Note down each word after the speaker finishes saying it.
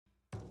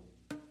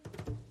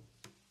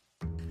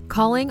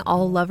calling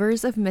all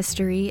lovers of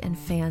mystery and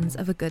fans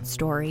of a good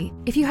story.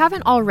 If you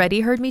haven't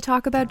already heard me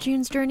talk about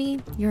June's Journey,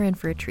 you're in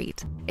for a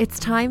treat. It's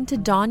time to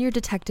don your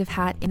detective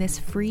hat in this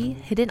free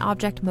hidden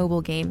object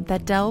mobile game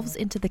that delves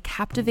into the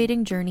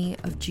captivating journey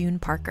of June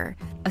Parker,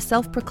 a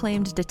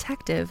self-proclaimed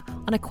detective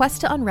on a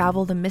quest to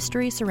unravel the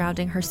mystery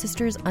surrounding her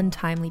sister's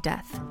untimely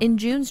death. In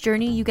June's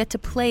Journey, you get to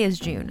play as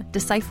June,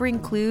 deciphering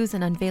clues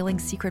and unveiling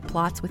secret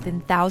plots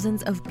within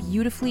thousands of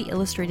beautifully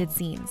illustrated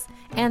scenes.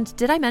 And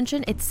did I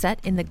mention it's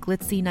set in the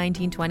glitzy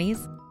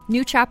 1920s?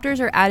 New chapters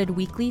are added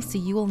weekly, so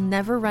you will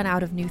never run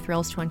out of new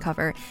thrills to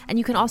uncover, and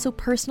you can also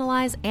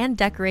personalize and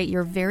decorate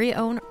your very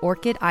own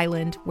Orchid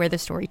Island where the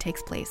story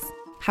takes place.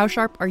 How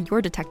sharp are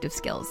your detective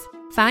skills?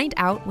 Find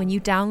out when you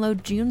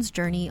download June's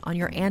Journey on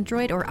your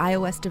Android or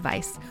iOS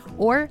device,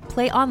 or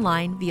play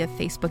online via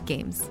Facebook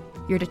Games.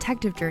 Your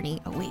detective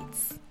journey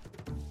awaits.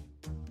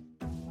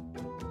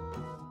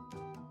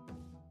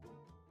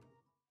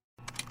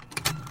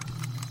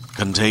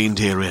 Contained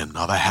herein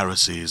are the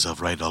heresies of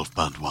Radolf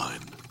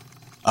Burntwine,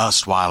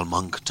 erstwhile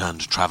monk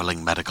turned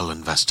traveling medical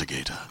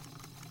investigator.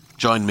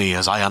 Join me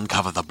as I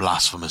uncover the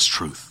blasphemous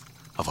truth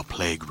of a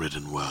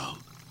plague-ridden world,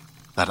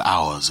 that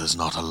ours is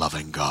not a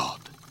loving God,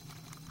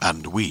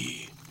 and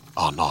we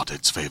are not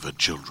its favored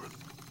children.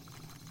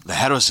 The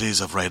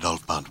heresies of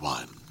Radolf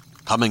Burntwine,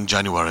 coming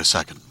January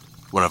 2nd,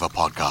 wherever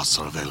podcasts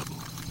are available.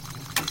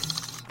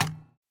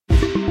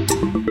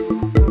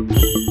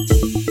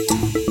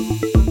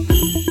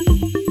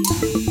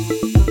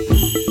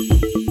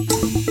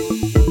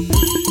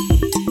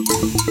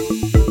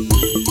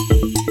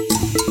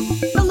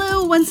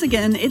 Once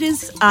again, it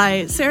is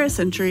I, Sarah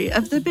Sentry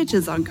of the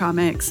Bitches on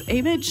Comics,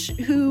 a bitch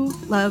who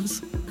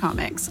loves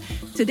comics.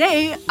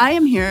 Today, I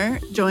am here,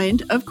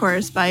 joined, of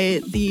course,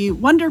 by the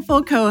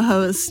wonderful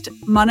co-host,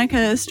 Monica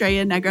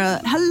Estrella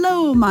Negra.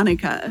 Hello,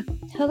 Monica.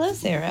 Hello,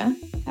 Sarah.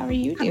 How are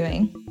you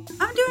doing?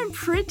 I'm doing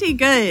pretty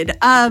good.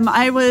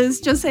 I was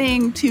just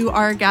saying to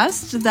our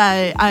guest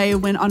that I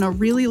went on a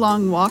really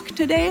long walk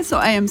today, so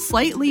I am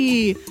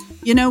slightly...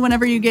 You know,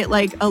 whenever you get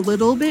like a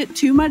little bit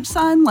too much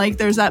sun, like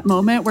there's that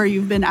moment where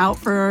you've been out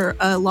for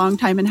a long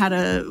time and had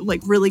a like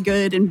really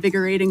good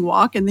invigorating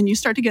walk, and then you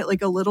start to get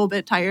like a little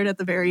bit tired at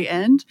the very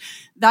end.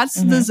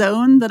 That's the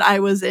zone that I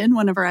was in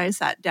whenever I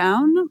sat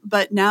down.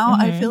 But now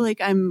I feel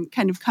like I'm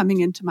kind of coming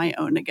into my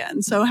own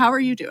again. So how are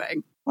you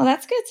doing? Well,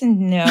 that's good to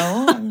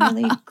know. I'm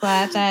really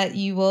glad that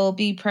you will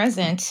be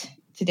present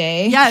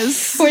today.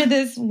 Yes. For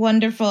this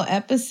wonderful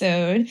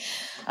episode,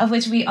 of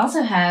which we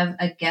also have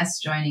a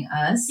guest joining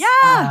us.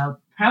 Yeah.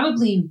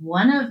 Probably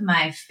one of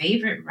my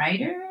favorite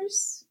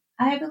writers,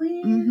 I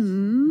believe.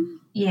 Mm-hmm.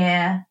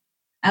 Yeah.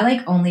 I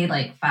like only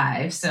like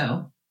 5,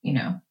 so, you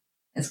know,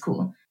 it's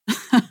cool.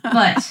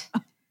 But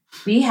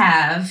we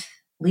have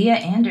Leah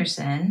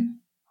Anderson,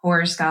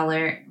 horror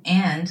scholar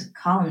and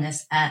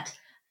columnist at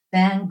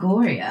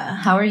Fangoria.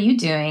 How are you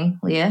doing,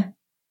 Leah?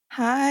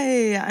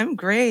 Hi, I'm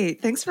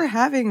great. Thanks for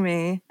having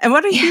me. And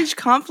what a huge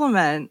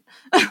compliment.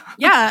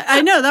 Yeah,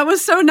 I know. That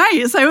was so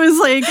nice. I was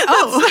like,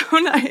 oh, so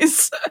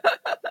nice.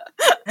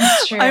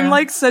 That's true. I'm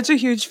like such a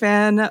huge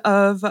fan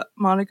of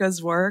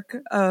Monica's work,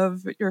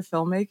 of your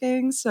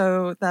filmmaking.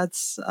 So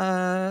that's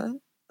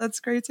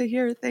great to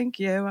hear. Thank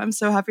you. I'm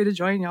so happy to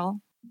join y'all.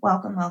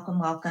 Welcome.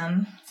 Welcome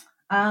to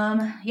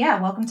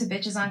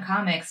Bitches on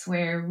Comics,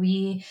 where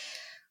we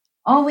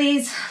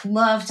always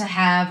love to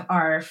have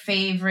our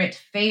favorite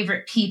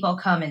people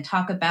come and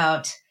talk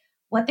about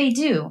what they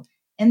do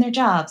in their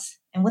jobs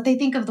and what they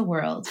think of the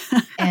world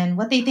and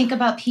what they think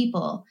about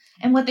people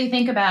and what they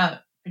think about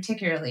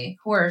particularly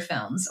horror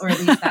films, or at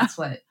least that's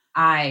what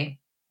I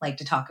like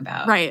to talk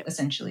about, right?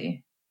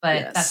 Essentially.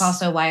 But That's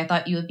also why I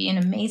thought you would be an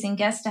amazing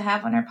guest to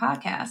have on our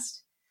podcast.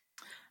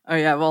 Oh,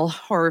 yeah. Well,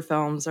 horror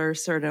films are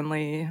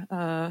certainly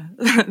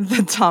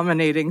the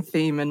dominating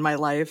theme in my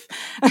life.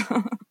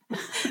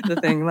 The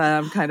thing that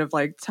I'm kind of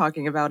like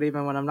talking about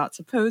even when I'm not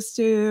supposed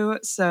to.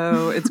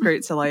 So it's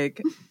great to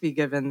like be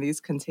given these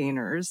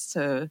containers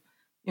to,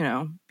 you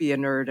know, be a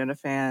nerd and a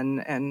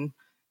fan and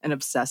an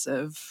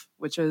obsessive,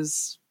 which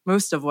is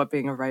most of what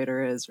being a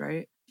writer is,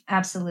 right?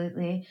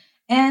 Absolutely.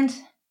 And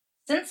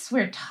since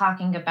we're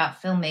talking about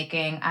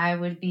filmmaking, I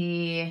would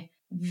be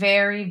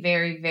very,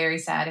 very, very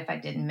sad if I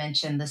didn't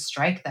mention the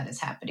strike that is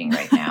happening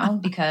right now,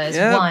 because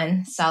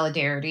one,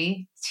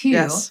 solidarity, 2,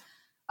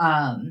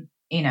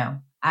 you know,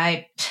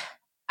 I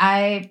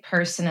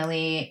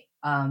personally,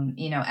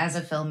 as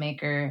a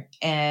filmmaker,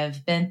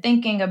 have been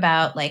thinking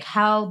about like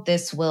how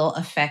this will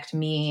affect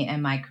me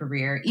and my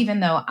career, even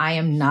though I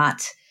am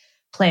not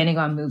planning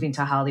on moving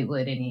to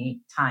Hollywood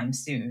anytime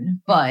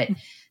soon, but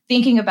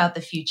thinking about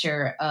the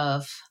future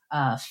of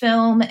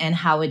film and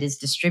how it is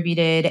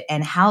distributed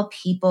and how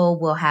people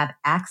will have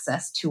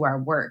access to our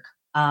work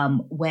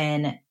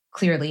when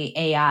clearly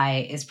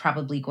AI is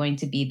probably going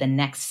to be the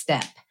next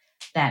step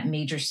that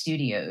major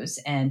studios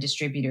and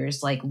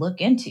distributors like look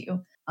into.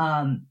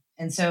 And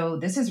so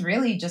this is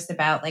really just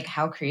about like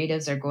how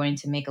creatives are going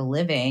to make a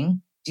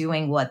living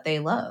doing what they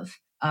love.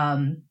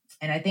 And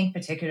I think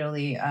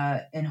particularly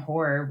in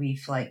horror,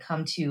 we've like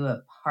come to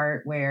a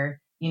part where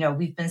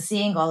we've been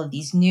seeing all of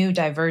these new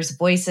diverse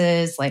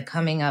voices like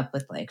coming up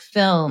with like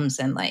films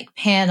and like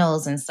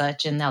panels and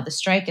such. And now the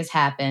strike has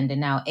happened and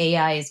now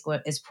AI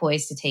is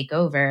poised to take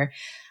over.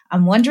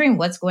 I'm wondering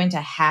what's going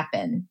to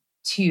happen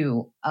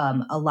to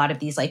a lot of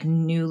these like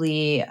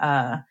newly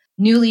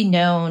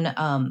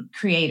known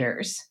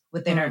creators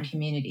within our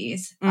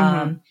communities.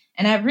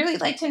 And I'd really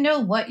like to know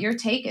what your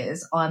take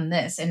is on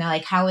this and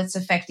like how it's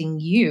affecting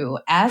you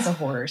as a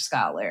horror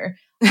scholar.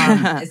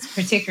 It's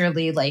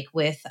particularly like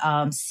with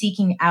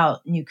seeking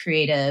out new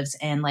creatives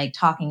and like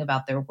talking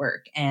about their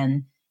work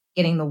and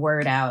getting the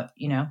word out,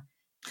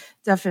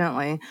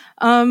 Definitely.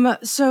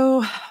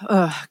 So,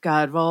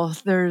 God, well,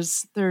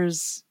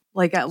 there's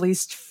like at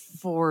least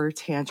 4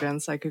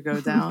 tangents I could go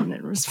down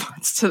in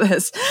response to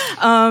this.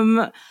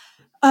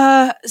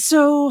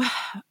 So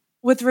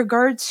with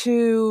regard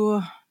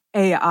to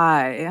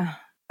AI,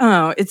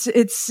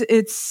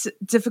 it's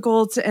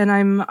difficult, and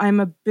I'm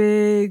a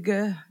big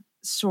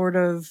sort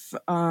of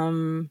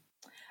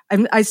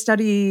I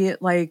study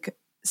like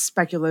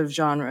speculative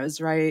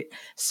genres, right?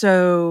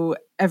 So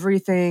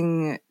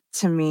everything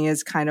to me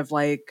is kind of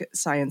like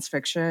science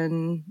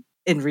fiction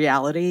in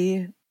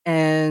reality,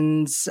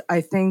 and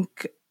I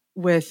think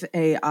with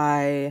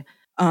AI,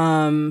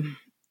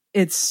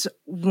 it's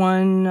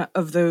one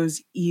of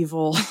those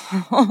evils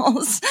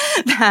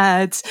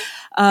that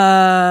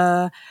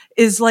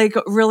is like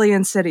really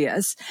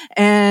insidious.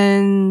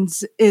 And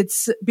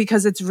it's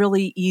because it's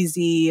really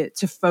easy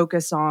to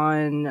focus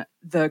on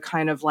the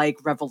kind of like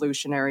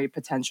revolutionary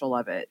potential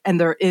of it. And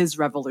there is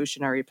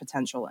revolutionary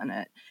potential in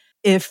it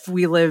if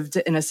we lived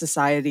in a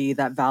society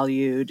that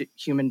valued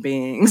human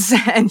beings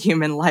and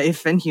human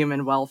life and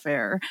human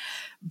welfare,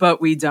 but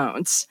we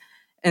don't.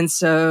 And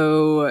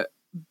so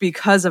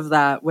because of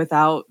that,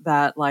 without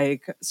that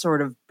like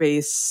sort of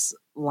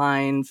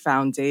baseline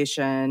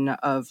foundation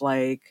of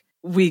like,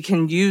 we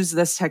can use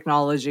this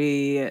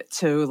technology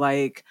to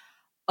like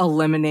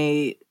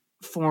eliminate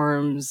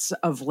forms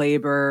of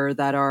labor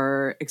that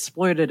are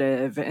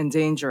exploitative and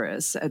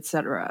dangerous,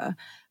 etc.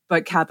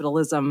 But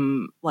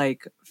capitalism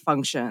like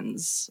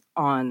functions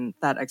on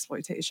that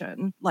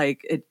exploitation.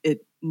 Like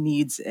it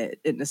needs it,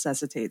 it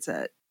necessitates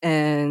it.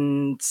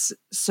 And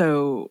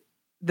so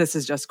this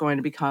is just going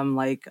to become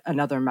like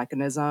another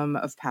mechanism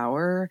of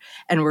power.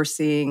 And we're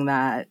seeing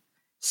that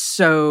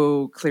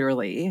so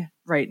clearly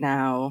right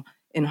now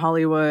in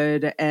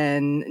Hollywood,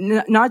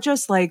 and not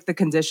just like the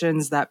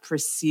conditions that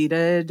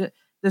preceded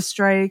the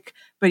strike,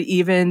 but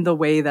even the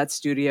way that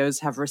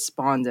studios have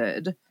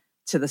responded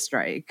to the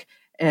strike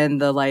and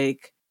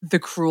the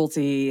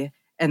cruelty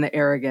and the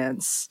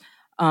arrogance.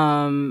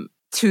 2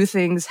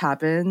 things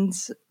happened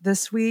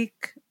this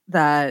week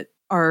that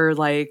are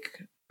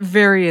like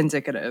very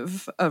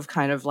indicative of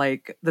kind of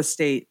like the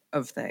state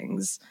of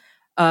things.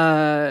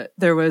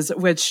 There was,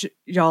 which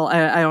y'all,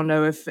 I don't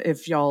know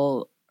if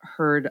y'all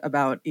heard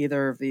about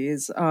either of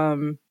these.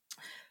 So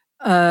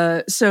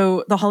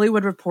the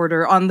Hollywood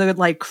Reporter, on the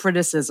like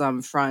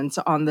criticism front,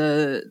 on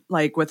the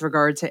like with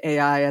regard to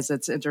AI as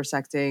it's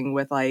intersecting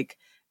with like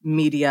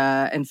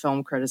media and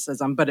film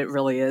criticism, but it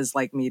really is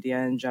like media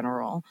in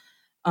general.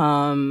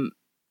 The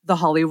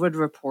Hollywood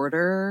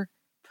Reporter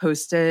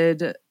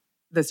posted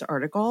this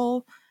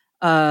article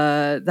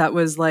that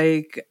was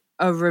like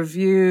a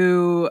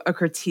review, a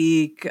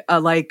critique,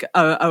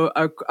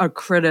 a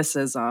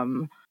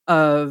criticism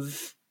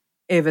of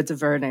Ava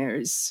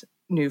DuVernay's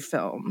new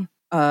film,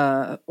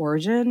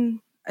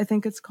 Origin, I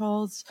think it's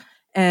called.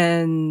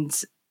 And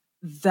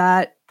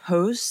that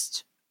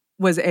post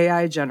was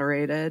AI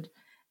generated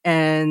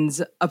and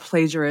a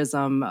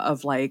plagiarism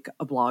of like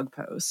a blog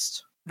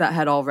post that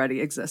had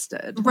already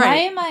existed. Right. Why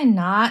am I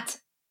not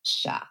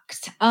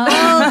shocked?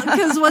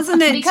 Because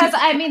wasn't it? Because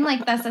I mean,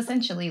 like that's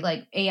essentially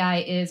like AI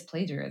is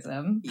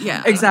plagiarism.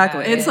 Yeah,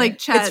 exactly. It's like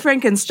it's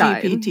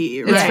Frankenstein.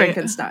 GPT, right? It's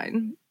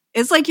Frankenstein.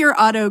 It's like your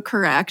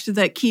autocorrect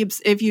that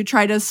keeps, if you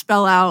try to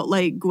spell out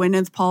like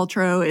Gwyneth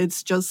Paltrow,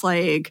 it's just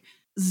like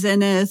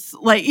Zenith,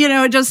 like,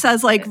 it just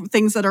says like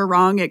things that are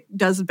wrong. It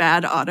does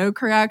bad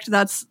autocorrect.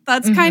 That's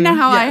kind of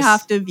how I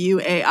have to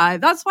view AI.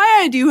 That's why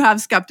I do have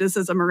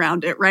skepticism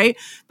around it, right?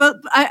 But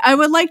I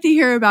would like to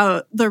hear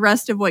about the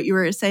rest of what you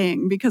were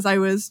saying, because I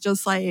was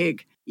just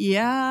like,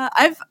 yeah,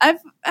 I've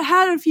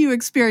had a few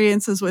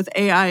experiences with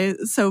AI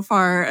so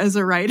far as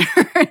a writer.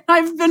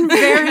 I've been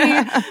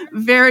very,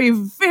 very,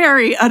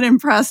 very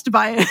unimpressed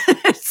by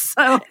it.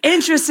 So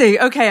interesting.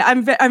 Okay,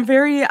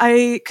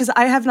 because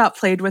I have not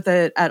played with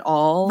it at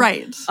all.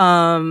 Right.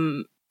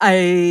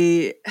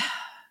 I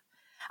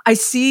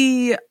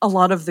see a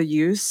lot of the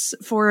use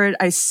for it.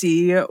 I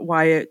see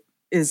why it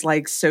is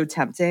like so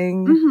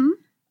tempting.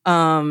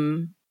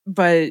 Mm-hmm.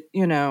 But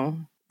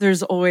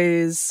there's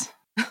always.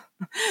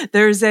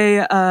 There's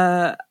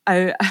I'm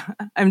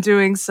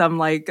doing some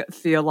like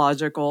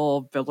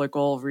theological,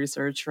 biblical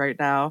research right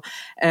now.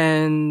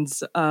 And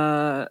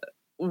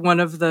one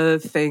of the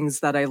things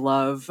that I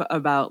love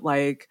about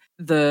like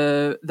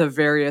the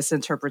various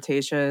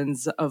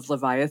interpretations of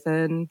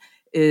Leviathan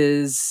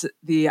is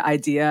the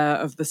idea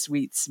of the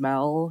sweet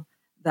smell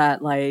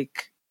that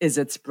like is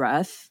its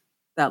breath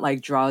that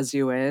like draws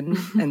you in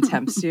and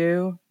tempts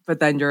you, but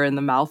then you're in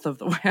the mouth of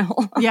the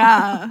whale.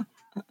 Yeah.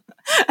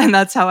 And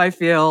that's how I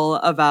feel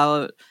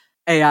about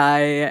AI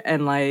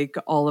and like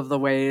all of the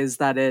ways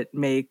that it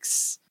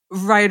makes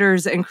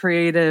writers and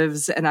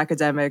creatives and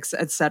academics,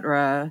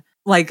 etc.,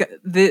 like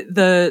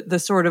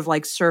the sort of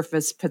like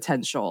surface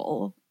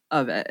potential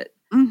of it.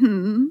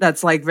 Mm-hmm.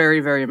 That's like very,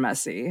 very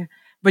messy.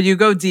 But you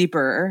go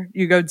deeper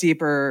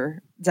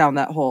down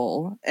that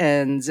hole,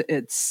 and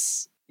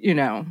it's, you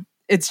know,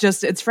 it's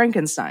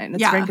Frankenstein.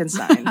 It's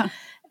Frankenstein.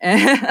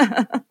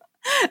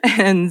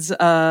 And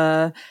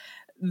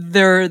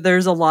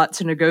there's a lot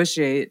to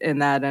negotiate in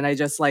that, and I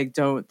just like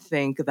don't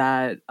think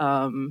that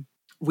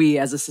we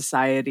as a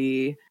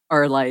society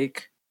are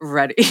like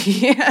ready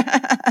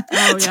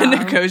to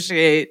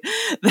negotiate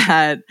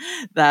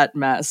that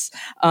mess.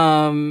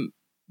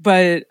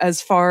 But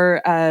as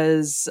far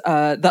as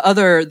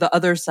the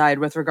other side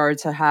with regard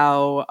to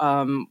how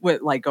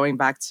with like going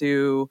back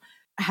to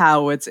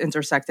how it's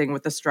intersecting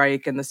with the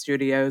strike and the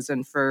studios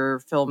and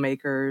for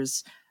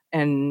filmmakers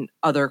and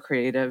other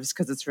creatives,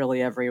 because it's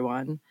really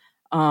everyone.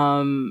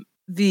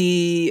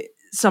 The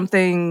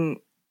something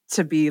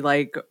to be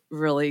like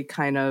really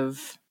kind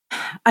of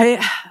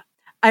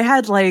I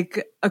had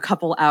like a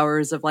couple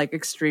hours of like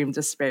extreme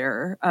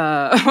despair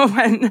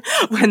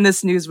when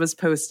this news was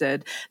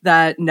posted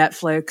that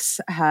Netflix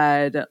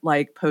had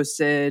like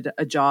posted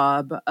a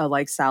job, a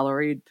like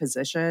salaried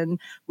position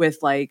with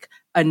like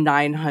a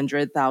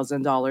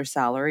 $900,000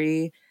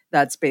 salary.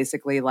 That's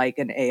basically like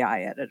an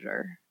AI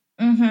editor.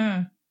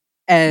 Mm-hmm.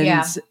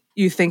 And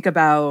you think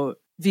about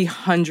the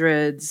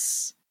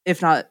hundreds,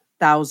 if not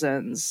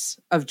thousands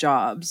of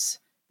jobs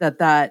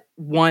that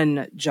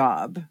one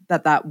job,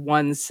 that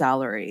one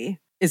salary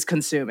is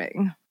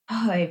consuming.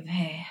 Oh,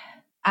 baby.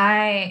 All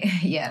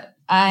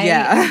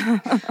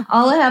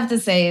I have to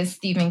say is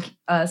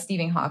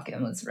Stephen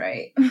Hawking was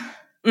right.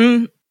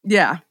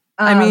 Yeah.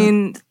 I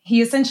mean,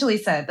 he essentially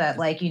said that,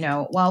 like, you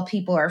know, while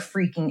people are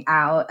freaking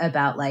out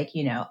about, like,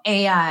 you know,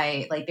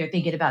 AI, like they're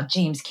thinking about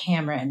James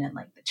Cameron and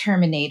like the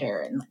Terminator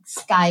and like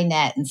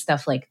Skynet and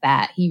stuff like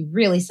that. He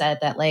really said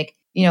that, like,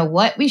 you know,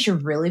 what we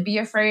should really be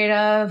afraid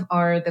of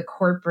are the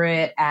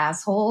corporate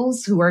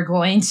assholes who are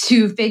going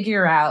to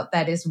figure out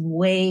that it's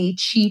way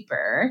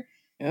cheaper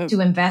to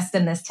invest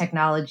in this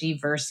technology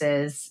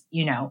versus,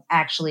 you know,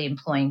 actually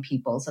employing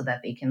people so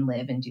that they can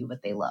live and do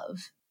what they love.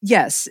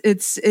 Yes,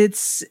 it's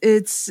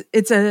if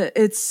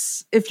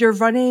you're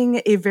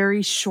running a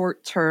very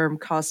short-term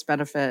cost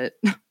benefit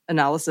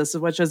analysis,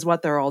 which is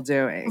what they're all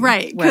doing,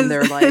 right? When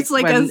they're like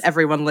when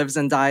everyone lives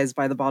and dies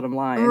by the bottom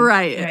line,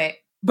 right.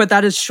 But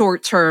that is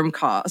short-term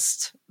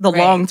cost. The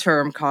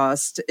long-term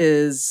cost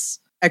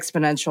is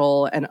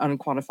exponential and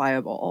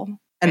unquantifiable.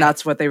 And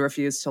that's what they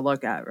refuse to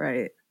look at,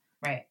 right?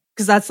 Right.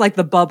 Because that's like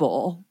the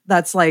bubble.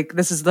 That's like,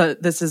 this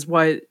is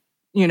what,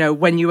 you know,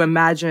 when you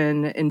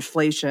imagine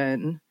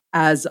inflation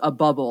as a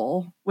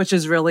bubble, which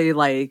is really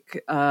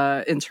like,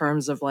 in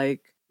terms of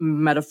like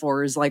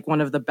metaphors, like one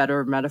of the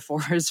better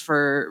metaphors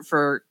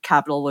for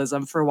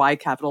capitalism, for why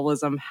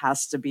capitalism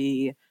has to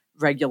be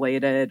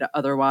regulated,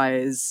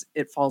 otherwise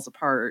it falls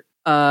apart,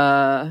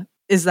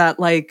 is that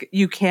like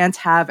you can't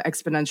have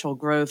exponential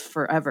growth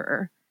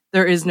forever.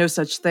 There is no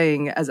such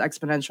thing as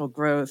exponential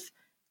growth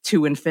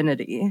to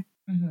infinity.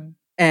 Mm-hmm.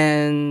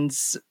 And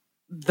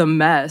the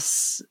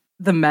mess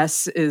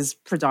is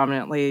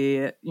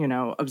predominantly, you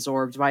know,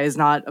 is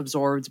not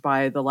absorbed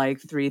by the like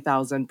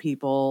 3,000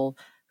 people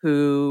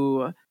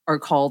who are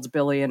called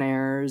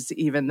billionaires,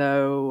 even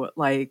though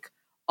like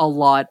a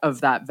lot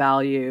of that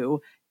value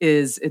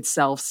is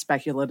itself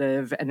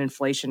speculative and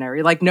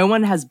inflationary. Like no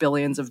one has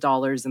billions of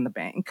dollars in the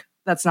bank.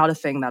 That's not a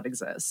thing that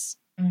exists.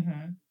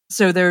 Mm-hmm.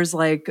 So there's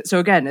like, so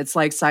again, it's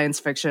like science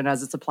fiction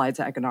as it's applied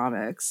to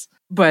economics.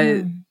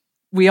 But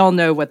we all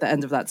know what the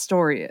end of that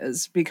story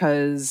is,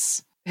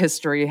 because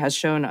history has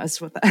shown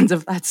us what the end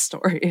of that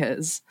story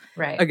is.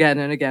 Right. Again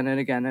and again and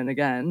again and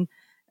again.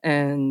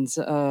 And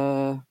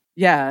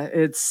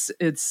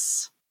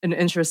it's an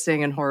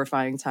interesting and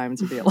horrifying time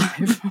to be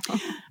alive.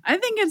 I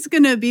think it's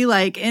going to be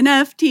like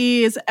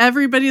NFTs.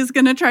 Everybody's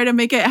going to try to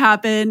make it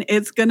happen.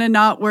 It's going to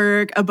not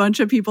work. A bunch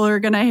of people are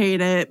going to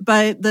hate it.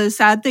 But the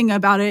sad thing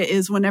about it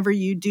is whenever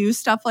you do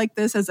stuff like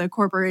this as a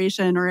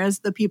corporation or as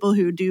the people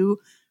who do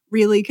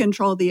really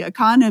control the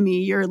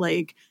economy, you're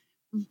like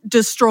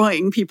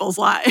destroying people's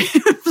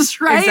lives,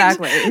 right?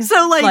 Exactly.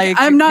 So like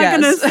I'm not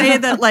going to say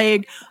that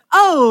like,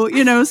 oh,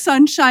 you know,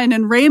 sunshine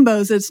and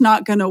rainbows, it's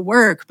not going to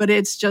work. But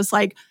it's just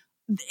like,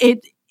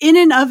 it in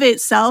and of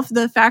itself,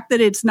 the fact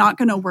that it's not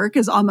going to work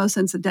is almost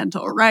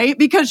incidental, right?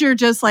 Because you're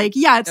just like,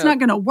 yeah, it's not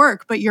going to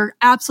work, but you're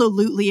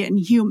absolutely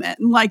inhuman.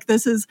 Like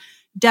this is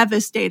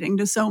devastating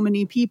to so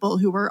many people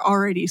who were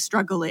already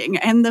struggling.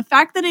 And the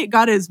fact that it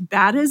got as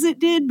bad as it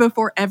did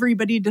before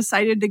everybody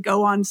decided to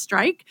go on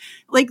strike,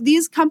 like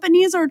these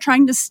companies are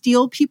trying to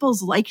steal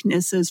people's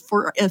likenesses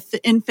for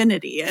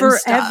infinity and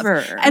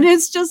forever. Stuff. And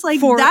it's just like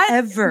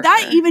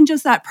that even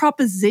just that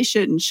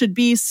proposition should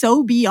be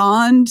so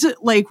beyond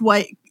like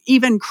what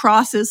even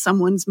crosses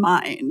someone's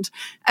mind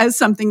as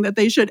something that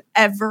they should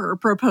ever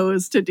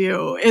propose to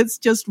do. It's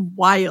just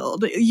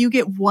wild. You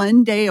get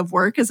one day of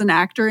work as an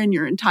actor in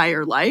your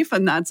entire life,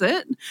 and that's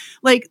it.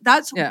 Like,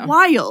 that's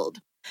wild.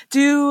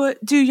 Do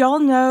y'all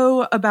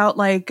know about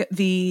like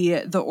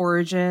the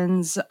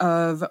origins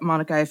of,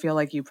 Monica? I feel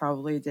like you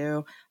probably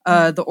do.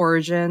 The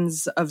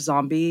origins of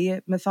zombie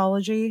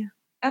mythology.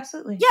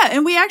 Absolutely. Yeah,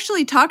 and we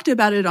actually talked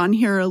about it on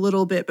here a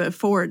little bit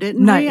before,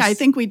 didn't we? I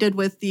think we did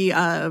with the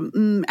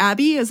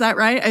Abby. Is that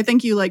right? I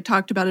think you like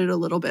talked about it a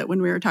little bit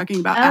when we were talking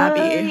about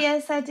Abby.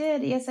 Yes, I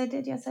did.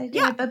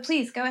 Yeah. But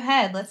please go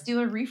ahead. Let's do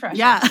a refresh.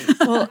 Yeah.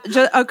 Well,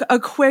 just a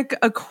quick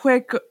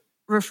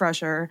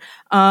refresher.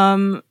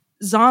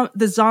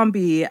 The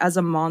zombie as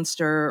a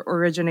monster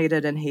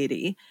originated in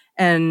Haiti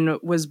and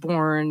was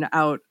born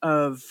out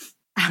of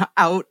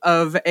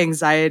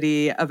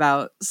anxiety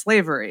about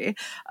slavery.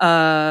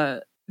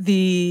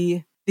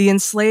 The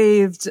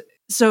enslaved,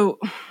 so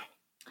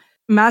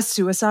mass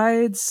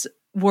suicides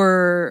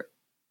were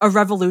a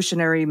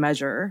revolutionary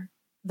measure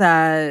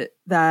that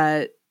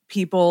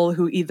people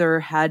who either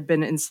had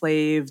been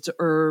enslaved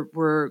or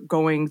were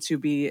going to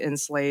be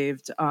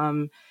enslaved.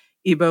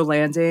 Igbo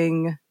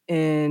landing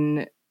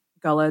in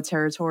Gullah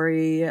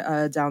territory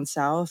down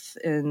south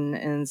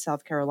in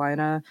South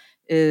Carolina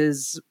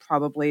is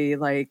probably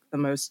like the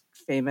most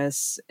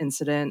famous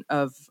incident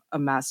of a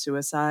mass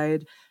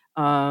suicide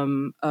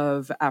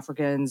of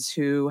Africans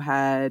who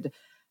had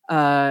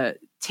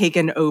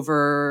taken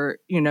over,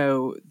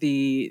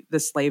 the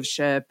slave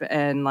ship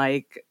and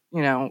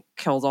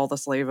killed all the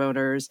slave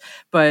owners,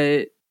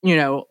 but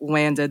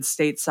landed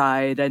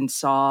stateside and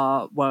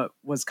saw what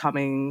was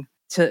coming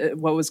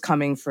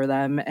for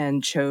them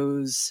and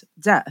chose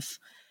death.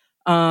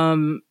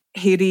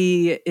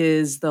 Haiti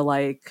is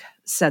the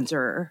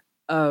center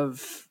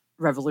of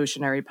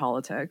revolutionary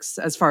politics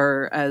as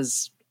far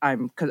as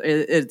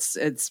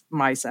it's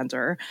my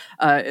center.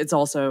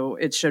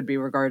 It should be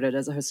regarded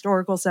as a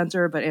historical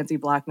center, but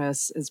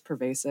anti-Blackness is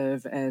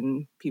pervasive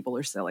and people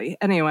are silly.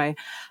 Anyway,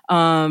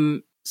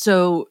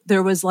 so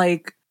there was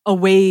a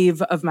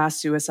wave of mass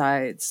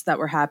suicides that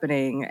were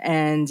happening.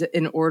 And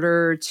in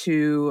order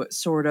to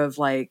sort of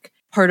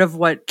part of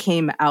what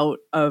came out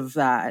of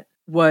that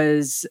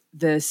was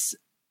this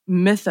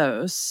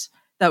mythos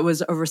that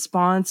was a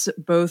response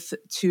both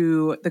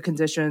to the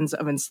conditions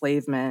of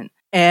enslavement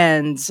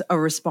and a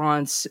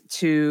response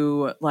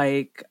to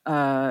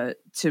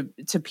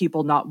to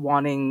people not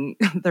wanting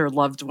their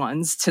loved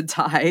ones to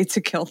die,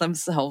 to kill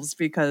themselves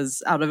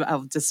because out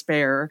of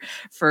despair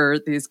for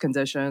these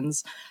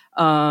conditions.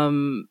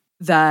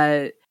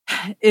 That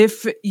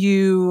if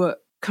you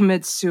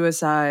commit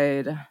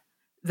suicide,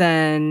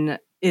 then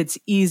it's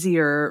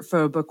easier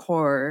for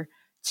Bakor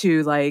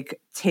to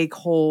take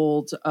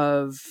hold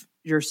of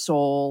your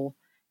soul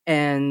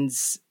and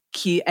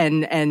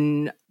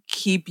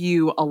keep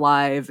you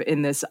alive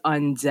in this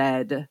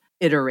undead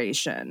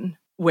iteration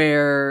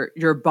where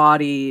your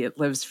body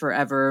lives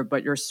forever,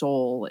 but your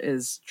soul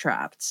is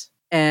trapped.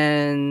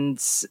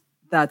 And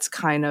that's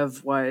kind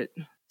of what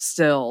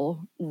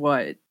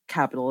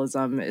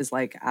capitalism is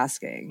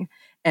asking,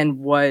 and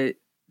what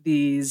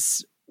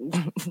is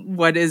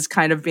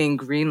kind of being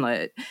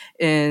greenlit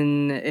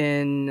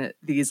in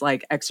these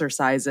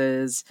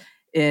exercises.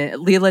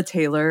 Leela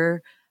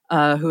Taylor,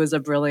 who is a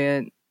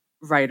brilliant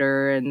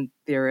writer and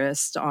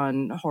theorist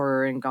on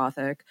horror and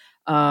gothic,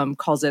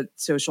 calls it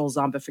social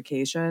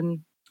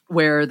zombification,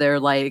 where they're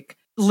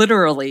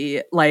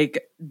literally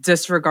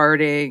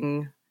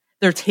disregarding.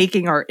 They're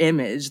taking our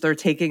image. They're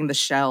taking the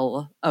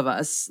shell of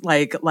us,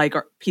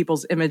 our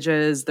people's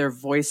images, their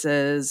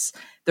voices,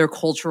 their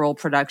cultural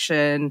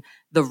production,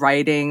 the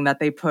writing that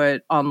they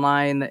put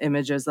online, the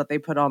images that they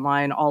put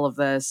online, all of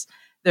this.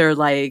 They're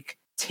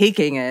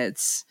taking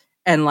it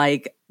and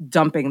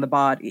dumping the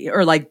body,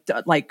 or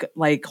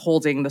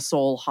holding the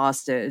soul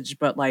hostage,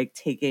 but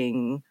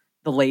taking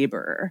the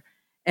labor.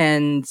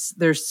 And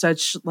there's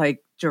such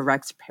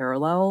direct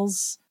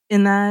parallels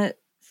in that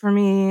for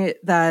me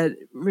that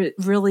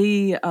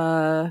really,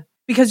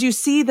 because you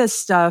see this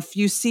stuff,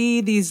 you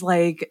see these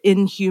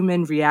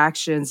inhuman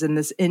reactions and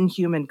this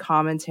inhuman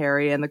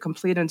commentary and the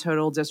complete and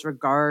total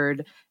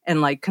disregard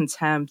and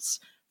contempt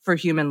for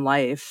human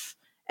life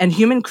and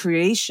human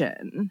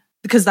creation.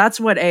 Because that's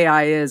what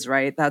AI is,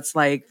 right? That's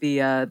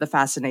the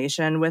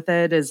fascination with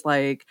it is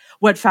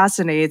what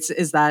fascinates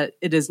is that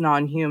it is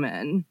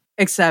non-human,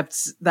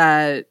 except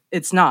that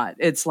it's not.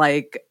 It's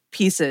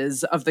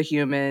pieces of the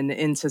human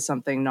into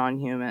something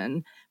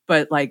non-human,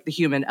 but the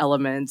human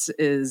element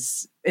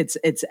is it's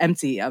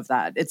empty of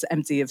that. It's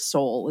empty of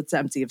soul. It's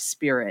empty of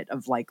spirit,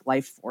 of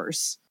life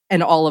force,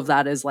 and all of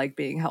that is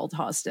being held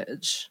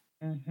hostage.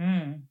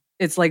 Mm-hmm.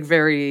 It's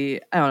very,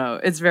 I don't know,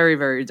 it's very,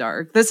 very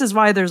dark. This is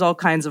why there's all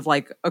kinds of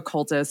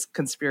occultist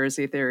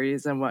conspiracy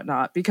theories and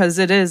whatnot, because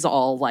it is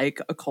all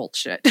occult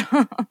shit.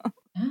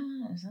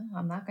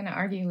 I'm not going to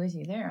argue with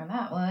you there on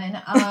that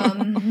one.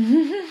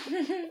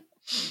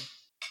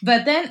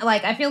 But then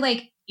I feel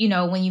you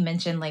know, when you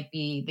mention like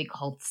the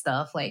cult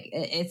stuff, like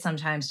it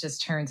sometimes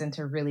just turns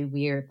into really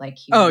weird, like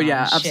human shit.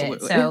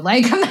 Absolutely. So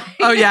like,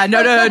 oh yeah, no,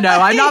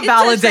 I'm not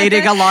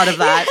validating a lot of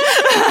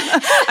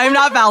that. I'm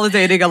not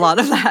validating a lot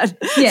of that.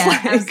 Yeah,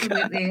 like,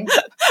 absolutely.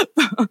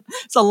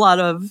 It's a lot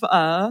of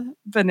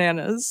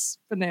bananas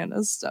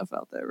stuff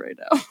out there right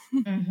now.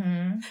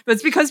 Mm-hmm. But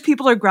it's because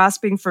people are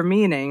grasping for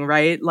meaning,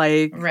 right?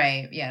 Like,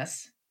 right.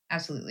 Yes,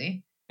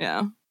 absolutely.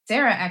 Yeah.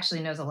 Sarah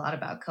actually knows a lot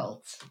about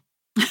cults.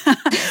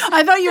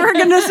 I thought you were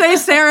going to say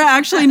Sarah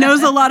actually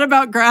knows a lot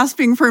about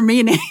grasping for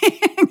meaning.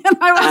 And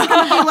I was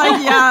going to be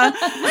like, yeah,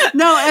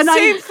 no. And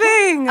Same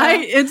thing.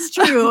 It's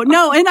true.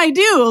 No, and I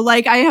do.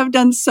 Like, I have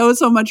done so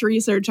much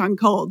research on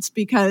cults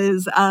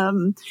because,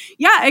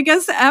 I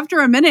guess after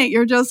a minute,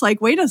 you're just like,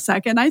 wait a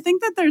second. I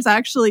think that there's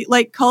actually,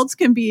 like, cults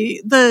can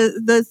be,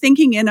 the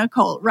thinking in a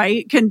cult,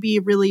 right, can be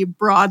really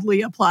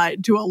broadly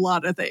applied to a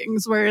lot of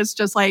things where it's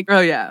just like,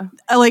 oh, yeah.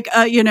 Like,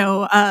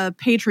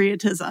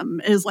 patriotism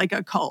is like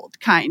a cult.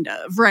 Kind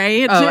of,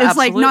 right? Oh, it's absolutely.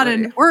 like not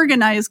an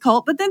organized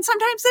cult, but then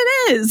sometimes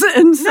it is.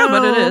 And so, no,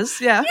 but it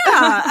is. Yeah.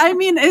 Yeah. I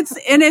mean,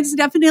 it's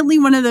definitely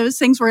one of those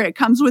things where it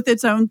comes with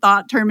its own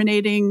thought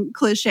terminating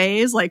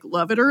cliches, like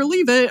love it or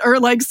leave it, or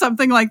like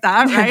something like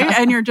that, right? Yeah.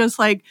 And you're just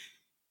like,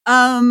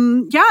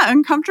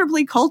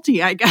 uncomfortably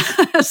culty, I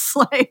guess.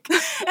 Like,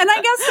 and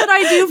I guess that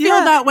I do feel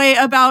that way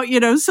about,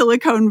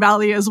 Silicon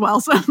Valley as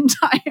well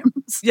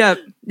sometimes. Yeah.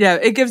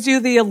 It gives you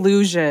the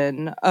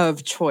illusion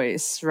of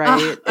choice,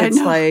 right?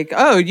 It's like,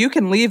 oh, you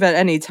can leave at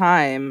any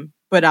time,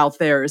 but out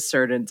there is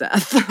certain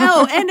death.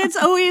 Oh, and it's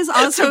always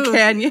also, so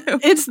can you?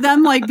 It's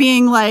them like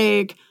being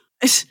like,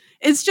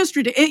 it's just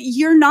ridiculous.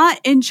 You're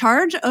not in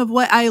charge of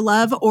what I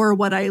love or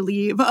what I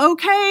leave.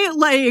 Okay.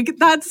 Like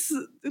let's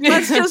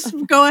just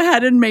go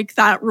ahead and make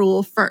that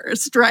rule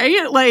first.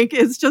 Right. Like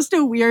it's just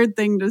a weird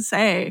thing to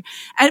say,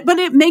 but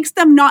it makes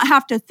them not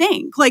have to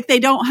think. Like they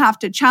don't have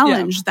to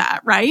challenge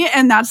that. Right.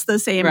 And that's the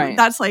same. Right.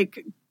 That's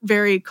like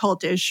very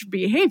cultish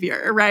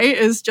behavior. Right.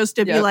 Is just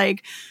to be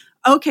like,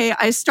 okay,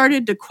 I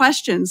started to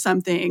question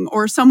something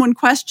or someone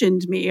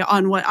questioned me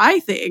on what I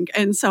think.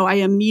 And so I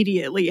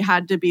immediately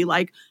had to be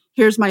like,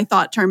 here's my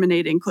thought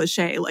terminating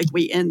cliche, like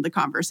we end the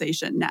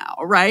conversation now,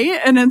 right?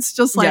 And it's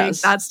just like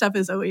that stuff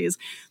is always,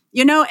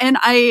 and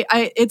I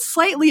it's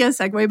slightly a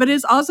segue, but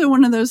it's also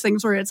one of those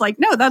things where it's like,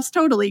 no, that's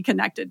totally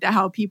connected to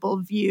how people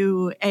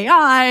view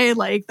AI.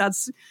 Like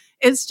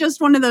it's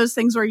just one of those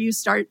things where you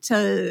start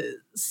to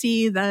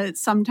see that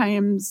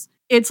sometimes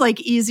it's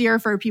like easier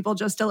for people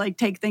just to like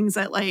take things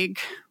at like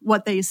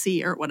what they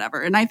see or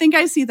whatever. And I think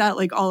I see that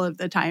like all of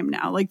the time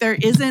now. Like there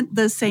isn't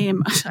the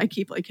same, I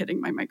keep like hitting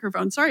my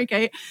microphone. Sorry,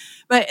 Kate.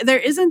 But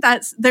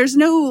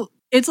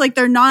it's like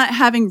they're not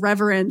having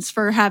reverence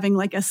for having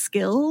like a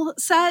skill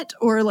set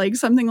or like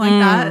something like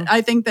that.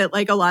 I think that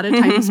like a lot of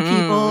times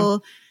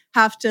people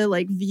have to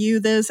like view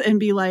this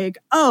and be like,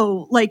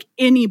 oh, like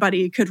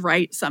anybody could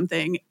write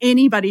something.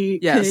 Anybody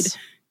could,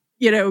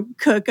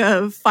 cook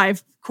a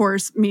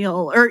 5-course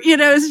meal or,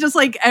 it's just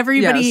like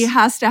everybody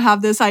has to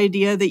have this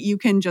idea that you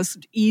can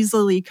just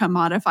easily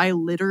commodify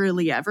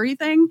literally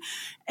everything.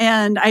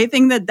 And I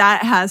think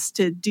that has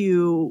to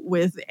do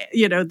with,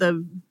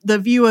 the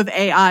view of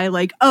AI,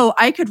 like, oh,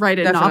 I could write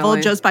a novel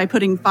just by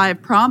putting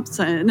 5 prompts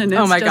in. And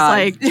it's just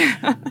like,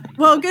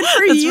 well, good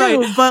for you.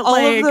 Right. But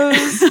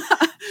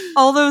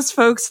all those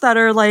folks that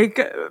are like,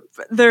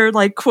 they're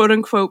like quote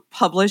unquote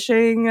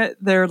publishing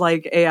their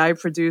like AI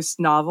produced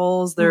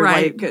novels. They're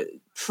like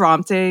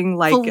prompting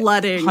like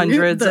flooding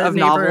hundreds of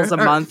novels a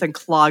month and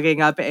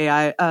clogging up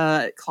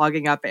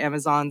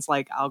Amazon's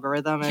like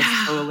algorithm.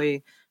 It's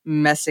totally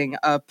messing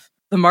up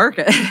the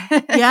market.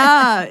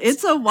 Yeah,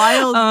 it's a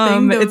wild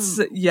thing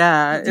to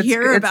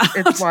hear about.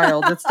 It's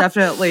wild. It's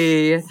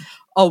definitely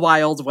a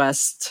Wild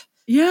West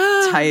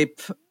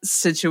type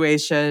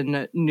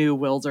situation, new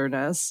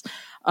wilderness.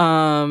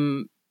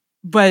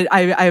 But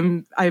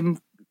I'm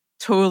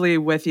totally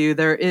with you.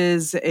 There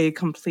is a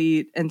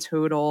complete and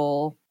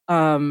total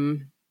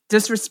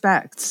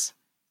disrespect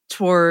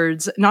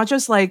towards not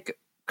just like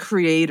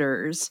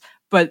creators,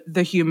 but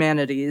the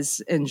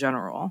humanities in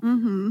general.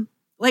 Mm-hmm.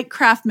 Like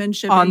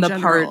craftsmanship on the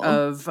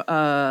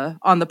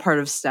part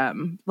of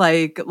STEM.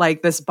 Like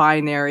this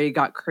binary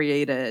got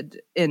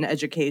created in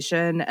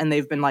education and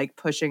they've been like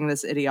pushing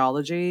this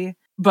ideology.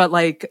 But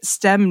like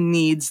STEM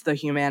needs the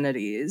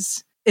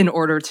humanities in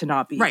order to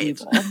not be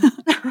evil.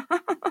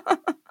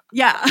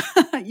 Yeah,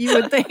 you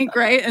would think,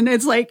 right? And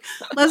it's like,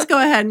 let's go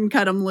ahead and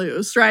cut them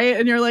loose, right?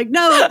 And you're like,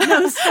 no.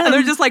 And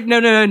they're just like,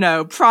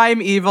 no.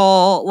 Prime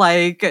evil,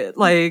 because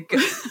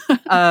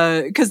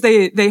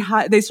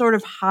they sort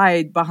of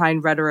hide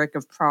behind rhetoric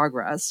of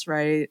progress,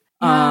 right?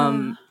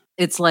 Yeah.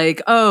 It's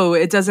like, oh,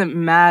 it doesn't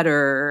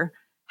matter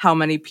how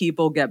many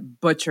people get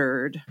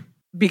butchered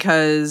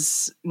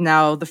because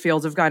now the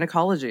field of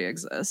gynecology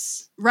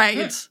exists,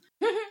 right?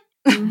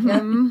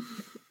 Mm-hmm.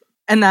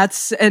 And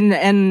that's and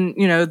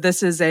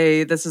this is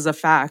a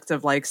fact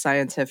of like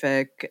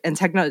scientific and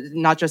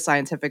not just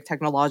scientific,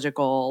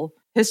 technological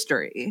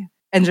history,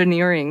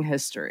 engineering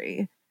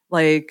history.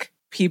 Like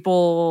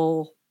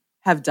people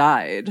have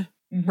died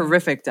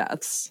horrific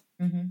deaths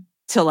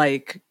to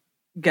like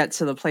get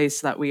to the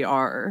place that we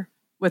are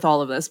with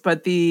all of this.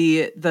 But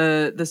the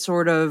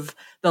sort of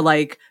the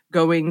like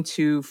going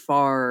too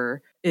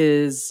far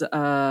is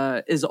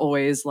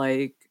always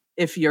like,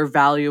 if you're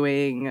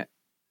valuing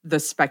the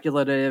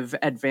speculative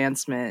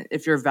advancement,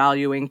 if you're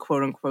valuing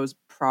quote unquote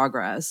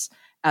progress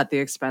at the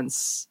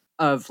expense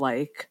of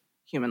like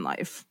human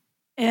life.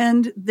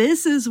 And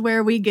this is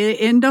where we get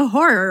into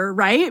horror,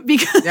 right?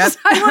 Because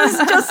I was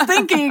just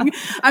thinking,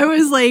 I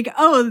was like,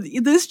 oh,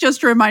 this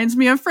just reminds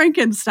me of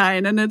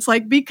Frankenstein. And it's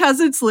like, because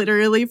it's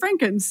literally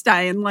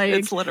Frankenstein. Like,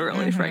 it's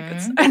literally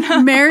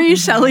Frankenstein. Mary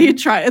Shelley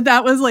tried,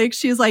 that was like,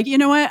 she's like, you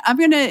know what? I'm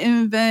going to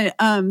invent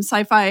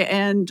sci-fi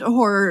and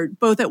horror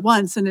both at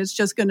once. And it's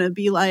just going to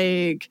be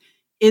like,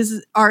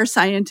 is our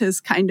scientists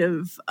kind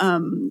of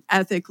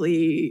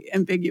ethically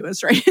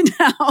ambiguous right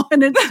now?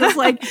 And it's just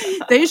like,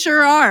 they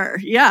sure are.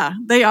 Yeah,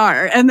 they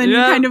are. And then you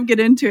kind of get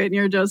into it and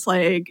you're just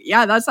like,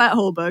 yeah, that's that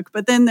whole book.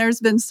 But then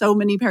there's been so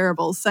many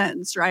parables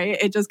since, right?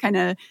 It just kind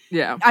of,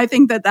 I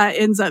think that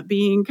ends up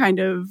being kind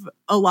of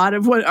a lot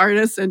of what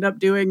artists end up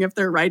doing if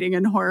they're writing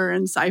in horror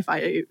and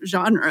sci-fi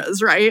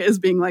genres, right? Is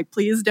being like,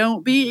 please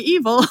don't be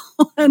evil.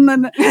 And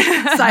then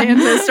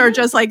scientists are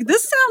just like,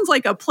 this sounds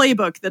like a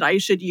playbook that I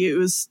should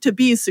use to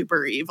be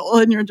super evil.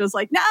 And you're just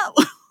like, no,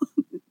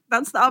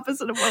 that's the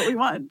opposite of what we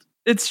want.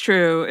 It's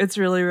true. It's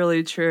really,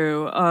 really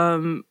true.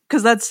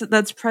 Because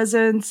that's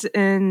present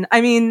in,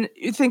 I mean,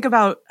 you think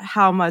about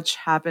how much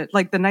happened.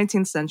 Like the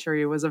 19th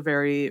century was a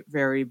very,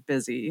 very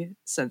busy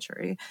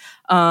century.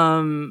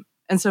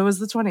 And so was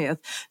the 20th.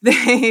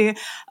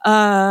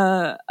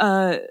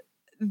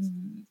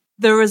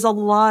 There was a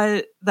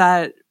lot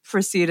that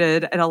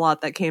preceded and a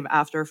lot that came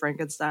after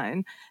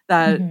Frankenstein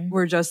that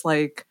were just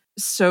like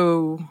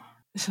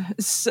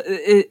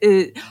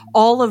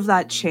all of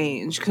that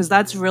change, because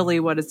that's really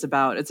what it's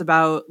about. It's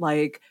about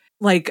like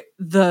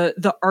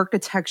the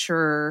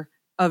architecture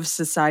of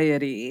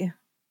society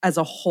as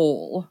a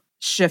whole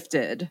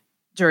shifted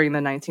during the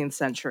 19th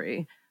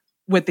century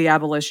with the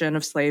abolition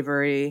of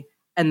slavery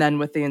and then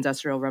with the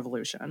Industrial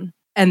Revolution.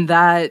 And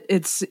that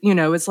it's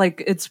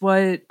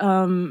what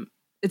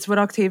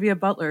Octavia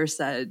Butler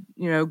said,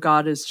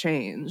 God is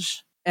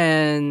change.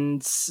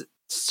 And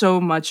so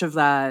much of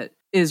that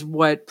is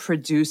what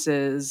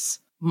produces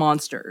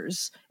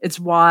monsters. It's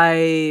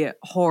why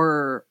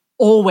horror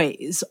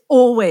always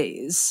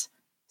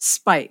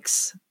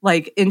spikes.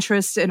 Like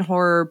interest in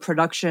horror,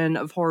 production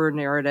of horror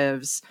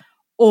narratives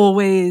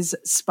always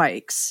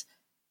spikes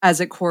as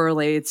it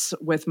correlates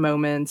with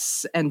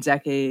moments and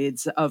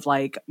decades of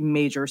like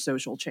major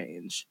social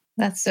change.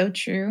 That's so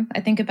true.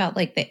 I think about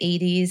like the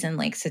 80s and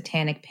like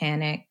Satanic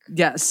Panic.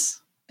 Yes.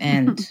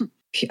 And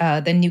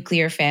the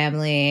nuclear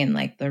family and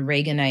like the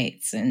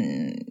Reaganites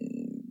and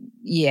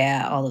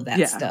all of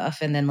that stuff.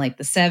 And then like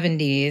the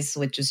 70s,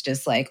 which is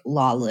just like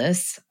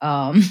lawless.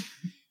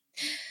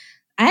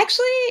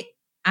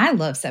 I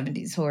love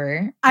 70s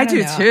horror. I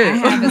do too.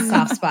 I have a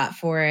soft spot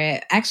for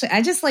it. Actually,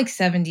 I just like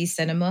 70s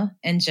cinema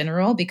in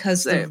general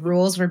because the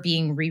rules were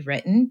being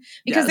rewritten.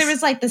 Because there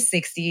was like the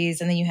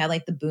 60s and then you had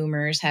like the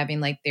boomers having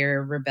like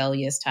their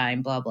rebellious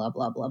time, blah, blah,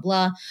 blah, blah,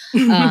 blah.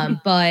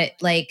 But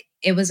like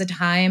it was a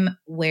time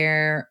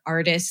where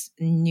artists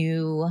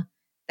knew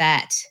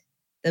that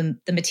the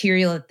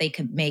material that they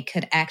could make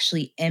could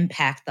actually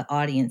impact the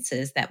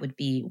audiences that would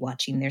be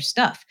watching their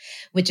stuff,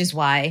 which is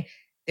why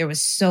there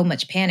was so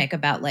much panic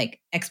about like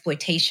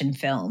exploitation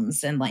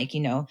films and like,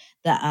 the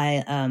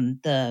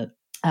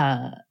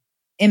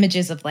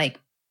images of like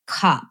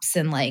cops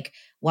and like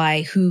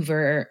why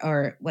Hoover,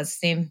 or what's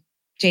his name?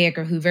 J.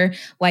 Edgar Hoover,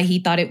 why he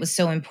thought it was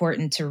so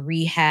important to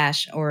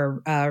rehash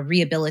or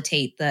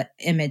rehabilitate the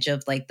image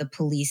of like the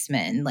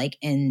policeman, like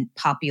in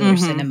popular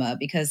cinema,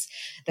 because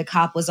the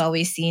cop was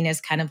always seen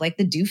as kind of like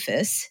the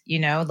doofus,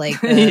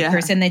 like the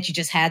person that you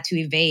just had to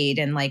evade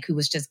and like who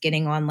was just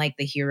getting on like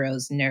the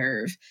hero's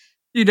nerve.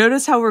 You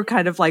notice how we're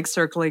kind of like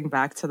circling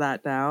back to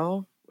that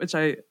now, which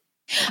I...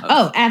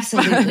 Oh,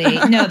 absolutely.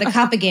 No, the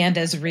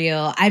propaganda is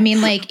real. I mean,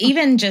 like,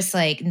 even just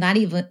like, not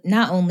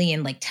only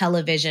in like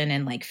television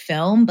and like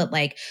film, but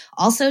like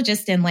also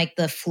just in like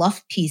the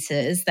fluff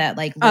pieces that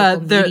like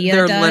local media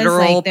they're does.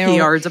 Literal like,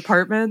 PR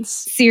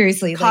departments.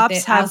 Seriously.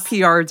 Cops have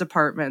PR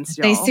departments,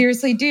 y'all. They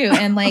seriously do.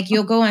 And like,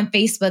 you'll go on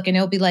Facebook and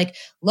it'll be like,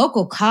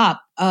 local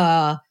cop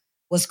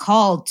was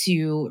called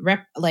to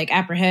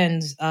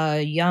apprehend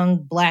a young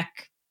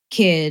Black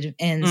kid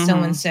and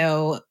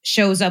so-and-so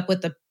shows up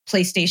with the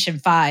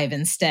PlayStation 5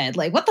 instead.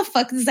 Like, what the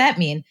fuck does that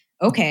mean?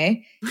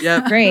 Okay.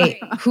 Yeah. Great.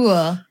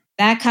 Cool.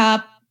 That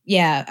cop.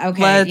 Yeah.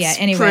 Okay.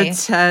 Anyway,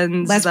 let's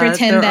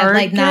pretend that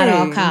like not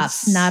all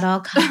cops.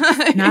 No,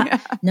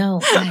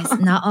 guys,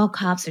 not all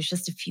cops. There's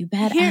just a few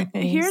bad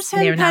apples. Here's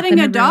him petting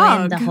a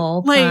dog. The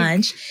whole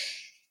bunch.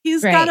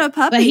 He's got a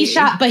puppy.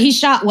 But he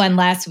shot one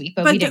last week,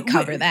 but we didn't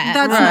cover that.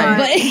 That's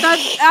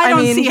right. I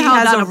don't see how he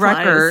has that a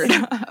record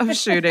of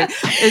shooting.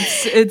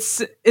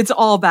 It's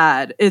all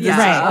bad. It's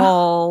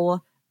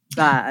all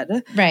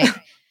bad. Right.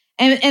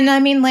 And I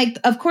mean, like,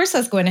 of course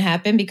that's going to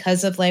happen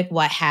because of like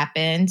what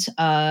happened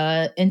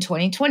in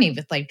 2020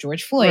 with like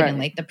George Floyd and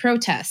like the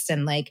protests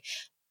and like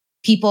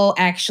people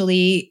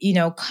actually,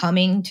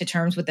 coming to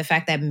terms with the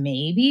fact that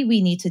maybe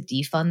we need to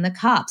defund the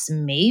cops.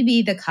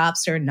 Maybe the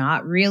cops are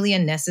not really a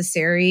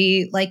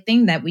necessary like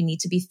thing that we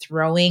need to be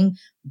throwing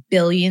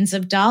billions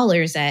of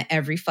dollars at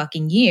every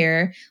fucking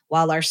year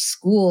while our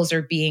schools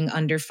are being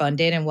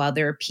underfunded and while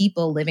there are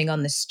people living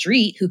on the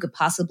street who could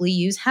possibly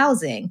use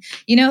housing,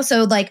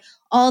 so like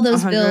all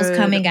those bills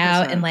coming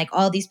out and like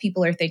all these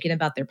people are thinking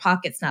about their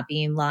pockets not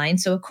being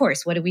lined. So of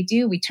course, what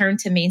do? We turn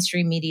to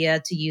mainstream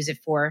media to use it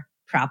for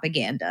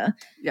propaganda.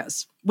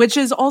 Yes. Which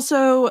is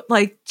also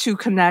like to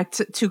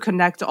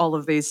connect all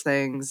of these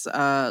things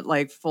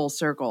like full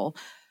circle.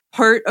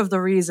 Part of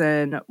the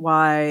reason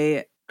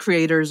why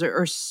creators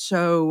are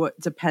so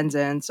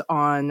dependent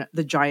on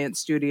the giant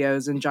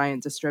studios and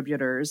giant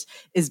distributors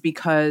is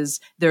because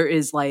there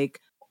is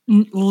like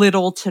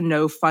little to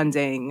no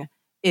funding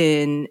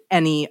in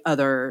any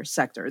other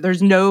sector.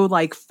 There's no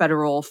like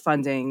federal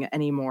funding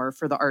anymore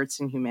for the arts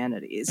and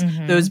humanities.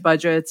 Mm-hmm. Those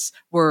budgets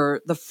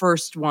were the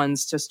first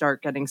ones to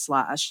start getting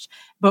slashed.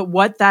 But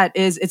what that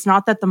is, it's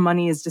not that the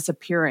money is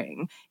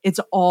disappearing. It's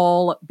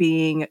all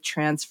being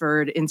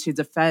transferred into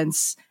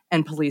defense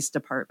and police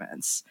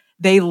departments.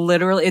 They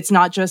literally, it's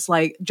not just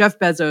like Jeff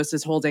Bezos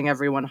is holding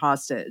everyone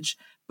hostage,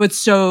 but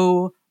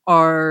so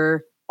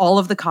are all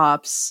of the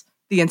cops,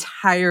 the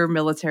entire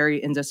military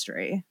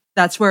industry.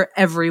 That's where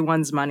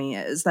everyone's money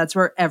is. That's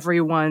where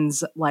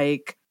everyone's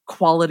like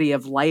quality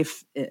of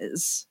life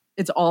is.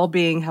 It's all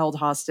being held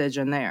hostage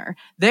in there.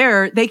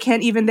 They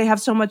can't even, they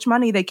have so much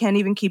money, they can't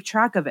even keep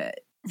track of it.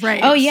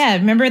 Right. Oh yeah,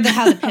 remember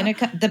how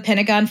the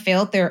Pentagon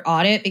failed their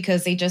audit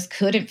because they just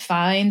couldn't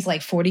find like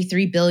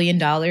 $43 billion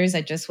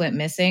that just went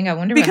missing. I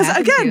wonder because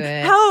what happened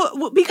again,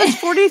 to it. Because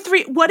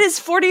what is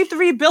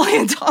 $43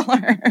 billion?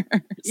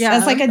 Yeah,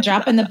 that's like a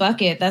drop in the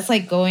bucket. That's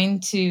like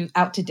going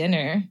out to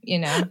dinner,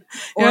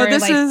 or the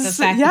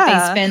fact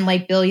that they spend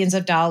like billions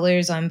of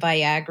dollars on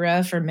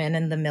Viagra for men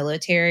in the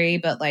military,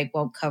 but like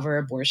won't cover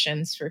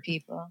abortions for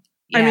people.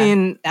 Yeah, I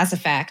mean, that's a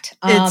fact.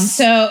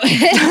 So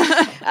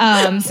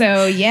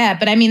yeah,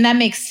 but I mean, that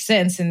makes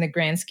sense in the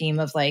grand scheme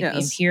of like the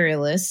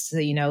imperialists.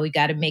 We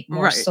got to make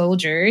more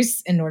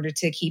soldiers in order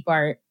to keep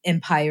our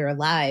empire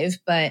alive.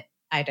 But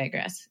I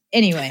digress.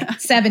 Anyway,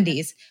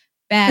 70s,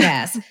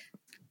 badass.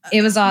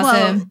 It was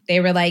awesome. Well,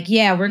 they were like,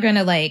 yeah, we're going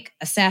to like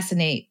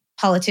assassinate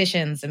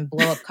politicians and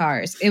blow up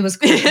cars. It was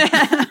cool.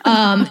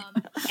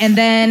 And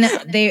then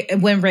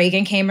when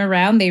Reagan came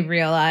around, they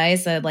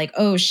realized that like,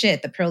 oh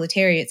shit, the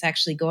proletariat's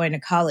actually going to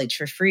college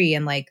for free.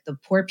 And like the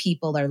poor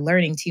people are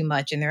learning too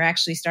much and they're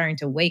actually starting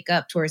to wake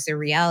up towards their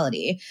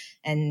reality.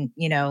 And,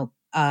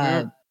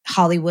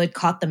 Hollywood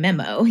caught the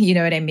memo, you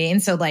know what I mean?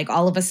 So like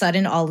all of a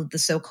sudden, all of the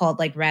so-called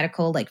like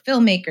radical, like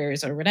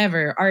filmmakers or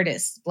whatever,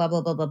 artists, blah,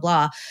 blah, blah, blah,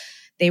 blah,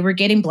 they were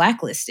getting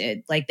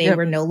blacklisted. Like they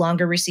were no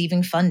longer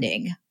receiving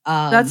funding.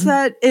 That's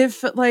that.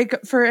 If like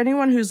for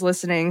anyone who's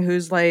listening,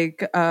 who's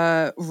like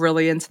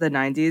really into the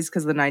 90s,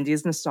 because the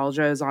 90s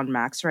nostalgia is on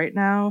max right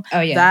now.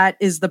 Oh yeah, that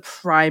is the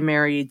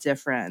primary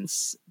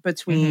difference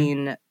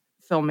between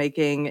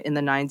filmmaking in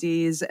the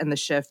 90s and the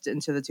shift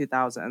into the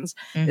 2000s.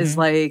 Is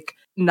like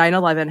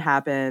 9/11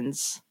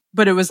 happens,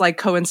 but it was like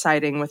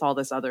coinciding with all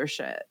this other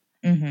shit.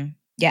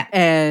 Yeah.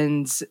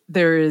 And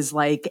there is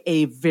like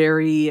a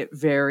very,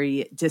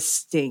 very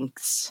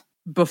distinct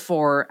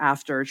before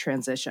after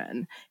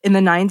transition. In the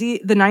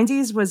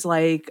 90s was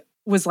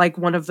like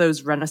one of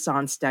those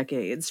Renaissance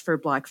decades for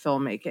Black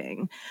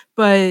filmmaking.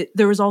 But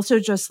there was also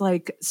just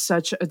like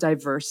such a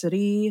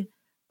diversity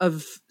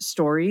of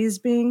stories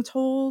being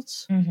told.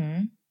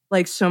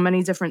 Like so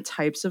many different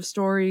types of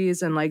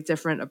stories and like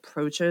different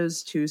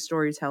approaches to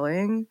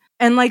storytelling.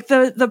 And like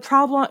the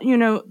problem,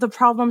 the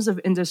problems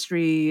of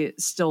industry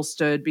still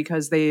stood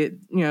because the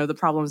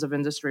problems of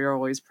industry are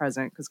always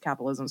present because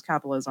capitalism is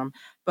capitalism.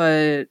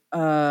 But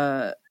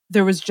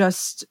there was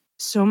just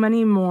so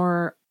many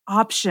more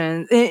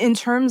options in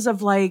terms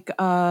of like,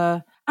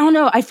 I don't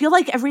know. I feel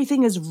like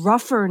everything is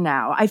rougher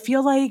now. I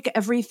feel like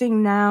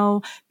everything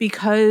now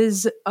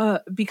because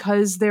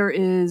there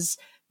is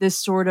this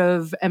sort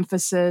of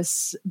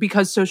emphasis,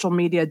 because social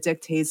media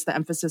dictates the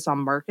emphasis on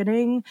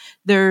marketing,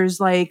 there's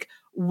like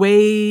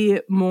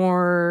way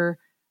more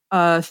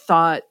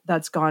thought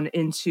that's gone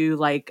into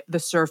like the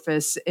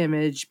surface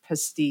image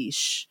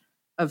pastiche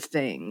of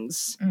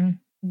things.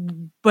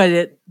 But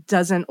it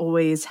doesn't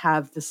always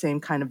have the same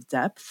kind of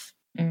depth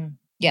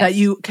that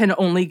you can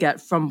only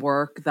get from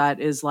work that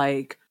is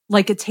like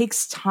it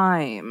takes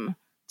time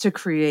to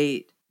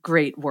create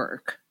great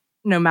work.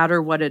 No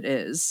matter what it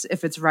is,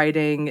 if it's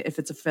writing, if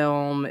it's a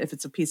film, if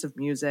it's a piece of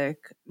music,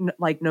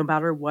 like no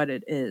matter what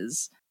it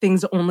is,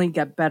 things only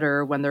get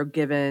better when they're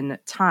given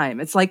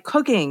time. It's like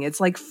cooking. It's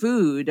like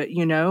food,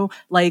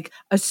 like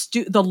a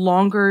stew, the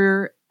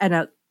longer and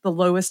at the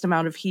lowest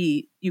amount of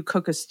heat you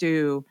cook a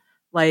stew,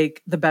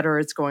 like the better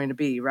it's going to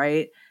be,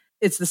 right?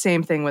 It's the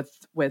same thing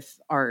with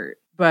art,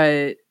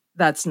 but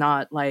that's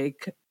not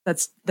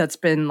that's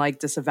been like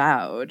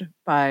disavowed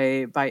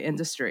by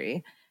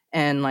industry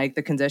and like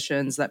the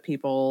conditions that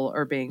people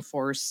are being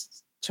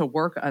forced to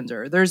work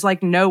under. There's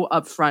like no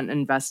upfront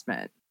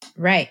investment.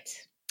 Right.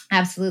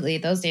 Absolutely.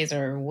 Those days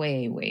are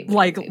way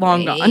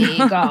long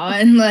gone.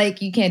 gone.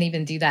 Like you can't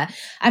even do that.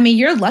 I mean,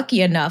 you're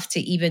lucky enough to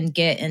even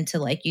get into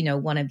like, you know,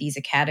 one of these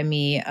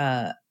Academy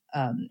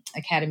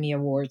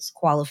Awards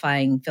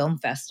qualifying film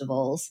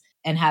festivals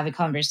and have a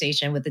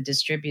conversation with the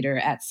distributor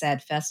at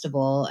said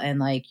festival and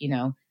like, you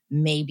know,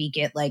 maybe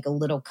get like a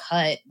little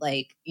cut,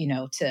 like, you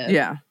know,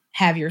 to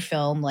have your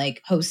film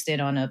like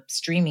hosted on a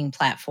streaming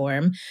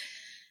platform.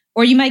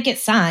 Or you might get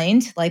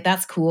signed, like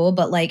that's cool,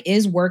 but like,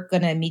 is work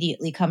going to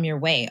immediately come your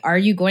way? Are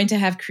you going to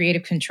have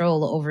creative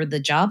control over the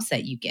jobs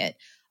that you get?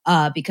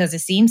 Because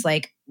it seems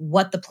like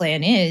what the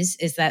plan is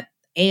that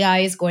AI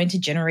is going to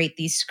generate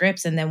these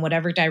scripts, and then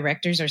whatever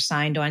directors are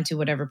signed on to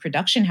whatever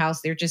production house,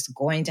 they're just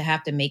going to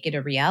have to make it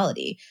a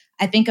reality.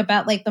 I think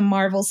about like the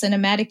Marvel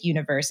Cinematic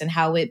Universe and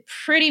how it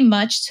pretty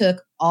much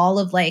took all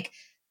of like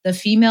the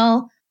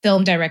female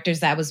film directors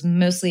that I was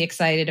mostly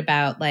excited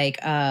about, like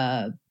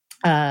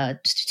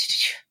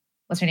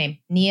what's her name?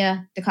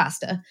 Nia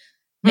DaCosta,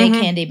 make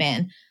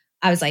Candyman.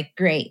 I was like,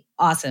 great,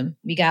 awesome.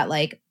 We got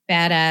like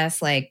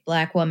badass, like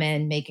Black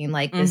woman making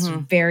like this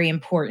very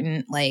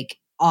important, like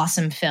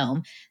awesome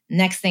film.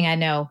 Next thing I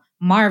know,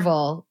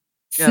 Marvel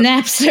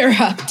snaps her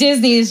up.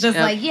 Disney is just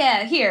like,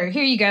 yeah, here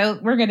you go.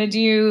 We're going to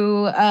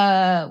do,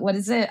 what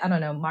is it? I don't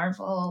know.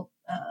 Marvel.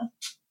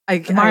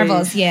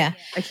 Marvels, I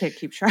can't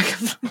keep track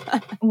of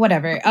that.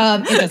 Whatever. It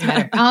doesn't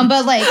matter.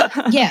 But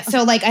like, yeah.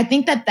 So like, I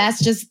think that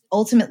that's just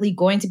ultimately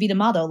going to be the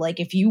model. Like,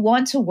 if you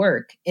want to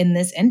work in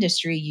this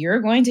industry,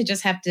 you're going to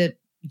just have to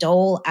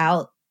dole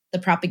out the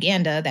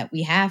propaganda that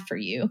we have for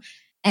you.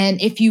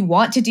 And if you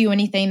want to do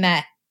anything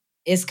that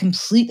is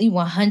completely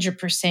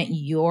 100%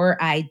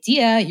 your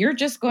idea, you're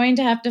just going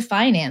to have to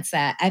finance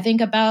that. I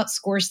think about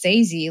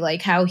Scorsese,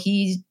 like how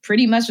he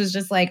pretty much was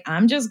just like,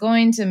 I'm just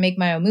going to make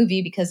my own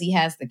movie because he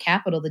has the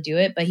capital to do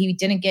it, but he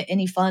didn't get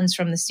any funds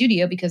from the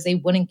studio because they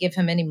wouldn't give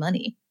him any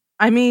money.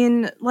 I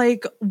mean,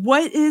 like,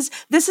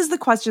 this is the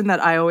question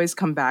that I always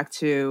come back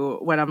to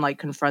when I'm like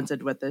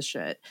confronted with this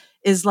shit,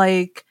 is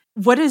like,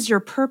 what is your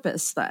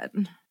purpose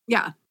then?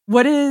 Yeah.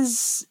 What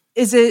is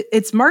it?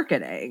 It's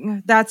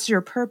marketing. That's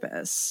your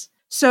purpose.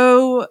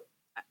 So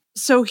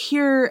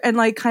here, and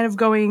like kind of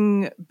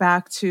going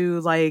back to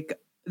like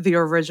the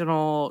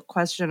original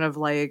question of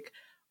like,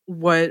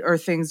 what are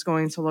things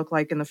going to look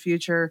like in the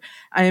future?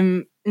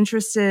 I'm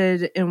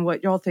interested in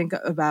what y'all think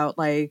about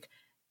like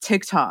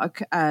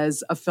TikTok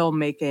as a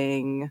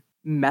filmmaking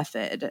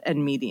method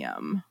and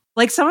medium.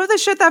 Like some of the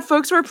shit that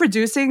folks were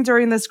producing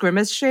during this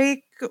Grimace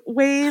Shake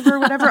wave or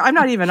whatever, I'm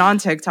not even on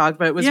TikTok,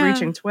 but it was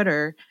reaching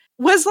Twitter,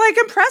 was like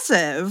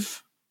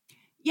impressive.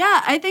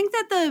 Yeah, I think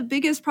that the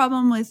biggest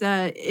problem with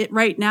it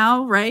right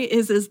now, right,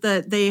 is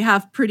that they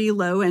have pretty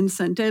low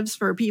incentives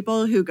for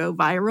people who go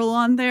viral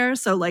on there.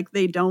 So, like,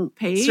 they don't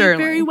pay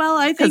very well,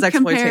 I think,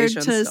 compared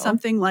to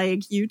something like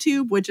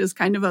YouTube, which is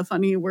kind of a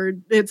funny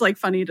word. It's, like,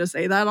 funny to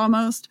say that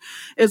almost.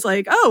 It's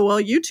like, oh,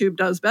 well, YouTube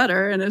does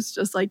better. And it's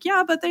just like,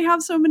 yeah, but they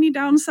have so many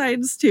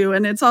downsides, too.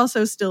 And it's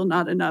also still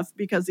not enough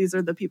because these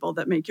are the people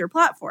that make your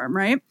platform,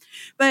 right?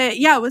 But,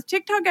 yeah, with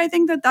TikTok, I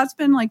think that that's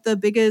been, like, the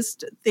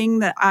biggest thing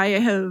that I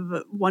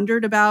have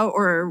wondered about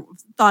or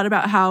thought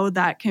about how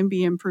that can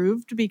be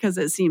improved, because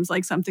it seems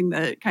like something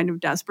that kind of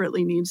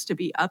desperately needs to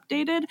be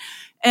updated.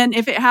 And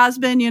if it has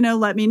been,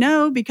 let me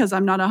know, because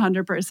I'm not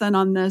 100%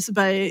 on this.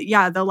 But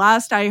yeah, the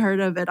last I heard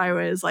of it, I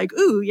was like,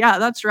 ooh, yeah,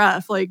 that's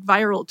rough. Like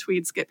viral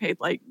tweets get paid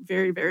like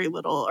very, very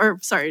little, or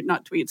sorry,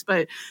 not tweets,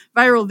 but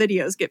viral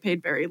videos get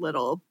paid very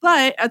little.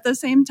 But at the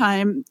same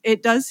time,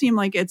 it does seem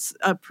like it's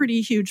a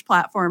pretty huge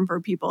platform for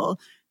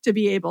people to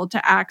be able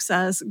to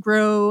access,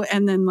 grow,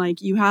 and then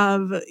like you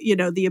have,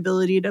 the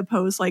ability to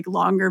post like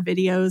longer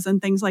videos and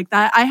things like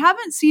that. I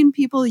haven't seen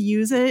people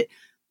use it,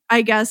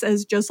 I guess,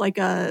 as just like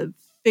a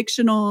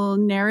fictional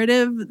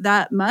narrative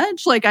that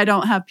much. Like I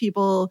don't have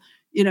people,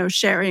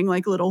 sharing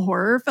like little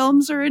horror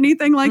films or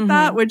anything like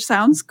that, which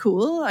sounds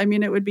cool. I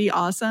mean, it would be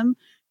awesome.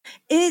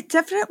 It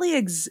definitely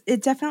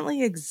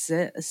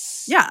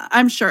exists. Yeah,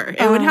 I'm sure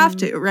it would have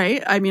to,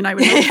 right? I mean, I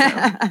would hope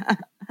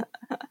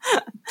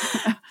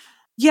so.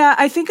 Yeah,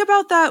 I think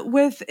about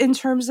that in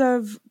terms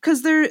of,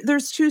 because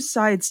there's two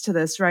sides to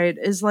this, right?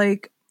 Is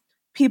like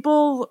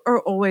people are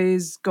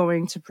always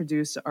going to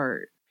produce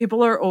art.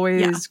 People are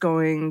always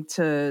going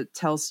to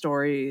tell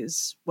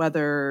stories,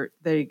 whether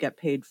they get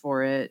paid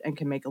for it and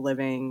can make a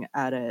living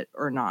at it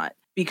or not.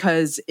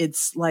 Because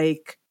it's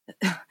like,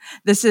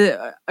 this is,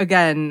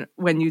 again,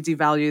 when you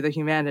devalue the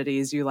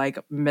humanities, you like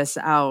miss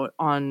out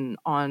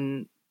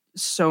on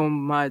so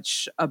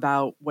much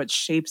about what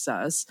shapes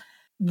us.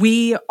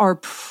 We are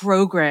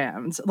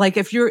programmed. Like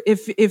if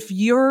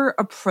your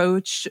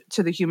approach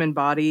to the human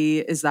body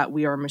is that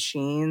we are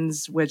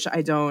machines, which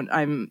I don't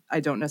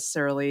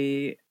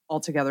necessarily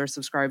altogether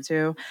subscribe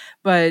to,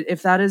 but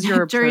if that is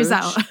your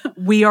approach,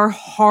 we are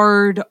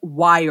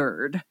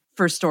hardwired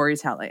for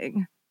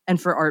storytelling and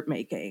for art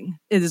making.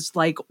 It is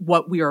like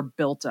what we are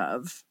built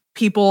of.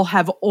 people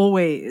have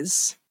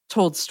always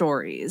told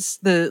stories.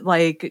 The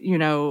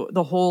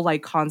the whole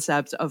like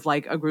concept of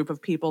like a group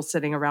of people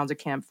sitting around a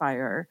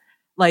campfire,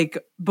 like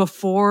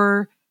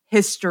before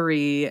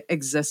history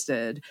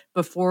existed,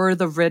 before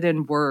the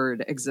written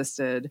word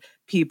existed,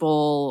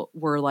 people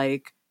were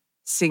like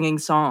singing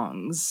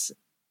songs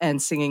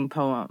and singing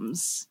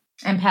poems.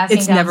 And passing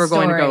it's down never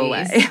stories going to go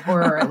away.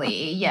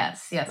 orally.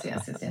 Yes.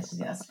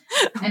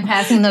 And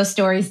passing those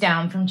stories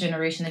down from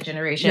generation to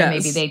generation. Yes.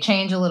 Maybe they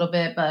change a little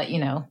bit, but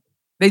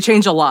they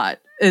change a lot.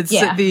 It's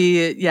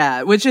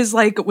which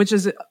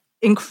is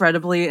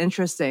incredibly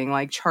interesting.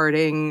 Like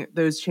charting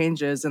those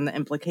changes and the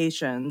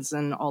implications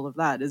and all of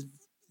that is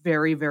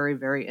very, very,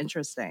 very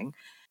interesting.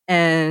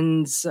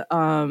 And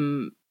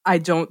I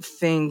don't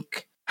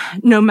think,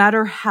 no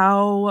matter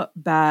how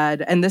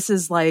bad, and this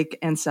is like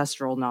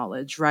ancestral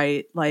knowledge,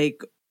 right?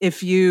 Like if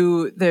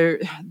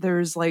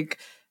there's like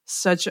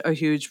such a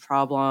huge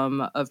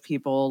problem of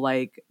people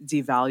like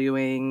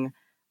devaluing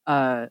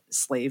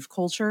slave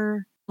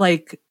culture.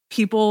 Like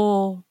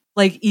people,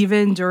 like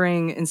even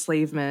during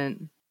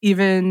enslavement,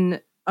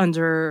 even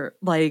under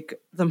like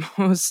the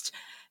most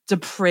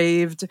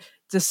depraved,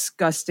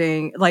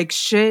 disgusting, like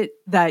shit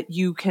that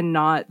you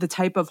cannot, the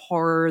type of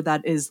horror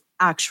that is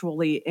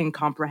actually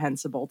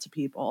incomprehensible to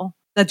people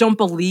that don't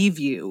believe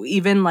you,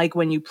 even like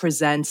when you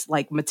present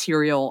like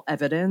material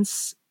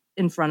evidence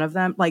in front of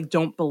them, like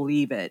don't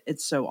believe it.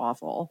 It's so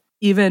awful.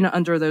 Even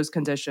under those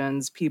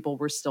conditions, people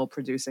were still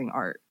producing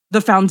art.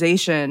 The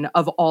foundation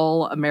of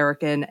all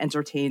American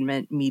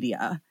entertainment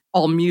media,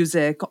 all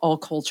music, all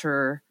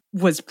culture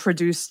was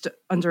produced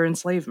under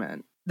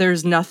enslavement.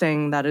 There's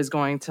nothing that is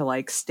going to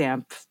like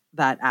stamp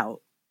that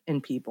out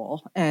in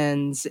people.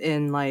 And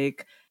in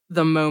like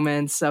the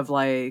moments of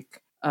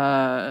like,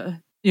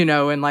 in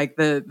like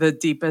the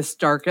deepest,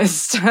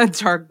 darkest,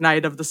 dark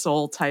night of the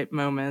soul type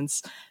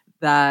moments,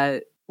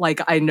 that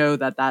like, I know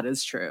that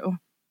is true.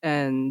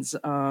 And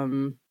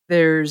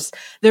there's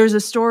a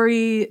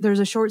story, there's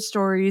a short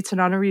story.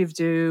 Tananarive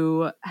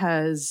Due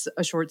has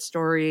a short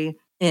story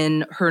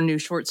in her new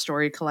short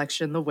story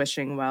collection, The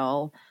Wishing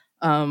Well,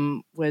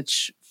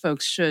 which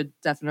folks should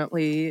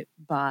definitely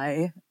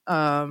buy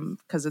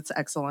because it's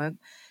excellent.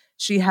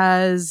 She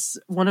has,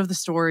 one of the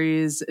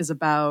stories is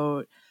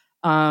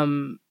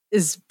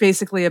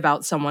basically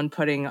about someone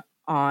putting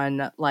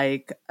on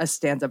like a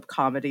stand-up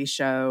comedy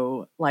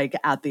show like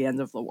at the end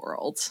of the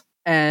world.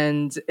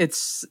 And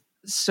it's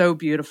so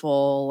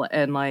beautiful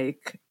and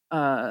like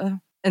and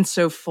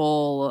so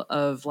full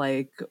of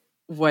like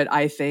what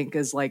I think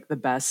is like the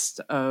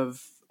best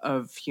of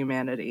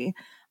humanity.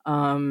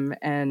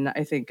 And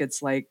I think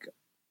it's like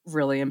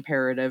really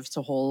imperative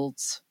to hold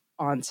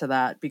on to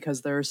that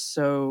because there's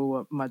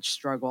so much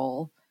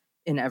struggle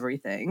in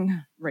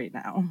everything right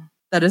now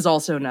that is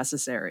also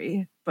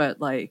necessary,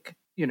 but like,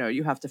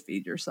 you have to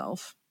feed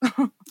yourself.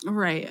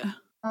 Right.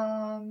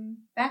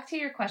 Back to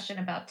your question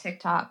about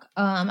TikTok.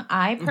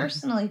 I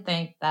personally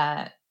think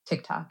that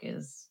TikTok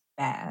is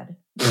bad.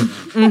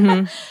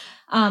 Mm-hmm.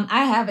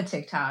 I have a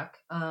TikTok.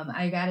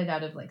 I got it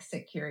out of like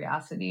sick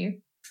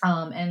curiosity.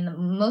 And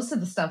most of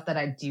the stuff that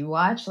I do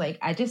watch, like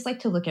I just like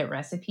to look at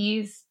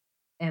recipes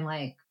and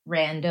like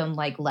random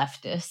like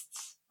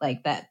leftists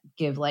like that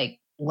give like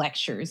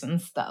lectures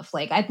and stuff.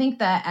 Like I think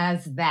that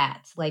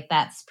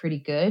that's pretty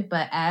good,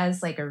 but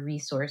as like a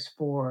resource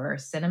for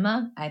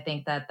cinema, I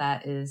think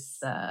that is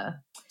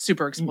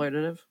super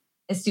exploitative.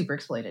 It's super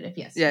exploitative,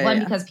 yes. Yeah,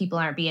 One, because people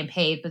aren't being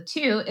paid, but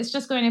two, it's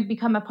just going to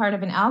become a part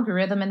of an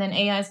algorithm and then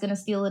AI is going to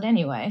steal it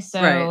anyway.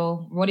 So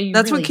right. What are you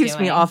That's really what keeps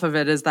doing? me off of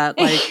it is that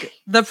like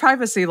the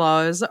privacy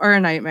laws are a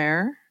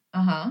nightmare.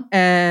 Uh-huh.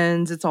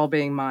 And it's all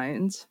being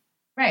mined.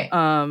 Right.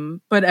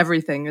 But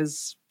everything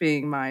is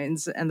being mined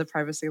and the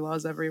privacy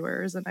laws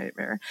everywhere is a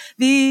nightmare.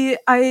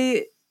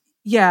 I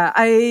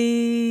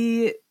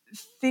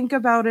think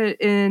about it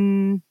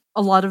in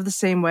a lot of the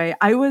same way.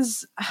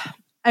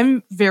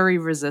 I'm very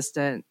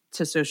resistant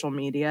to social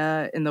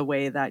media in the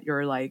way that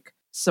you're like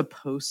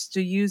supposed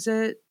to use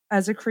it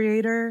as a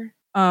creator.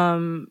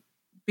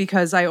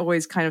 Because I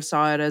always kind of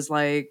saw it as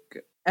like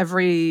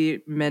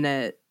every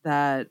minute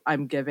that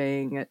I'm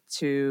giving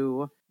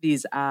to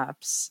these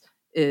apps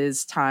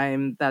is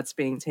time that's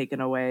being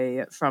taken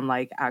away from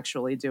like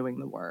actually doing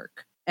the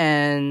work.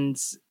 And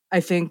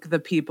I think the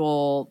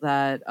people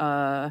that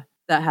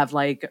have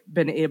like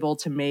been able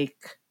to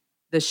make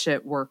this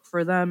shit work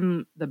for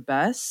them the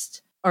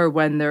best are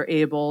when they're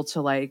able to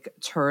like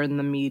turn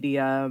the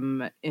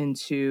medium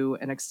into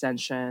an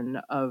extension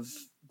of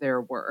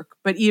their work.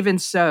 But even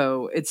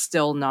so, it's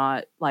still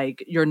not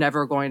like you're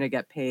never going to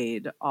get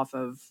paid off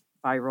of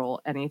viral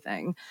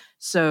anything.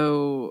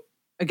 So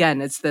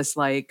again, it's this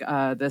like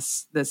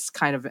this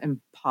kind of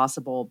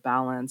impossible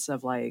balance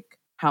of like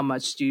how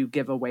much do you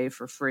give away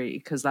for free,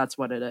 because that's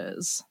what it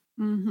is.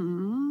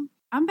 Mm-hmm.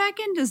 I'm back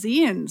into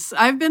zines.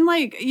 I've been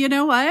like, you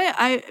know what?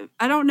 I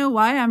don't know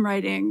why I'm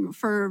writing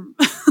for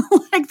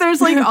like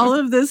there's like all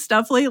of this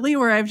stuff lately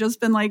where I've just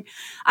been like,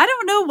 I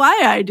don't know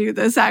why I do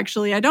this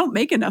actually. I don't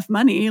make enough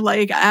money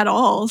like at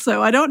all.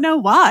 So I don't know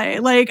why.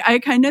 Like I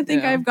kind of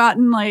think I've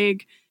gotten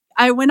like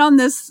I went on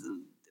this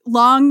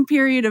long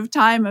period of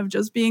time of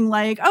just being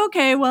like,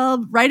 okay,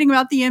 well, writing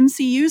about the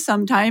MCU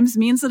sometimes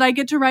means that I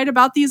get to write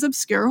about these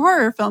obscure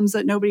horror films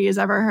that nobody has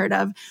ever heard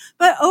of.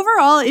 But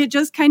overall, it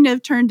just kind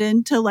of turned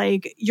into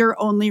like, you're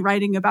only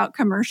writing about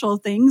commercial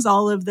things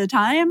all of the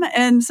time.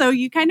 And so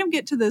you kind of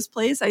get to this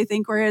place, I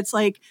think, where it's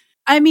like,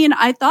 I mean,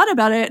 I thought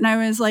about it and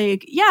I was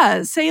like,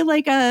 yeah, say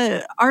like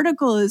a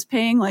article is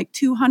paying like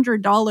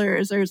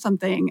 $200 or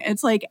something.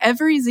 It's like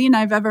every zine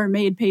I've ever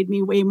made paid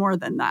me way more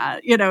than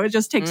that. You know, it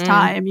just takes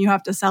time. You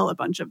have to sell a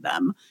bunch of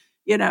them,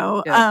 you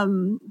know? Yeah.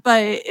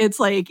 But it's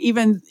like,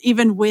 even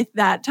with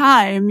that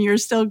time, you're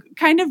still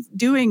kind of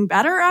doing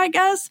better, I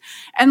guess.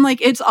 And like,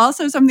 it's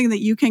also something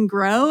that you can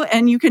grow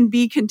and you can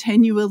be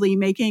continually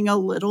making a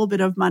little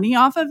bit of money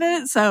off of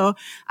it. So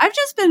I've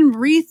just been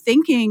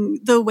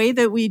rethinking the way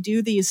that we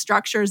do these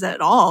structures at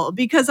all,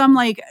 because I'm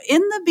like, in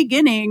the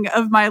beginning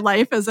of my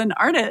life as an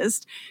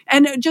artist,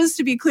 and just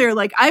to be clear,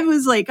 like I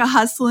was like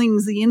hustling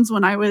zines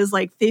when I was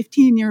like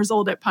 15 years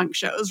old at punk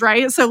shows,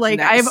 right? So like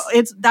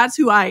Nice. that's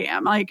who I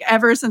am. Like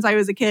ever since I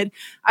was a kid,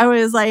 I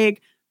was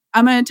like,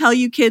 I'm going to tell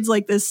you kids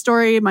like this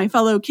story, my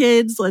fellow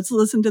kids, let's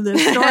listen to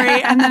this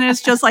story. And then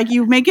it's just like,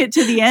 you make it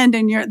to the end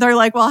and they're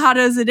like, well, how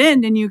does it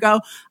end? And you go,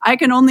 I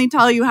can only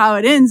tell you how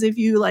it ends if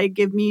you like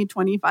give me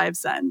 25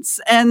 cents.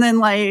 And then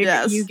like,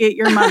 you get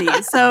your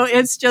money. So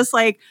it's just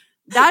like,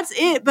 that's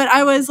it. But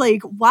I was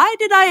like, why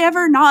did I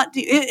ever not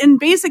do it? And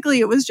basically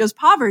it was just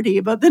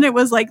poverty. But then it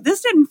was like,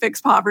 this didn't fix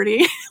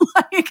poverty.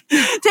 Like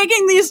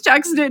taking these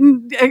checks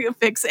didn't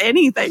fix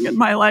anything in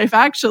my life,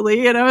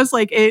 actually. And I was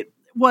like, it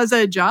was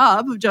a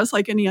job just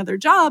like any other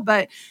job.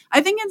 But I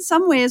think in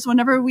some ways,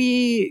 whenever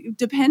we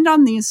depend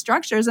on these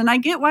structures, and I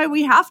get why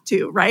we have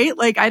to, right?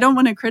 Like, I don't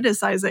want to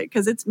criticize it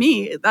because it's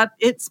me.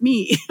 It's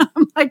me.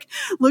 I'm like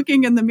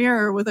looking in the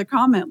mirror with a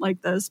comment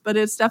like this, but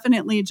it's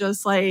definitely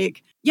just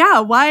like, yeah,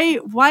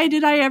 why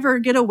did I ever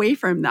get away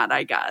from that,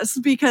 I guess?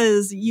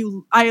 Because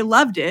I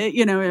loved it,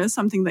 you know, it was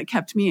something that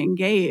kept me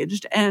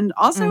engaged. And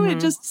also it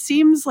just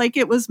seems like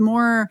it was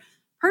more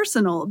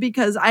personal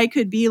because I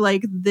could be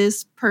like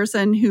this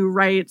person who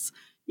writes,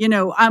 you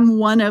know, I'm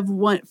one of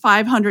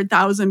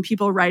 500,000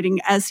 people writing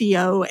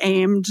SEO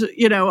aimed,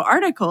 you know,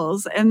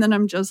 articles. And then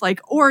I'm just like,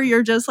 or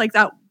you're just like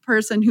that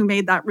person who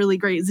made that really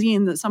great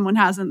zine that someone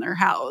has in their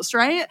house,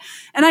 right?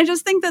 And I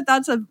just think that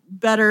that's a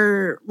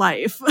better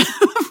life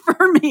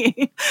for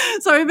me.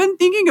 So I've been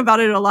thinking about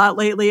it a lot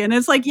lately. And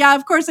it's like, yeah,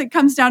 of course it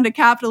comes down to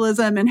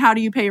capitalism and how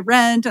do you pay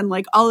rent and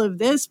like all of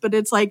this, but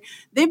it's like,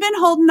 they've been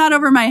holding that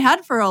over my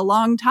head for a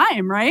long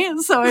time, right?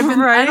 So I've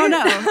been, I don't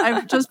know.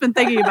 I've just been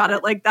thinking about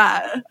it like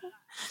that.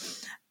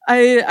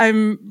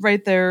 I'm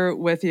right there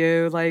with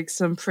you. Like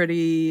some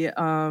pretty,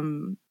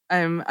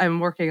 I'm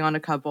working on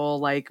a couple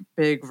like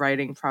big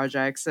writing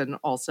projects and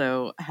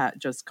also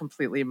just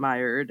completely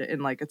mired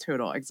in like a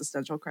total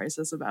existential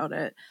crisis about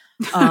it.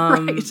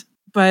 Right.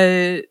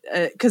 But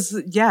because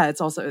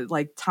it's also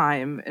like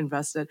time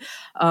invested.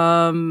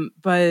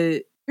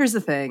 But here's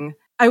the thing.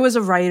 I was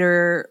a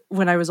writer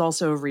when I was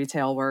also a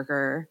retail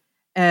worker.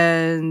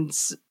 And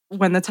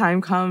when the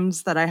time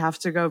comes that I have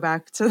to go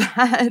back to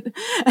that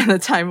and the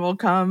time will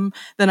come,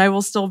 then I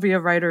will still be a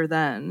writer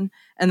then.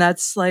 And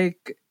that's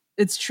like,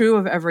 it's true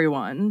of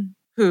everyone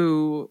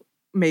who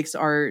makes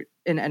art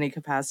in any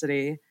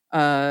capacity,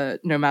 no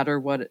matter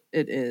what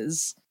it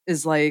is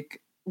like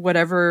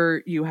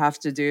whatever you have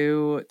to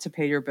do to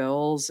pay your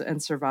bills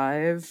and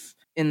survive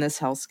in this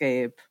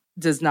hellscape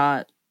does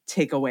not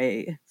take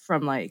away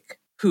from like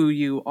who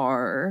you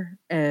are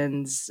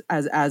and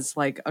as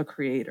like a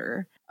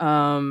creator.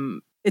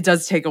 It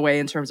does take away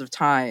in terms of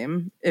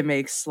time. It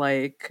makes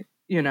like,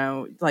 you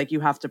know, like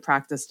you have to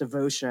practice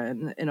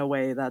devotion in a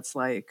way that's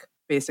like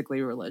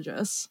basically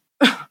religious.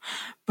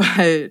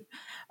 But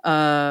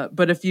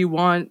if you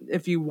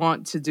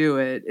want to do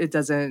it, it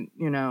doesn't,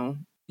 you know,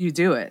 you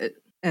do it.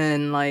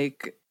 And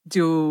like,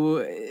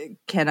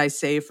 can I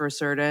say for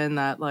certain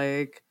that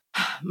like,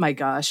 my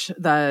gosh,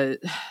 that,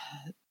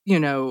 you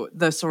know,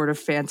 the sort of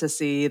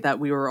fantasy that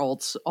we were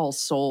all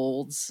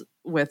sold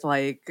with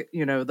like,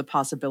 you know, the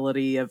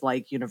possibility of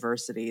like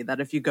university,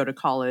 that if you go to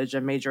college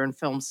and major in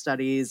film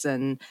studies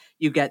and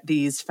you get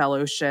these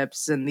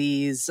fellowships and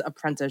these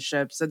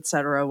apprenticeships,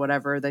 etc.,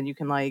 whatever, then you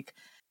can like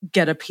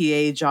get a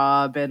PA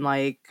job and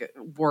like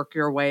work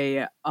your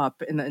way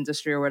up in the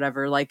industry or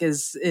whatever. Like,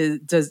 is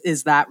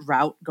that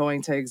route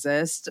going to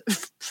exist?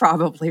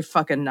 Probably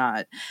fucking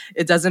not.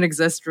 It doesn't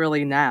exist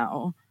really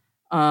now.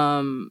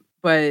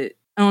 But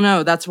I don't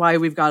know. That's why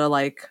we've got to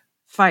like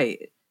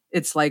fight.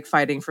 It's like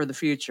fighting for the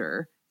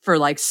future, for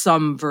like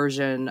some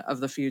version of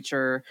the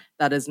future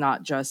that is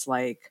not just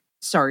like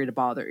Sorry to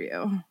Bother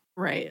You.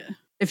 Right.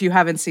 If you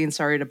haven't seen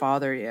Sorry to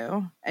Bother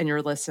You and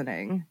you're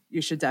listening,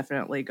 you should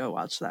definitely go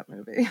watch that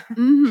movie.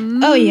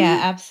 Mm-hmm. Oh,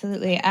 yeah,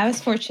 absolutely. I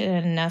was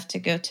fortunate enough to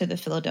go to the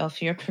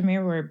Philadelphia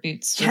premiere where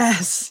Boots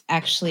was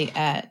actually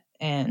at.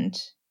 And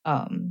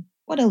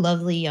what a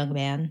lovely young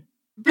man.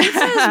 Boots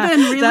has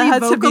been really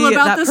vocal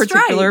about the strike. That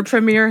particular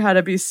premiere had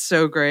to be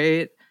so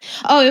great.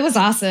 Oh, it was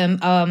awesome.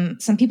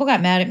 Some people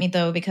got mad at me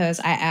though because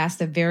I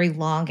asked a very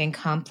long and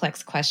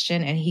complex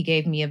question, and he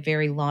gave me a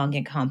very long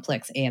and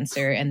complex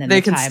answer, and then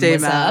They the can time stay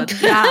was mad.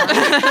 up.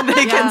 Yeah.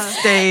 They can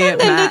stay And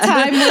then mad. the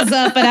time was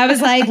up, and I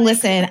was like,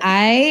 "Listen,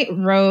 I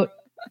wrote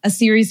a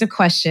series of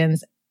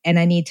questions, and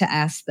I need to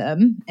ask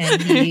them."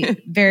 And he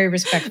very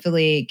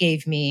respectfully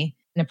gave me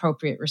an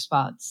appropriate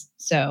response.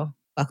 So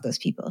fuck those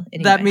people.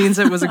 Anyway. That means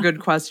it was a good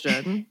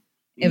question.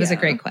 It was a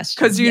great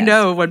question. Because you yes.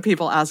 know when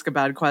people ask a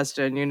bad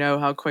question, you know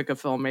how quick a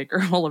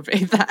filmmaker will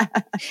evade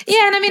that.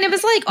 Yeah, and I mean, it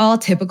was like all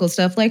typical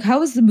stuff. Like,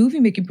 how was the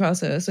movie making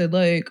process? And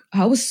like,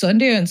 how was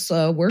Sundance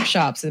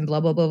workshops and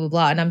blah, blah, blah, blah,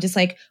 blah. And I'm just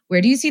like,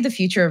 where do you see the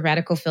future of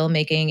radical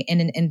filmmaking in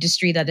an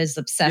industry that is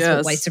obsessed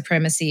with white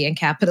supremacy and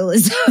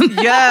capitalism?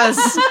 Yes.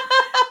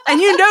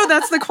 And you know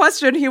that's the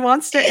question he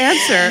wants to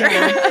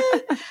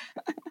answer.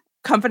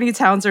 Company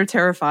towns are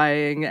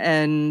terrifying,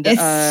 and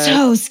it's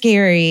so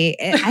scary.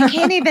 I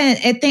can't even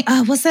think.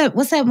 Oh, what's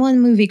that one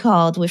movie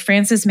called with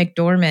Frances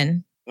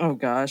McDormand? Oh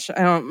gosh,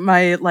 I don't.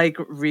 My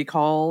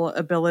recall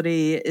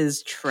ability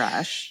is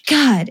trash.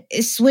 God,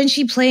 it's when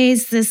she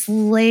plays this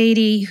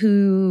lady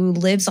who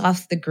lives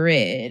off the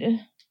grid.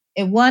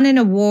 It won an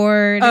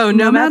award. Oh,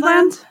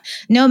 Nomadland?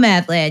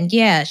 Nomadland.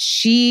 Yeah,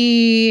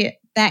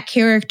 that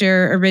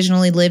character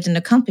originally lived in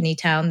a company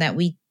town that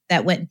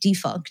went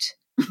defunct.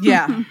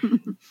 Yeah.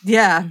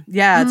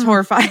 It's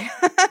horrifying.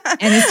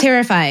 And it's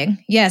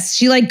terrifying. Yes.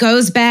 She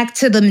goes back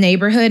to the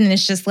neighborhood, and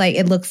it's just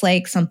it looks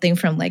like something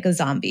from a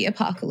zombie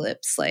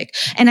apocalypse.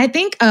 And I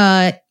think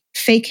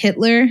fake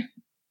Hitler,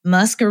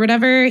 Musk or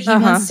whatever, he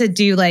wants to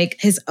do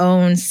his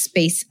own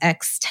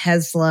SpaceX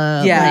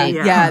Tesla.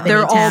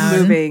 They're all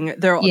moving.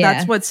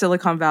 That's what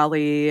Silicon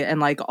Valley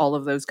and all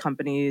of those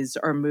companies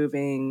are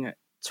moving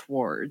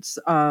towards.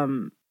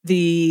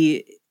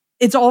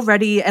 It's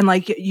already, and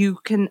you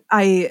can,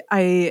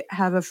 I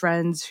have a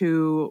friend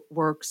who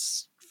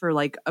works for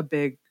a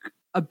big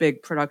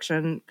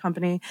production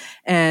company,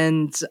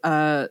 and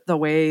the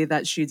way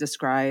that she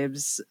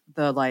describes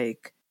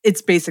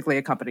it's basically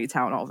a company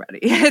town already.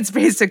 It's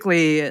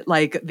basically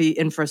the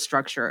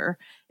infrastructure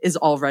is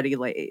already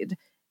laid.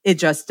 It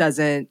just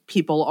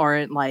people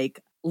aren't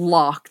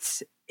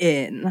locked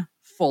in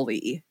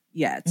fully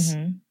yet.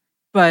 Mm-hmm.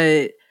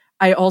 But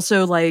I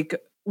also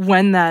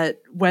when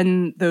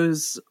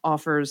those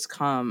offers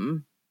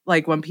come,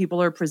 when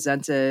people are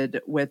presented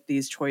with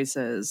these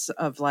choices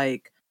of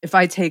if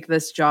I take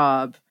this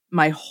job,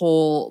 my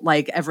whole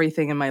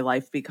everything in my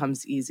life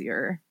becomes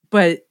easier.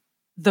 But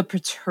the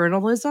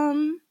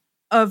paternalism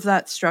of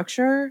that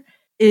structure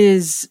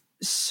is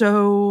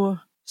so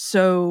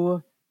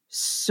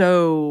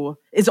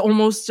is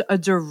almost a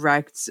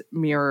direct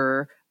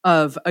mirror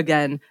of,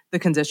 again, the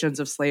conditions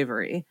of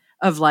slavery,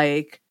 of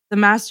the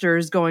master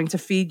is going to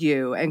feed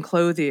you and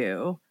clothe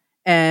you,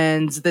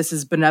 and this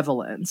is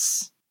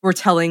benevolence. We're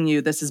telling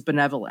you this is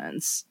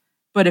benevolence.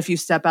 But if you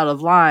step out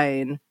of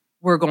line,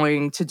 we're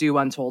going to do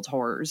untold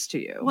horrors to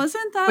you.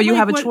 Wasn't that But you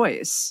have a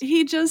choice.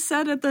 He just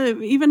said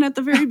even at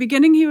the very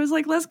beginning, he was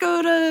like, let's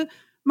go to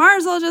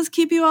Mars, I'll just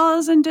keep you all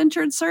as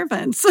indentured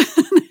servants.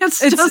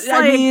 it's just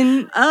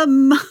no.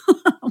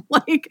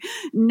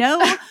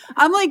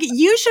 I'm like,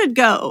 you should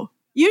go.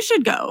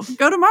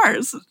 Go to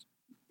Mars.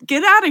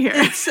 Get out of here.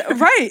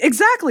 Right,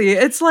 exactly.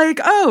 It's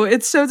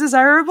it's so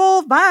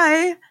desirable.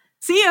 Bye.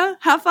 See ya.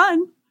 Have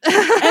fun.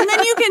 And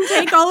then you can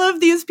take all of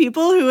these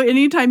people who,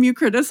 anytime you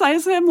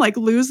criticize him,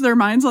 lose their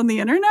minds on the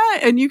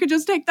internet, and you could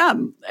just take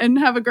them and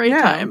have a great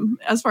time,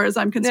 as far as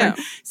I'm concerned.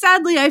 Yeah.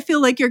 Sadly, I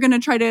feel like you're going to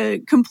try to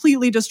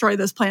completely destroy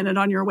this planet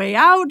on your way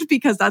out,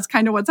 because that's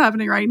kind of what's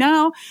happening right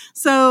now.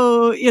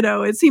 So,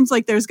 it seems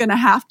like there's going to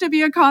have to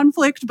be a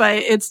conflict, but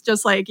it's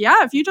just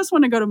if you just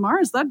want to go to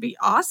Mars, that'd be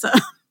awesome.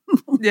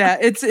 Yeah,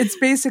 it's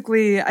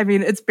basically,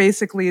 it's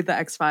basically the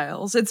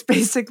X-Files. It's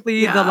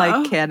basically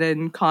the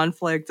canon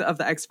conflict of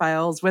the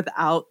X-Files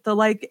without the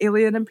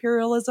alien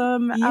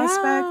imperialism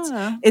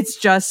aspect. It's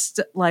just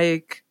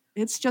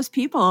it's just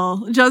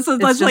people. That's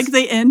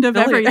the end of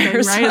everything, right?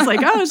 It's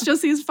it's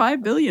just these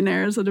 5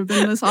 billionaires that have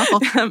been this awful.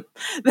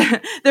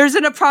 There's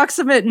an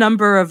approximate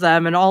number of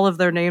them, and all of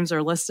their names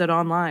are listed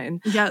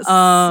online. Yes.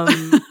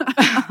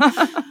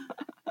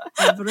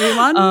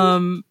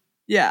 Everyone.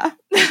 Yeah.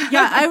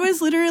 Yeah, I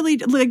was literally,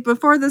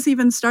 before this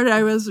even started,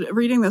 I was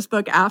reading this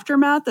book,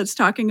 Aftermath, that's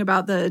talking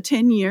about the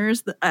 10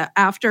 years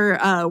after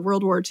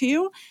World War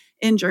II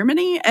in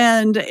Germany.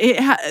 And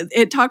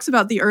it talks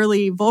about the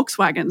early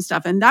Volkswagen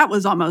stuff. And that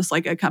was almost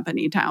like a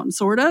company town,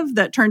 sort of,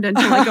 that turned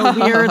into a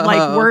weird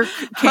work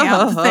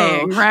camp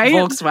thing, right?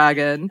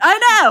 Volkswagen.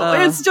 I know.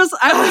 It's just,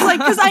 I was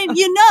because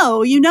you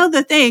know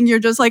the thing. You're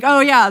just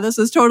oh yeah, this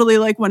is totally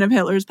one of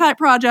Hitler's pet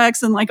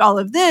projects and all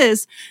of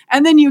this.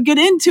 And then you get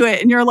into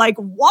it and you're like,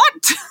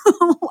 what?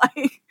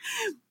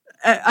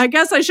 I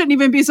guess I shouldn't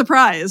even be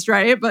surprised,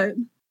 right? But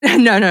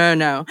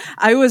No.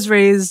 I was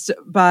raised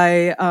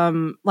by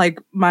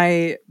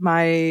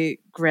my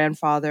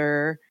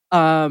grandfather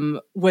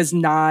was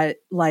not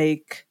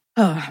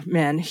oh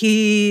man,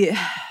 he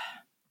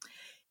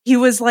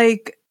was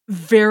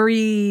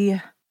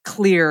very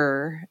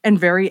clear and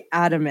very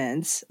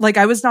adamant. Like,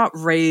 I was not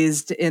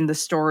raised in the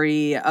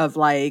story of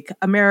like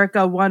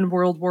America won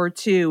World War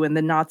II and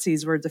the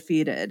Nazis were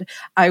defeated.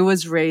 I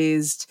was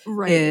raised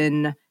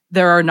in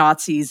there are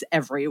Nazis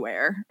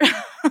everywhere.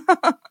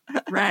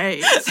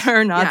 Right. There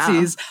are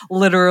Nazis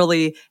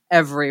literally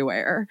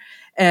everywhere.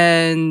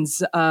 And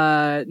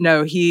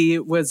no, he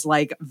was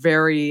like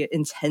very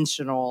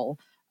intentional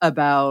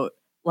about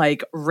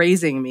like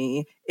raising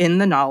me in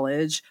the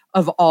knowledge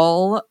of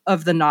all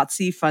of the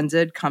Nazi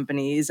funded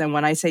companies. And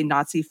when I say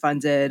Nazi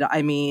funded,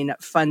 I mean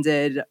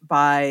funded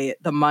by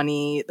the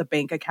money, the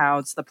bank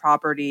accounts, the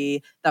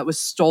property that was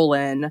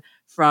stolen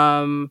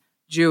from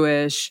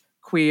Jewish,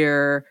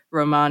 queer,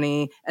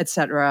 Romani,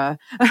 etc.,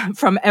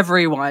 from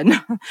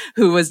everyone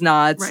who was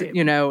not,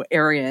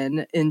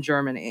 Aryan in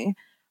Germany.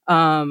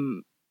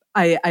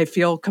 I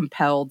feel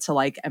compelled to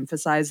like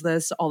emphasize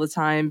this all the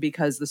time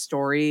because the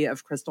story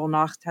of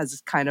Kristallnacht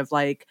has kind of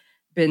like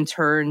been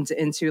turned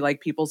into like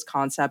people's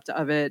concept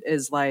of it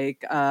is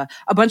like a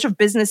bunch of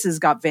businesses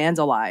got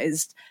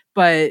vandalized,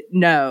 but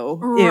no,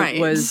 it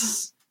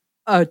was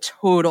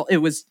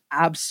it was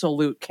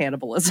absolute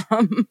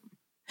cannibalism.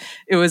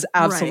 It was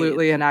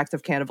absolutely an act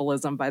of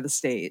cannibalism by the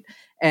state.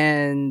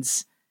 And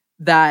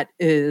that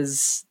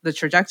is the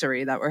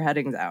trajectory that we're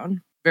heading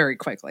down very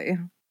quickly.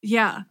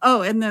 Yeah.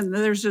 Oh, and then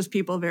there's just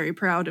people very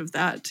proud of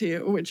that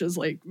too, which is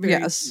like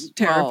very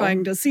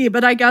terrifying to see.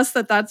 But I guess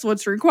that's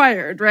what's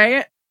required,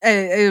 right?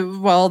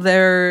 Well,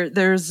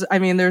 there's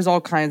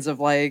all kinds of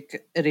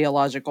like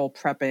ideological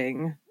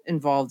prepping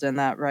involved in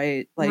that,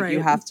 right? Like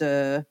you have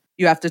to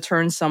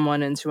turn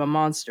someone into a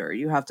monster.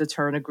 You have to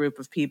turn a group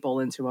of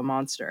people into a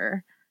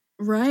monster.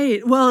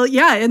 Right. Well,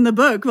 yeah, in the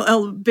book,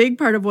 a big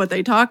part of what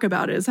they talk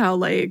about is how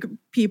like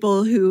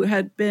people who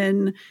had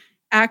been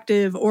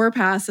active or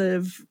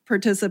passive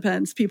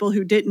participants, people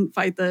who didn't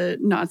fight the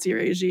Nazi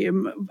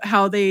regime,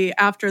 how they,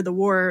 after the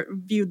war,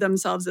 viewed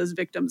themselves as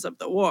victims of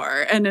the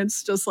war. And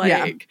it's just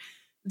like,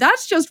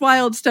 that's just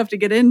wild stuff to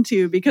get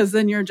into, because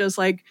then you're just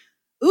like,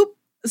 oop,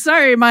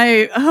 sorry,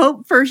 my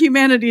hope for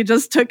humanity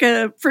just took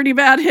a pretty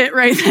bad hit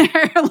right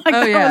there.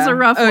 That was a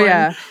rough one.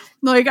 Yeah.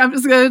 Like, I'm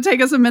just going to take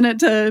us a minute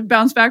to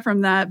bounce back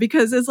from that,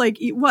 because it's like,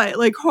 what?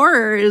 Like,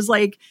 horror is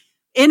like,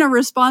 in a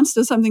response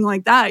to something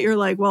like that, you're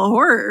like, well,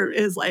 horror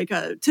is like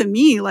to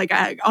me, like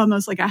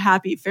almost like a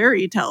happy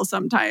fairy tale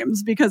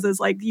sometimes, because it's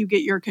like you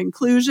get your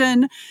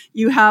conclusion,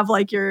 you have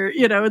like your,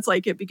 it's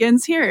like it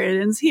begins here,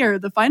 it ends here,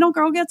 the final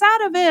girl gets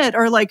out of it,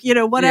 or like,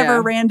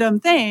 whatever random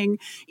thing.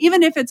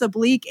 Even if it's a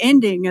bleak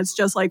ending, it's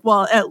just like,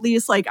 well, at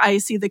least like I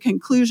see the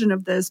conclusion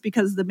of this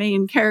because the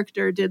main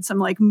character did some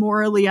like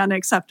morally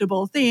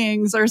unacceptable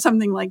things or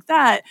something like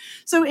that.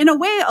 So in a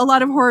way, a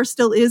lot of horror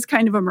still is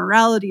kind of a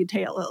morality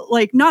tale,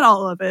 like not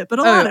all of it, but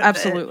a lot of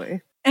absolutely.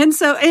 it. And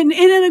so in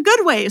a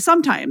good way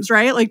sometimes,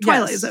 right? Like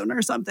Twilight Zone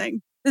or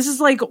something. This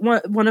is like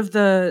one of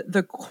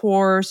the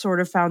core sort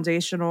of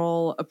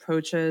foundational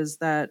approaches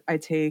that I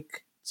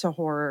take to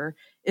horror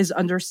is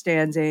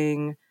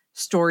understanding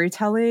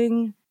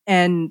storytelling,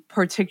 and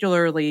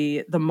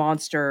particularly the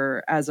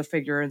monster as a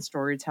figure in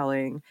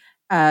storytelling,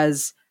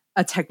 as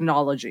a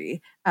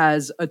technology,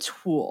 as a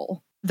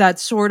tool that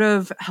sort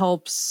of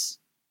helps,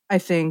 I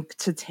think,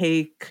 to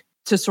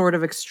sort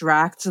of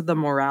extract the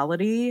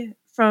morality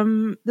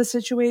from the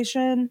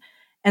situation,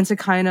 and to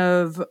kind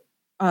of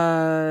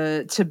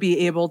to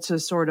be able to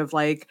sort of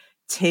like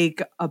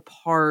take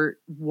apart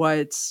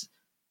what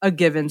a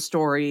given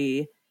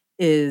story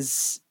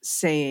is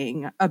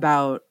saying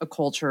about a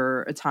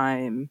culture, a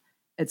time,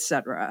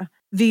 etc.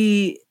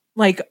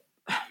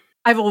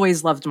 I've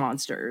always loved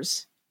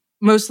monsters,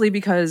 mostly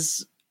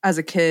because as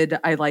a kid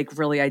I like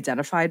really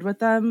identified with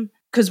them,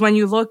 because when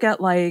you look at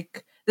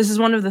like, this is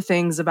one of the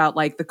things about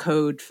like the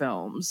Code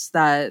films,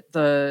 that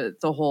the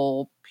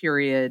whole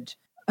period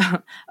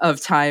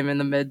of time in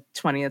the mid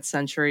 20th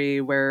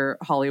century where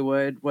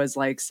Hollywood was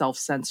like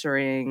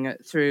self-censoring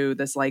through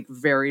this like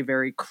very,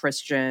 very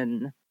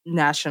Christian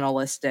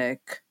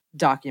nationalistic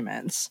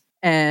documents.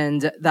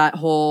 And that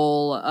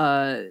whole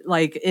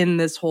like in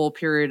this whole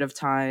period of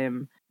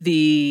time,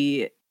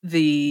 the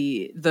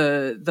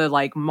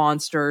like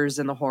monsters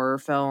in the horror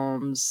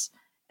films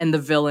and the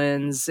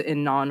villains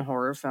in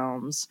non-horror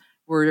films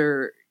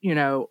were,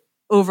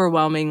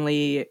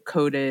 overwhelmingly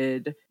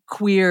coded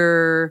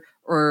queer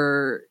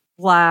or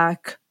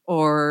Black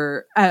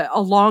or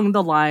along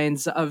the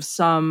lines of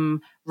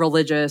some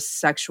religious,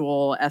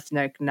 sexual,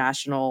 ethnic,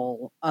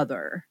 national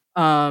other.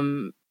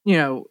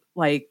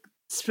 Like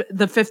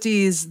the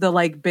 50s, the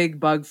like big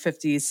bug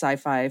 50s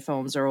sci-fi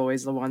films are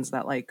always the ones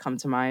that like come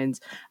to mind.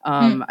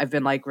 I've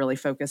been like really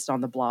focused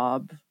on The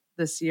Blob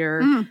this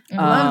year. I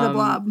love The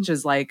Blob, which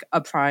is like a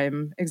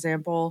prime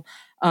example.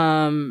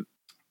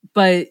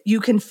 But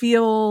you can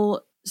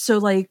feel, so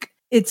like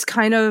it's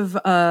kind of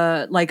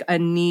like a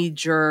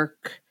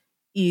knee-jerk,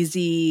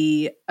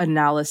 easy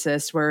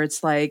analysis where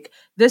it's like,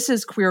 this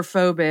is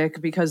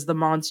queerphobic because the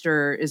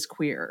monster is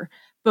queer.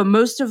 But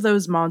most of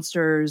those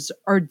monsters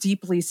are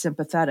deeply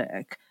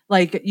sympathetic.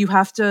 Like, you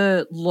have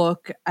to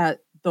look at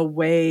the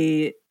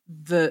way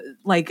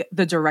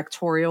the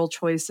directorial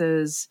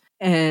choices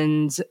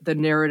and the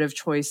narrative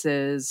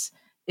choices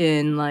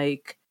in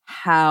like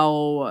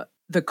how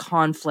the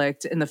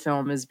conflict in the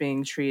film is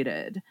being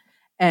treated.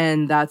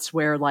 And that's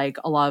where like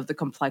a lot of the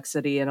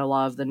complexity and a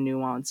lot of the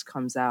nuance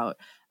comes out.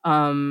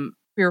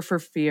 Fear for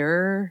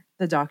Fear,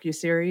 the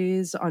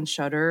docuseries on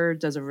Shudder,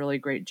 does a really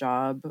great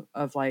job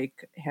of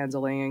like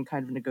handling and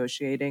kind of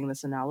negotiating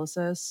this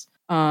analysis.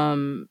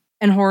 And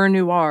Horror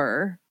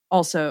Noir,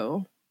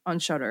 also on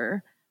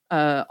Shudder,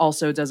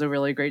 also does a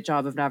really great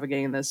job of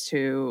navigating this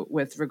too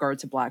with regard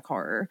to Black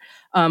horror.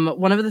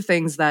 One of the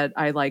things that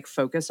I like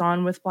focus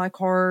on with Black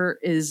horror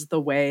is the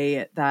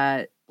way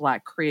that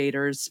Black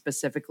creators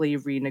specifically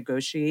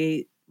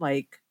renegotiate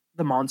like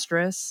the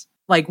monstrous,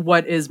 like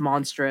what is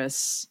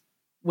monstrous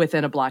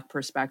within a Black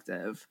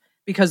perspective,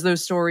 because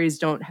those stories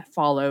don't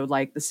follow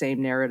like the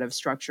same narrative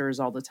structures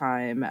all the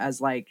time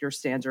as like your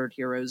standard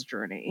hero's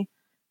journey,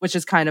 which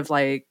is kind of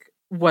like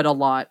what a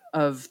lot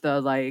of the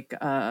like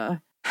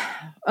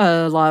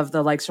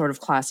sort of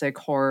classic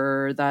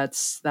horror,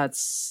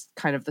 that's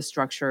kind of the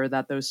structure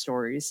that those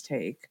stories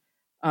take,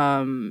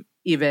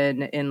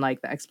 even in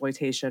like the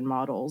exploitation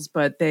models.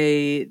 But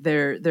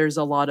there's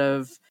a lot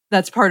of,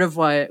 that's part of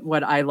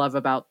what I love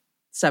about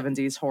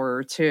 70s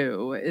horror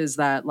too, is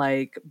that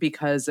like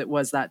because it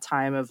was that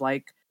time of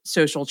like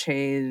social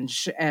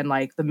change and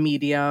like the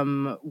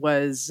medium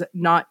was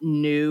not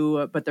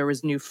new, but there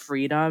was new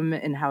freedom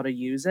in how to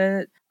use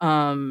it.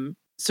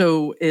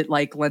 So it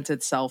like lent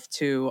itself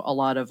to a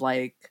lot of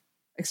like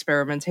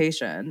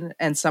experimentation,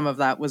 and some of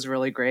that was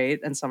really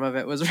great and some of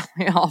it was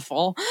really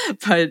awful,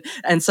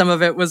 and some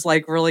of it was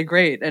like really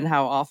great and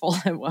how awful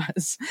it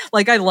was.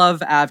 Like I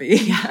love Abby.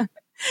 Yeah.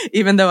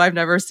 Even though I've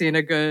never seen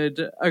a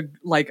good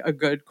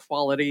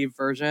quality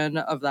version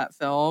of that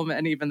film,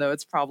 and even though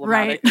it's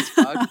problematic as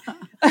fuck.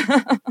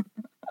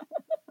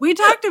 We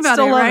talked about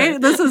it,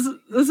 right? This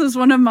is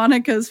one of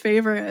Monica's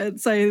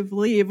favorites, I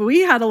believe.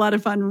 We had a lot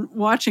of fun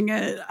watching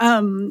it.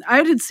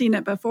 I had seen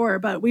it before,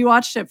 but we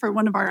watched it for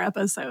one of our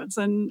episodes,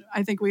 and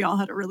I think we all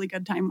had a really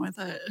good time with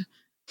it.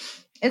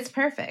 It's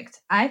perfect.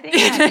 I think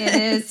that it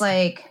is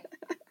like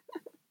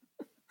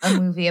a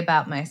movie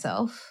about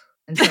myself.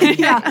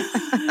 Yeah.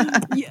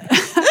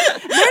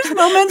 There's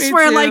moments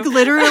where like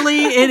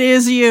literally it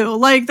is you.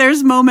 Like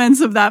there's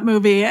moments of that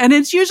movie, and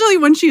it's usually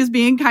when she's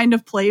being kind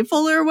of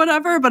playful or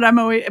whatever,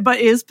 but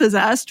is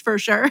possessed for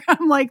sure.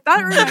 I'm like,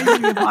 that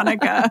reminds me of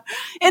Monica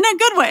in a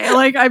good way.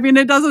 Like, I mean,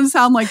 it doesn't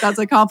sound like that's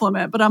a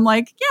compliment, but I'm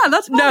like, yeah,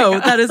 that's Monica. No,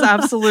 that is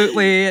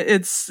absolutely,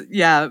 it's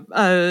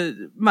a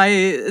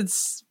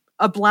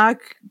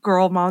Black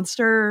girl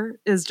monster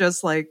is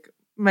just like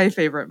my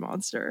favorite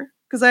monster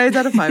because I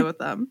identify with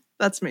them.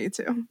 That's me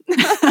too.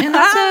 And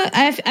also,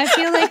 I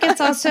feel like it's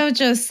also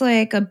just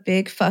like a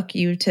big fuck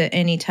you to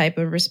any type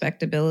of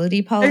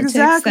respectability politics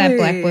that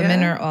Black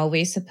women are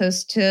always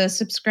supposed to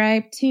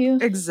subscribe to.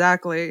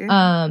 Exactly.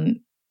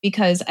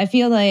 Because I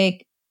feel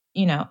like,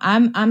 you know,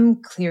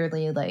 I'm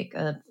clearly like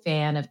a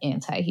fan of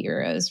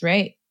anti-heroes,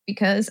 right?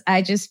 Because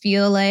I just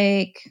feel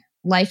like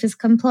life is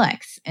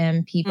complex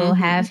and people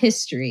have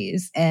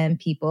histories and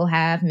people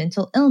have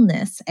mental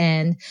illness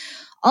and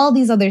all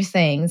these other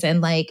things. And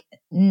like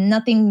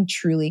nothing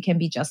truly can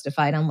be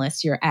justified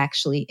unless you're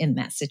actually in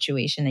that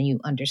situation and you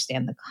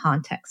understand the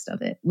context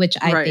of it, which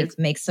I think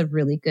makes a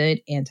really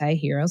good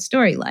anti-hero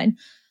storyline.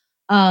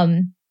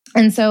 And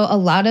so a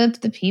lot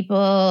of the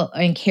people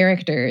and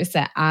characters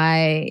that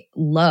I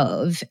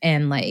love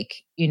and like,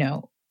 you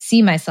know,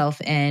 see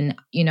myself in,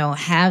 you know,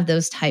 have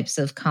those types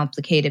of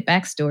complicated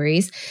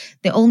backstories.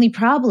 The only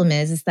problem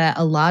is that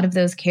a lot of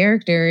those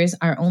characters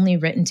are only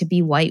written to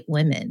be white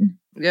women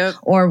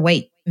or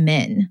white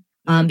men.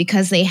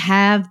 Because they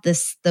have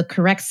the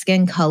correct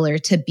skin color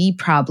to be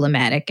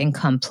problematic and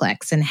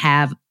complex and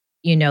have,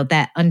 you know,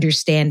 that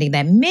understanding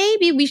that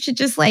maybe we should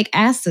just like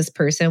ask this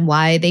person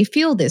why they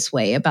feel this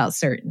way about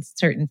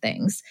certain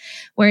things.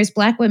 Whereas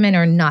Black women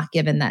are not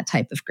given that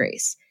type of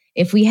grace.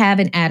 If we have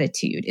an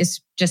attitude,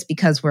 it's just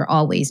because we're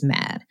always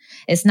mad.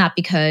 It's not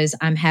because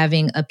I'm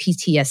having a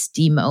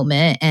PTSD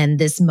moment and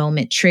this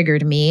moment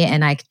triggered me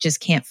and I just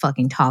can't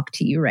fucking talk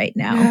to you right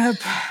now.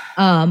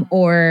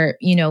 Or,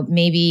 you know,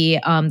 maybe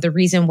the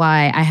reason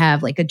why I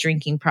have like a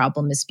drinking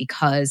problem is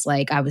because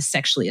like I was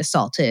sexually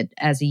assaulted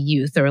as a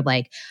youth, or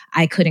like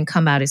I couldn't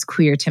come out as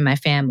queer to my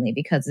family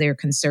because they're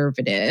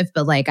conservative.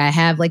 But like I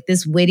have like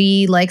this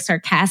witty, like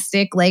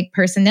sarcastic, like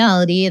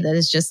personality that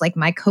is just like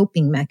my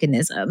coping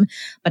mechanism.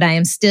 But I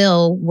am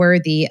still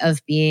worthy of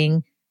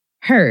being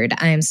heard.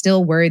 I am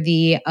still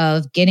worthy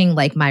of getting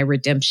like my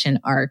redemption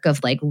arc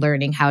of like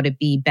learning how to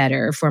be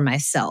better for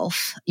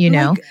myself, you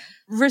know? Like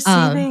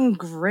receiving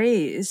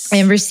grace.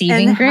 And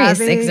receiving grace,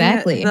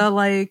 exactly. The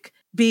like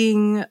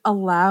being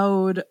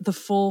allowed the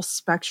full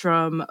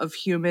spectrum of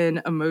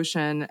human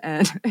emotion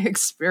and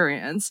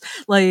experience.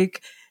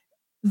 Like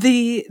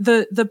the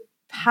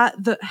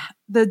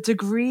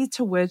degree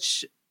to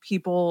which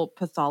people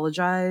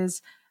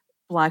pathologize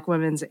Black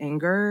women's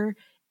anger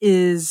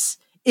is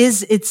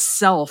is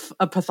itself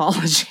a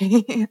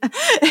pathology.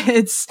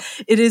 It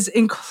is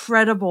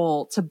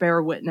incredible to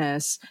bear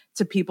witness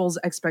to people's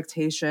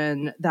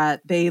expectation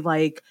that they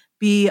like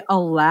be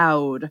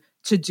allowed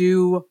to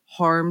do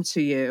harm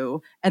to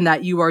you and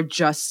that you are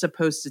just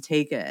supposed to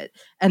take it.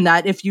 And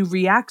that if you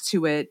react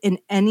to it in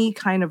any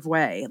kind of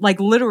way, like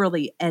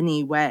literally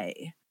any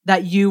way,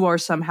 that you are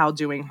somehow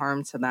doing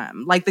harm to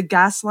them. Like the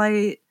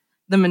gaslight,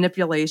 the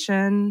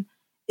manipulation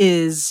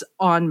is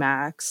on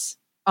max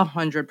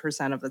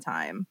 100% of the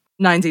time.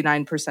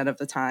 99% of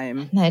the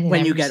time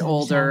when you get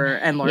older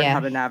and learn how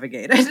to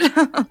navigate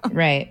it.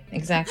 Right,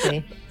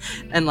 exactly.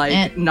 And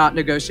not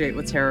negotiate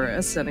with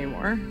terrorists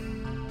anymore.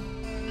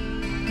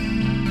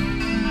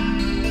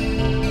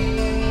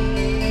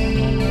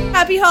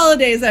 Happy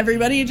holidays,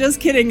 everybody. Just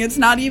kidding. It's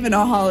not even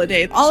a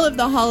holiday. All of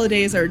the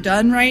holidays are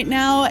done right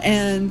now,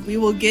 and we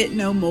will get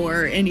no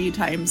more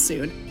anytime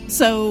soon.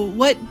 So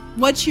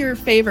what's your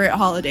favorite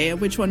holiday, and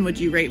which one would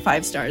you rate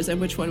 5 stars, and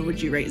which one would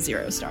you rate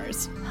 0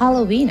 stars?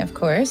 Halloween, of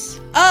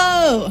course.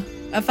 Oh,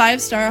 a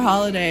 5-star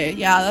holiday.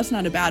 Yeah, that's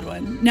not a bad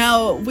one.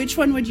 Now, which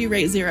one would you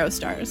rate 0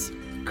 stars?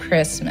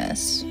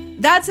 Christmas.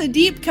 That's a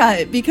deep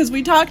cut because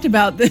we talked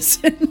about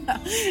this in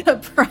a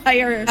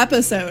prior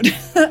episode,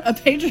 a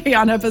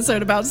Patreon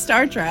episode about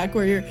Star Trek,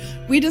 where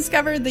we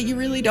discovered that you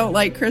really don't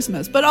like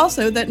Christmas, but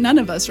also that none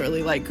of us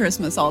really like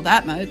Christmas all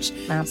that much.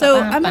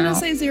 So I'm going to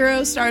say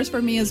 0 stars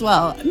for me as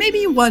well.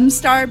 Maybe 1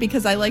 star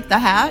because I like the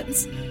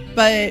hats,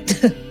 but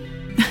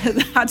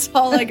that's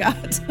all I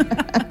got.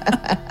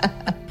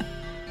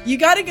 You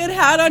got a good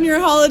hat on your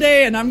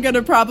holiday, and I'm going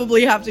to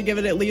probably have to give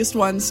it at least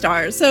 1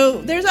 star.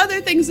 So there's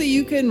other things that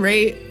you can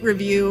rate,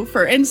 review.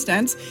 For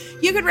instance,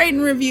 you could rate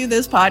and review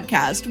this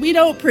podcast. We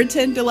don't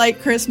pretend to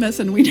like Christmas,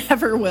 and we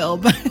never will,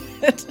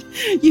 but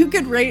you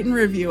could rate and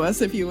review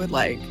us if you would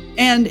like.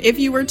 And if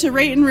you were to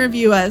rate and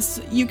review us,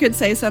 you could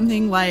say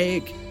something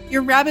like,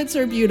 your rabbits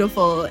are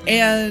beautiful,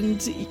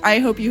 and I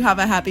hope you have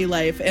a happy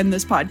life, and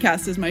this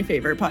podcast is my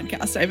favorite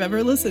podcast I've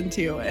ever listened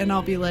to. And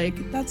I'll be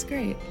like, that's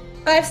great.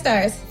 5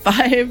 stars.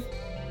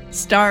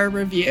 5-star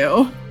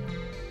review.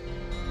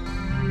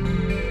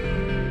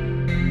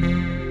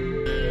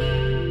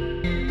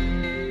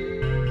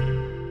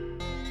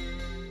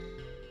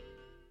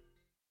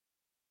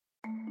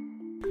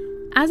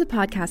 As a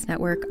podcast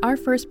network, our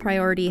first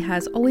priority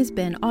has always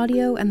been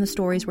audio and the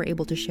stories we're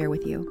able to share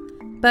with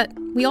you. But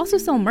we also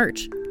sell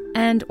merch,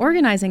 and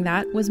organizing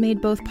that was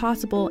made both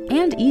possible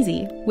and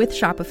easy with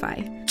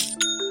Shopify.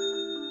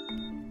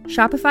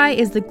 Shopify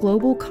is the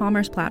global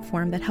commerce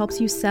platform that helps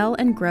you sell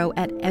and grow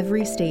at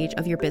every stage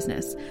of your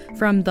business,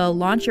 from the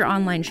launch your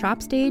online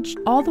shop stage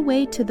all the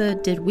way to the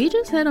did we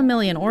just hit 1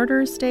 million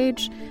orders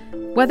stage.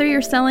 Whether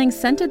you're selling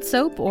scented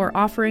soap or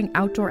offering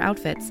outdoor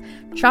outfits,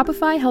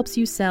 Shopify helps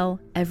you sell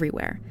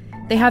everywhere.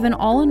 They have an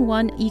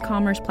all-in-one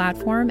e-commerce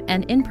platform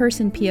and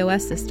in-person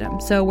POS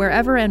system, so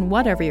wherever and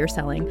whatever you're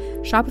selling,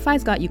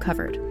 Shopify's got you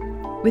covered.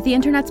 With the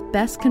internet's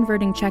best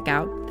converting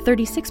checkout,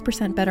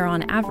 36% better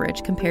on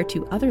average compared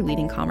to other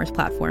leading commerce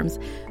platforms,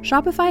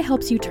 Shopify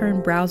helps you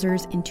turn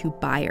browsers into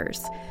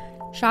buyers.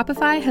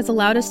 Shopify has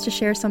allowed us to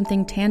share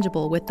something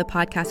tangible with the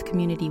podcast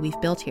community we've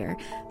built here,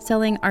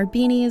 selling our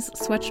beanies,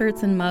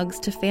 sweatshirts, and mugs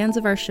to fans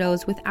of our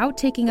shows without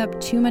taking up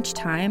too much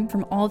time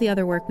from all the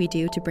other work we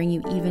do to bring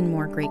you even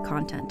more great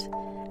content.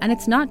 And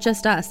it's not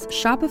just us.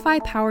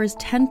 Shopify powers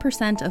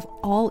 10% of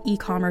all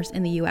e-commerce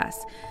in the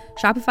US.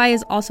 Shopify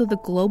is also the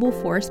global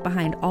force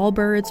behind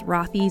Allbirds,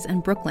 Rothy's,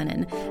 and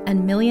Brooklinen,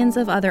 and millions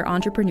of other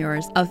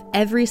entrepreneurs of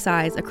every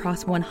size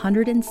across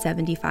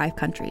 175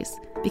 countries.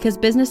 Because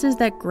businesses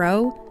that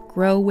grow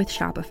with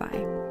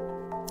Shopify.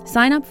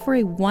 Sign up for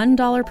a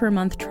 $1 per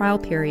month trial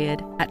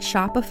period at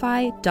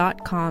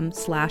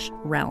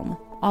shopify.com/realm,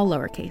 all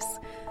lowercase.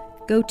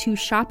 Go to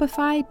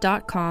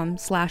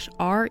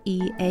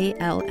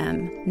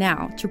shopify.com/REALM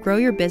now to grow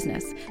your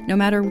business, no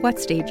matter what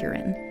stage you're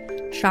in.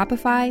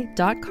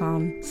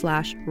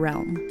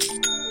 Shopify.com/realm.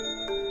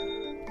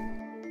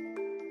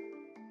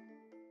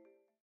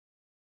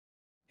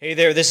 Hey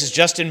there, this is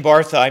Justin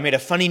Bartha. I made a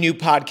funny new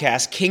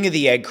podcast, King of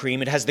the Egg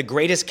Cream. It has the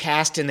greatest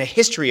cast in the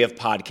history of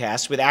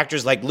podcasts with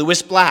actors like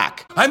Louis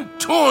Black. I'm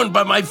torn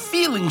by my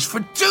feelings for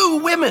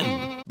 2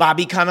 women.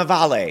 Bobby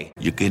Cannavale.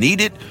 You can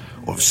eat it,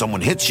 or if someone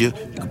hits you,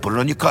 you can put it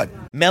on your cut.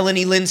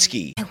 Melanie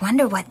Linsky. I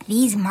wonder what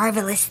these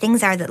marvelous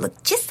things are that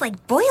look just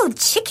like boiled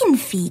chicken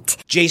feet.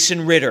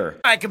 Jason Ritter.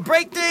 I can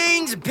break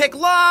things and pick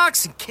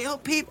locks and kill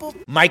people.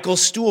 Michael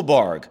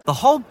Stuhlbarg. The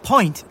whole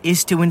point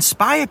is to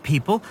inspire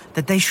people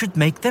that they should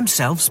make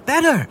themselves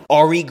better.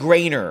 Ari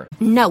Grainer.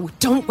 No,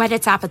 don't whet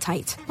its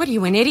appetite. What are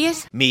you, an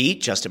idiot? Me,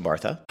 Justin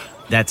Bartha.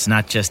 That's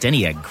not just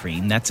any egg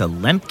cream, that's a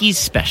Lemke's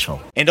special.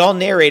 And all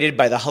narrated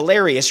by the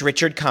hilarious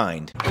Richard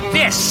Kind.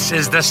 This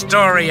is the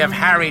story of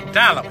Harry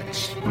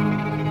Dalowitz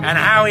and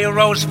how he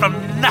rose from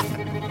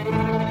nothing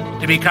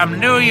to become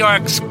New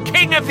York's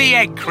King of the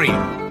Egg Cream.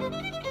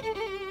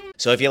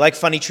 So if you like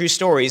funny true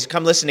stories,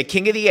 come listen to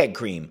King of the Egg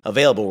Cream,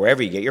 available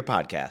wherever you get your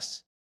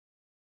podcasts.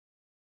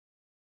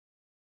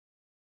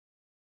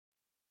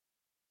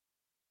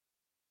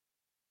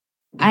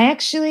 I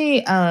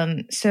actually,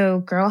 so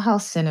Girl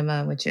House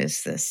Cinema, which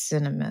is the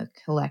cinema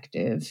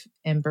collective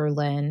in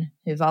Berlin,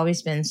 who've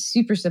always been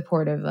super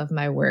supportive of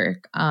my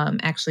work,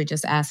 actually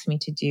just asked me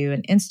to do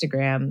an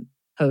Instagram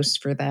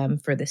post for them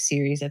for the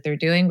series that they're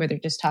doing, where they're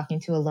just talking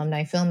to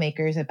alumni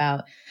filmmakers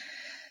about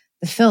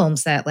the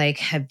films that like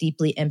have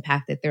deeply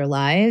impacted their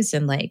lives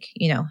and like,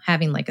 you know,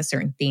 having like a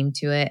certain theme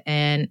to it.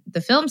 And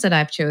the films that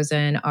I've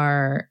chosen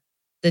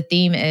the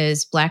theme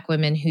is Black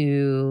women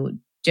who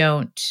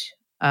don't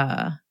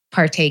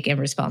partake in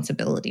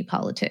responsibility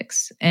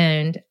politics.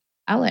 And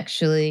I'll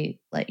actually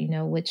let you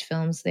know which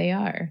films they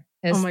are.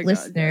 As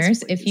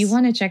listeners, if you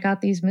want to check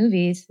out these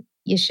movies,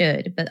 you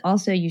should. But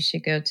also you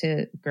should go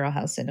to Girl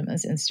House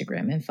Cinema's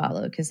Instagram and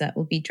follow, because that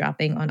will be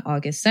dropping on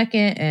August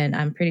 2nd. And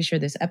I'm pretty sure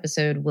this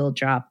episode will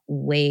drop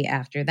way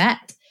after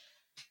that.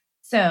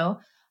 So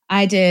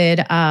I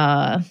did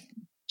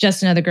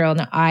Just Another Girl in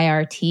the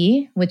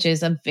IRT, which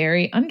is a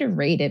very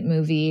underrated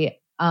movie.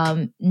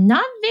 Not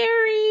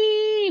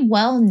very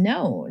well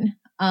known.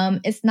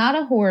 It's not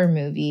a horror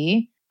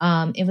movie.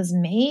 It was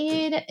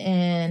made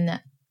in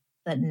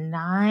the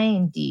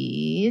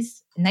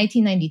 90s,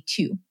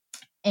 1992.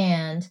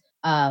 And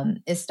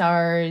it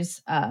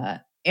stars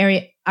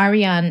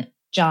Ariane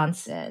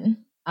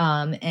Johnson.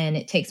 And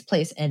it takes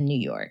place in New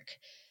York.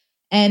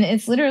 And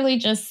it's literally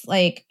just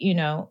like, you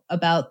know,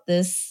 about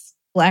this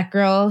Black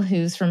girl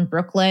who's from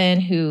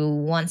Brooklyn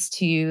who wants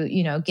to,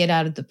 you know, get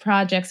out of the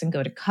projects and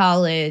go to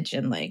college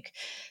and like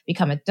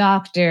become a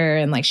doctor.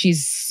 And like,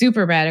 she's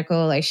super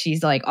radical. Like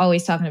she's like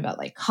always talking about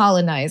like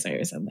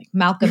colonizers and like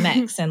Malcolm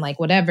X and like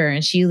whatever.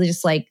 And she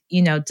just like,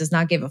 you know, does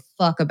not give a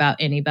fuck about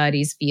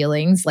anybody's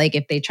feelings. Like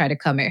if they try to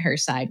come at her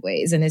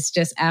sideways. And it's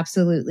just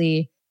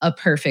absolutely a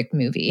perfect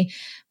movie.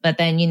 But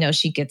then, you know,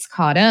 she gets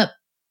caught up,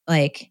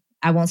 like,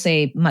 I won't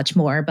say much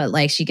more, but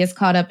like she gets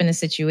caught up in a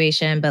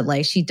situation, but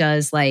like she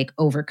does like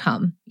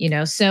overcome, you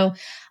know? So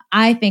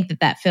I think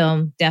that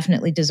film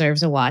definitely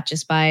deserves a watch.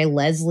 It's by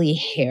Leslie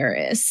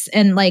Harris.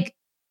 And like,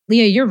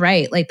 Leah, you're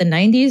right. Like the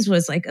 90s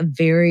was like a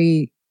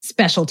very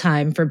special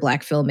time for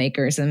Black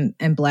filmmakers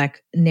and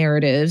Black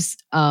narratives.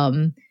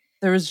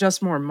 There was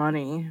just more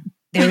money.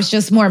 There was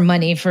just more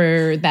money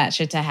for that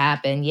shit to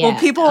happen. Yeah. Well,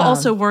 people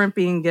also weren't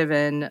being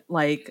given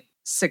like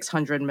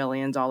 $600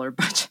 million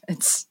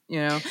budgets, you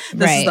know.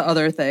 This is the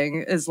other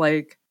thing is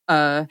like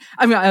I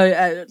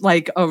mean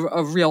like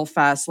a real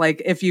fast,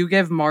 like if you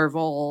give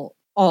Marvel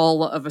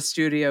all of a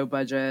studio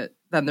budget,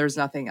 then there's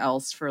nothing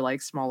else for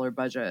like smaller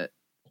budget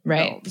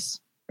films.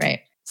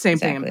 Right. Same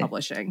thing in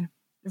publishing.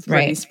 If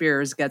Britney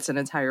Spears gets an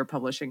entire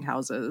publishing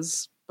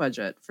house's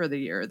budget for the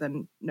year,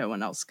 then no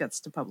one else gets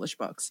to publish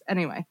books.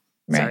 Anyway.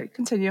 Sorry,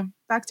 continue.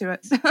 Back to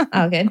it.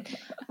 Oh, good.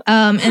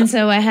 And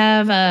so I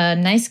have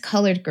Nice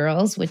Colored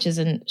Girls, which is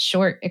a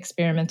short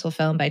experimental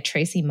film by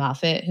Tracy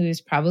Moffat, who is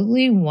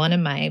probably one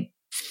of my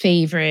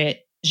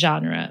favorite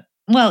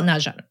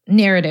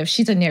narrative.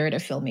 She's a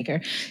narrative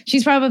filmmaker.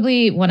 She's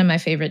probably one of my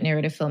favorite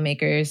narrative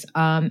filmmakers.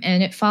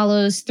 And it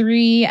follows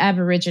 3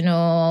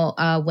 Aboriginal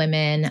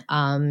women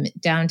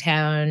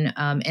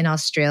downtown in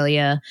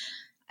Australia.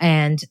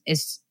 And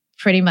it's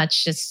pretty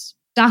much just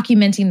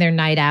documenting their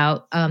night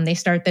out. They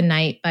start the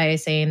night by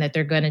saying that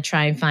they're going to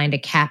try and find a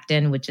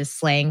captain, which is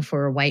slang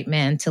for a white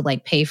man, to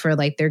like pay for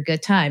like their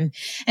good time.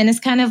 And it's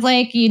kind of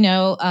like, you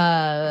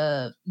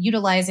know,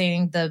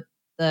 utilizing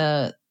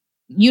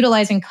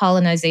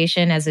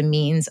colonization as a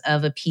means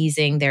of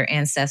appeasing their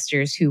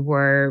ancestors who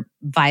were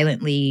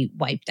violently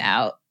wiped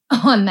out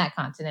on that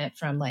continent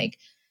from like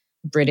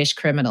British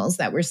criminals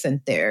that were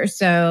sent there.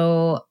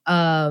 So,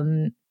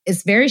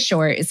 it's very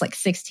short. It's like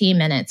 16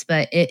 minutes,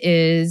 but it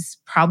is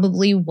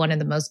probably one of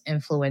the most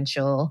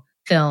influential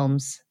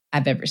films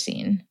I've ever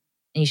seen.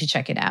 And you should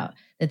check it out.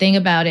 The thing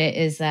about it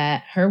is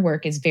that her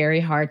work is very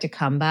hard to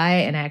come by,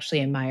 and I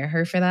actually admire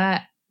her for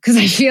that. Because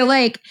I feel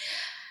like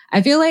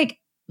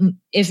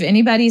if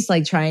anybody's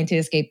like trying to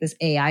escape this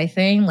AI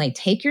thing, like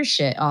take your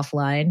shit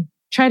offline,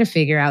 try to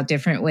figure out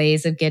different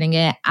ways of getting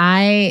it.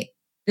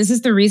 This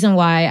is the reason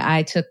why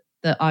I took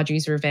the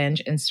Audrey's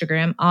Revenge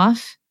Instagram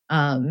off.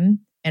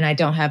 And I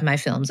don't have my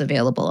films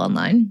available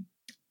online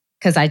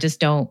because I just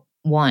don't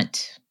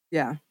want.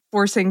 Yeah.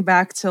 Forcing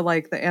back to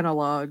like the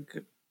analog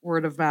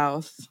word of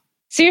mouth.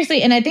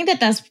 Seriously. And I think that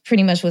that's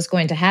pretty much what's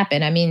going to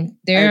happen. I mean,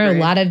 there are a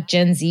lot of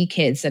Gen Z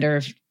kids that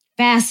are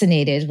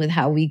fascinated with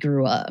how we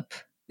grew up.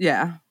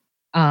 Yeah.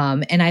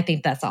 And I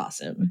think that's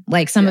awesome.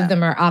 Like some of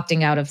them are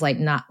opting out of like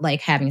not like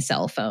having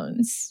cell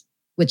phones,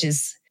 which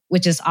is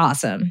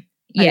awesome.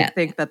 Yeah. I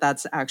think that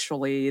that's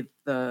actually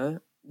the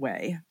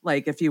way.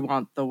 Like if you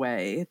want the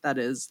way that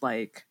is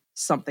like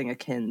something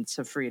akin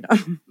to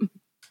freedom.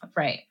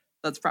 Right.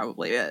 That's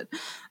probably it.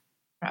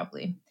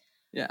 Probably.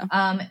 Yeah.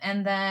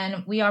 And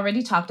then we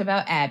already talked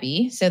about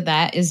Abby, so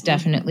that is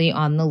definitely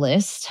on the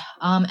list.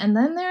 And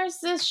then there's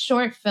this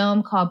short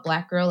film called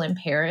Black Girl in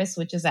Paris,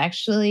 which is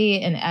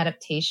actually an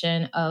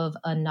adaptation of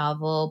a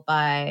novel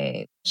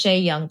by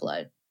Shea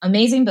Youngblood.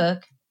 Amazing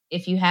book.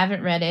 If you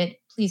haven't read it,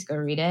 please go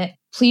read it.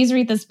 Please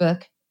read this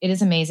book. It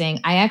is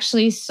amazing. I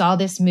actually saw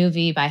this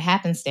movie by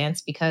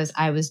happenstance because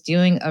I was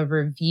doing a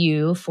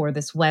review for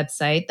this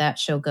website that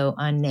shall go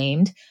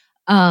unnamed.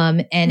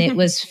 And it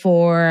was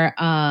for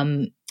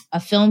a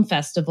film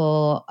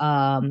festival.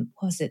 What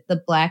was it?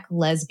 The Black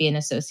Lesbian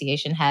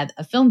Association had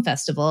a film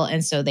festival.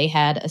 And so they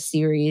had a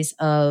series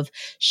of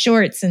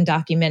shorts and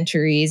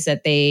documentaries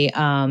that they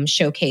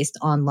showcased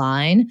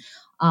online.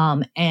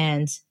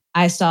 And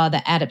I saw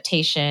the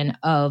adaptation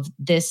of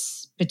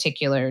this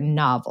particular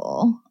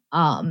novel.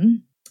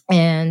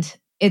 And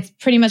it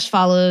pretty much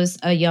follows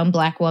a young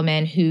Black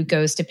woman who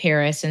goes to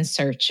Paris in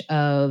search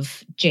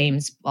of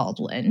James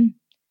Baldwin.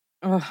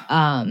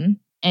 And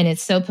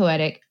it's so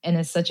poetic and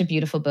it's such a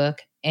beautiful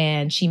book.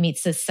 And she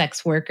meets this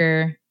sex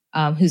worker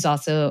who's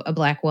also a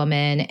Black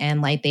woman.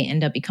 And like they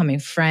end up becoming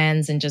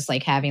friends and just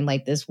like having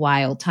like this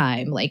wild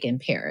time like in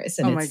Paris.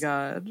 And my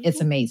God.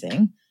 It's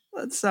amazing.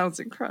 That sounds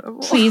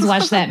incredible. Please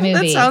watch that movie.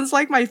 That sounds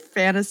like my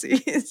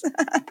fantasies.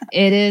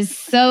 It is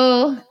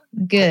so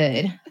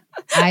good.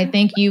 I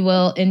think you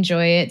will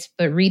enjoy it,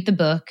 but read the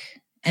book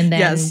and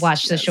then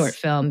watch the short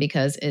film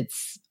because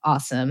it's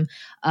awesome.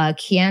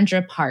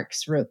 Keandra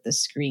Parks wrote the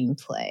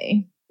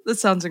screenplay. That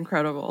sounds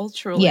incredible,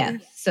 truly. Yeah,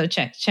 so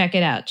check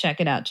it out.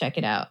 Check it out.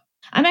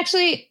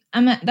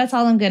 That's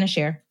all I'm going to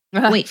share.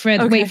 Wait for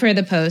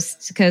the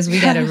post because we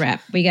got to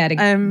wrap. We got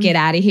to get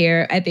out of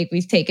here. I think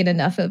we've taken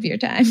enough of your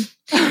time.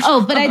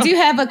 Oh, but I do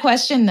have a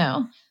question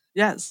though.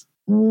 Yes.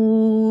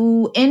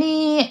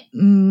 Any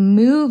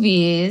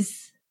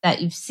movies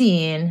that you've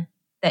seen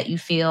that you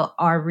feel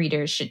our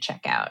readers should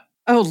check out?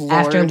 Oh, Lord.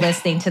 After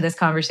listening to this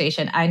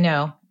conversation. I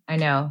know.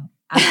 I'm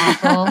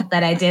awful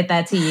that I did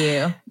that to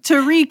you. To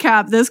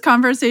recap, this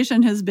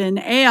conversation has been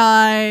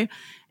AI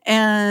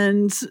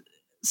and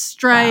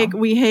strike. Wow.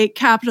 We hate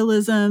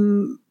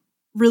capitalism.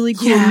 Really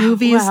cool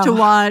movies to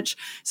watch.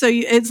 So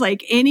it's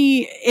like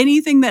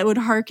anything that would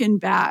harken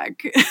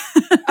back.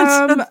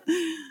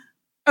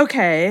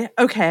 Okay.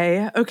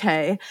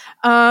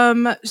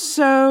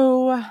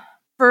 So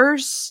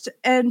first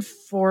and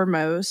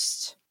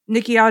foremost,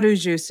 Nikiatu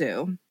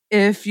Jusu.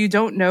 If you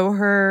don't know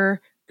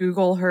her,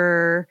 Google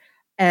her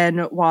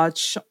and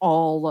watch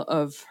all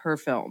of her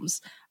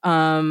films.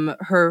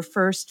 Her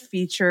first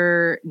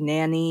feature,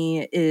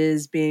 Nanny,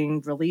 is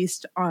being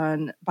released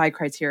by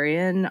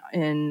Criterion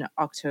in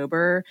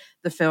October.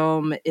 The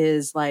film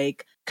is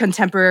like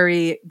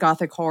contemporary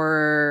Gothic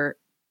horror,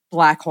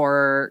 Black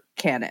horror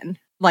canon.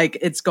 Like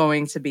it is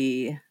going to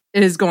be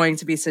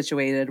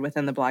situated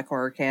within the Black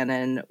horror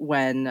canon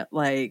when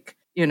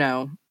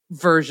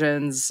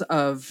versions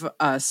of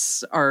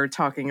us are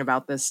talking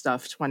about this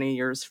stuff 20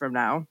 years from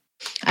now.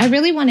 I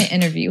really want to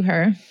interview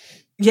her.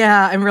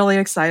 Yeah, I'm really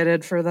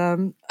excited for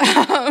them.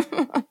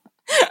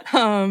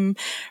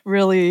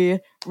 Really,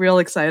 real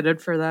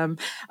excited for them.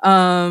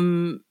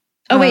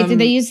 Wait, did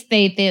they use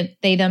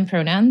they them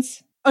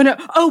pronouns? Oh no!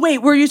 Oh wait,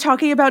 were you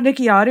talking about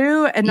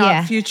Nikiatu and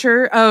not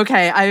Future? Oh,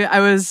 okay,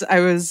 I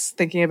was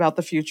thinking about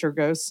the Future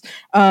Ghosts.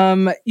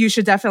 You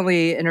should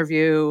definitely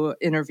interview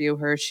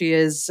her. She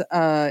is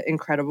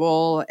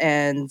incredible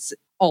and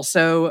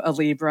also a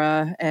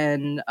Libra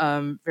and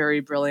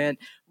very brilliant.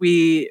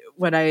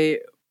 When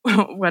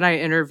I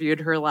interviewed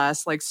her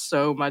last, like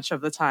so much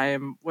of the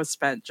time was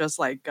spent just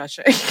like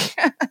gushing.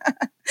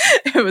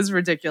 It was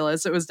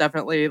ridiculous. It was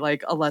definitely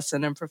like a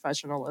lesson in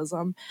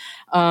professionalism.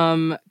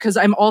 Because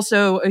I'm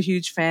also a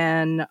huge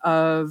fan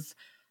of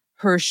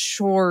her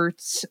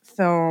short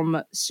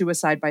film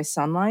Suicide by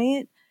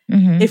Sunlight.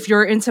 Mm-hmm. If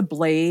you're into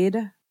Blade,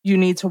 you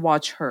need to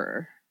watch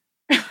her.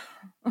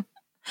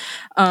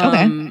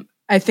 Okay.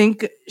 I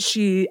think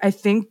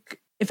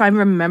if I'm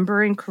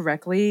remembering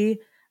correctly,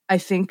 I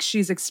think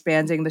she's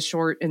expanding the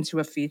short into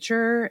a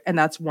feature, and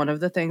that's one of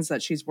the things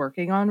that she's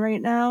working on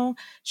right now.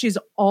 She's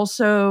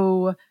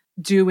also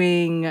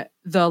doing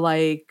the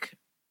like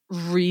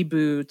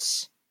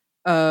reboot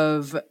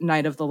of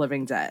Night of the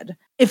Living Dead.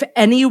 If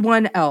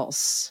anyone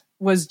else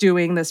was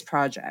doing this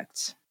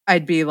project,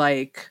 I'd be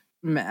like,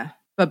 meh.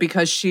 But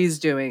because she's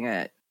doing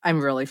it,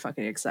 I'm really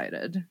fucking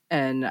excited.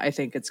 And I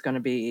think it's going to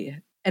be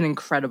an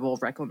incredible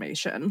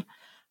reclamation.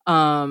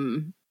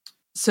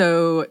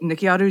 So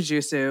Nikiatu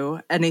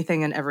Jusu,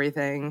 Anything and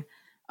Everything.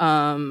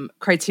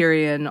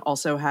 Criterion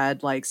also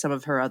had like some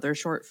of her other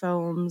short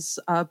films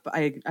up.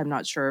 I'm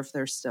not sure if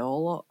they're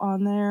still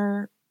on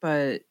there,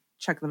 but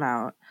check them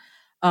out.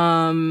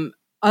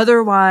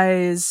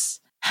 Otherwise,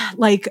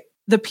 like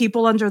The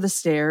People Under the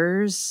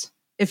Stairs.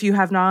 If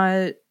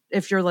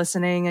you're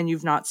listening and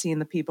you've not seen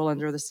The People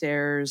Under the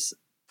Stairs,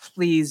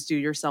 please do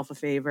yourself a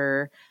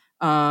favor.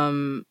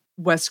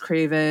 Wes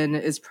Craven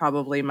is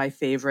probably my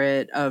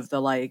favorite of the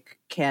like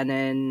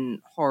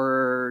canon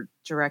horror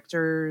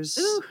directors.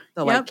 Ooh,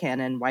 like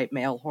canon white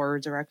male horror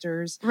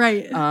directors.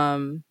 Right.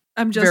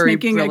 I'm just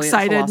making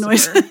excited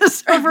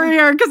noises over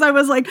here because I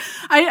was like,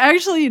 I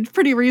actually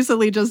pretty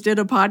recently just did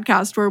a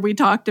podcast where we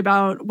talked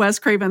about Wes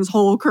Craven's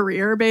whole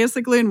career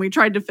basically, and we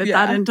tried to fit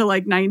that into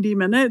like 90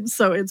 minutes.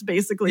 So it's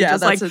basically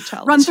just like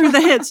run through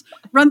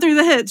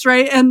the hits,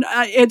 right? And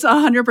it's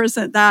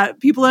 100%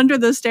 that People Under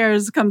the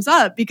Stairs comes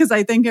up because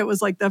I think it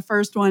was like the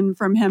first one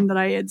from him that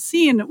I had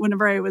seen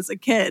whenever I was a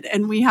kid,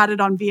 and we had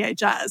it on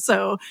VHS.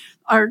 So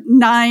our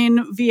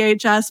 9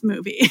 VHS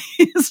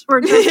movies were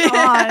just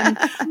on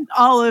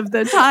all of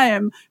the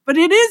time. But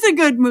it is a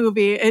good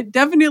movie. It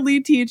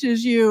definitely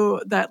teaches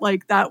you that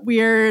like that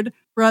weird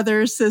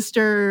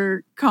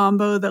brother-sister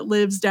combo that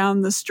lives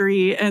down the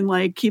street and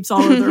like keeps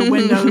all of their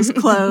windows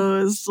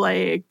closed.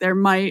 Like there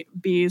might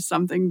be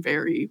something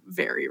very,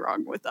 very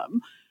wrong with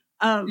them.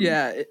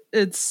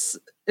 It's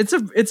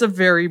a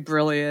very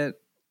brilliant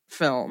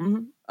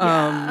film.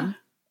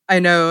 I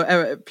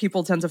know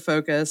people tend to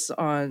focus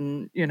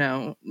on,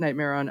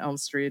 Nightmare on Elm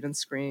Street and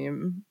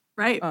Scream,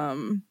 right?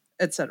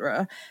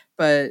 Etc.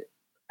 But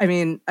I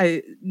mean,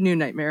 New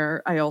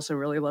Nightmare. I also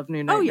really love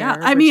New Nightmare. Oh yeah,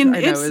 I mean,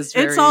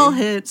 it's all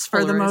hits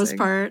for the most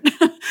part.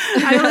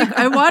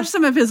 I watched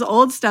some of his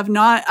old stuff.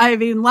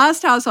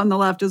 Last House on the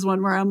Left is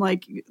one where I'm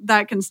like,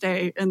 that can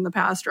stay in the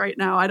past right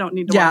now. I don't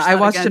need to. I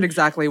watched it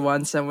exactly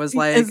once and was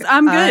like,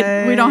 I'm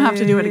good. We don't have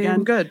to do it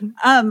again. Good.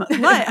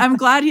 But I'm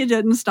glad he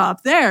didn't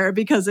stop there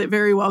because it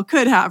very well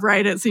could have.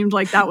 Right? It seemed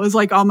like that was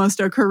like almost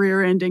a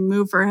career-ending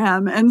move for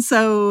him. And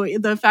so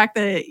the fact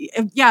that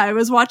I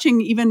was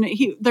watching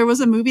there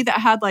was a movie that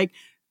had like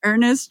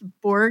Ernest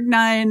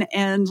Borgnine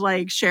and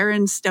like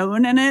Sharon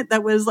Stone in it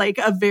that was like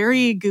a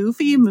very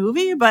goofy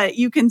movie, but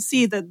you can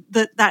see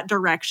that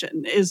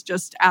direction is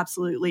just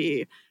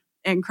absolutely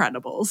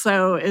incredible.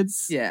 So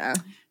it's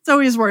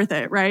always worth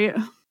it, right?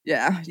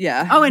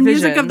 Yeah. Oh, and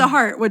Music of the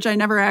Heart, which I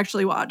never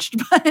actually watched,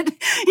 but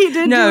he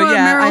did do a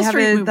Meryl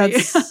Streep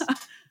movie.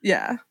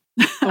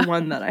 The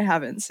one that I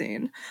haven't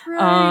seen.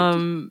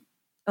 Right.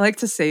 I like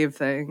to save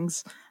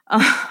things.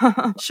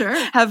 Sure.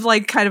 Have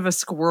like kind of a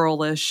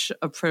squirrelish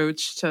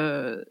approach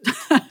to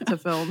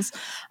films.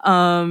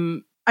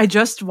 I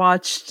just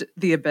watched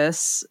The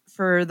Abyss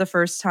for the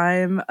first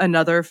time,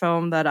 another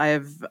film that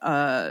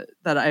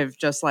I've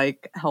just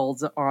like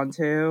held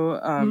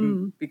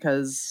onto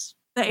because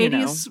the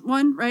 80s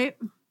one, right?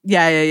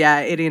 Yeah,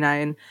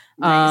 89.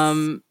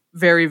 Nice.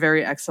 Very,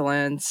 very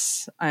excellent.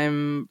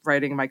 I'm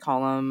writing my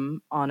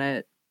column on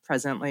it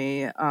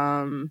presently.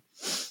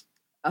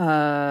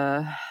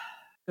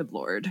 Good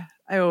Lord.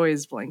 I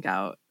always blank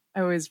out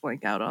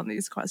on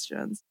these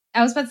questions.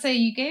 I was about to say,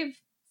 you gave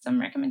some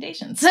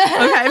recommendations.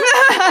 Okay.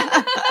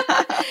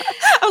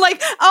 I'm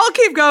like, I'll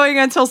keep going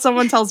until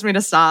someone tells me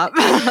to stop.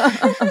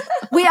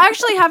 We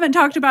actually haven't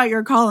talked about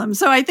your column.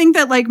 So I think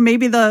that like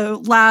maybe the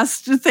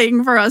last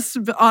thing for us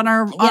on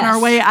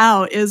our way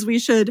out is we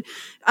should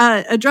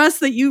address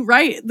that you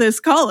write this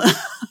column.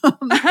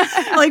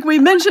 Like we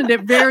mentioned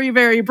it very,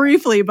 very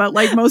briefly, but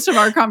like most of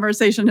our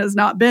conversation has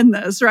not been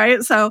this,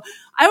 right? So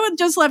I would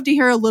just love to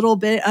hear a little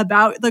bit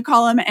about the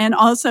column. And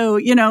also,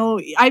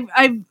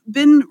 I've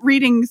been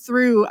reading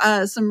through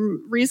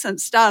some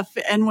recent stuff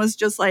and was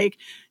just like,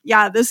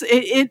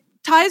 it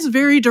ties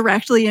very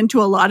directly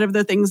into a lot of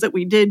the things that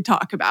we did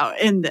talk about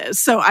in this.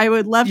 So I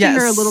would love to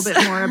hear a little bit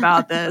more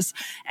about this.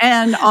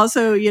 And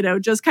also,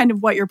 just kind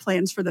of what your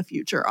plans for the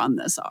future on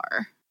this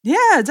are.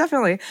 Yeah,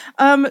 definitely.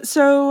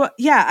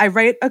 I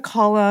write a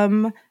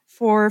column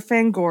for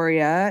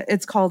Fangoria.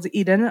 It's called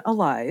Eden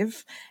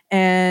Alive.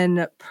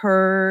 And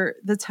per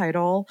the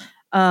title,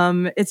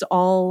 it's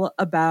all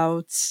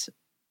about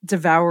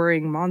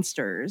devouring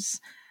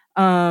monsters.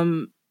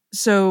 It's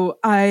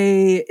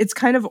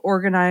kind of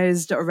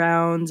organized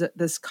around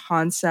this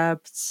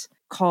concept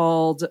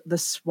called the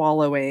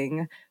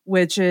swallowing,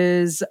 which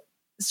is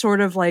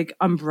sort of like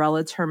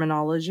umbrella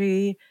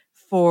terminology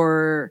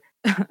for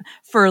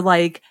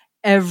like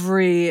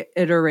every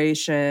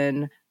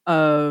iteration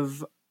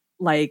of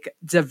like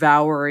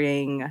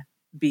devouring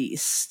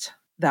beast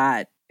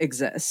that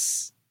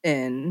exists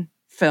in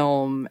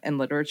film and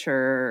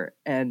literature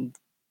and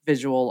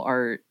visual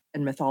art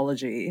and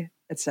mythology,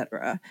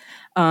 etc.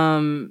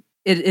 It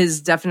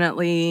is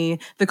definitely,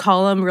 the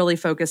column really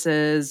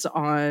focuses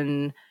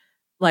on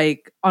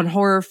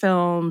horror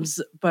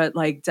films, but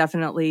like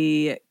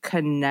definitely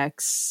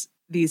connects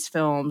these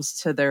films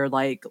to their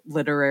like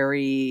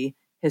literary,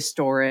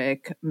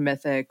 historic,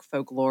 mythic,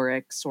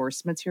 folkloric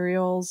source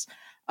materials.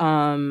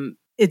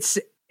 It's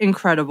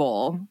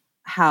incredible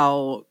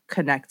how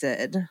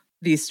connected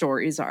these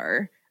stories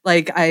are.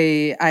 Like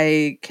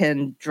I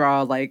can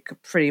draw like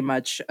pretty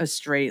much a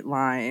straight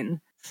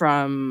line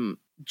from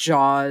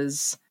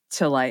Jaws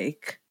to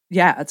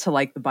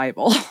the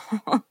Bible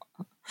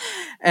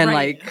and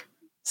like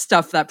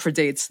stuff that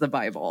predates the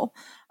Bible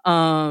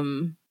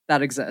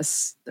that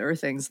exists. There are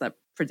things that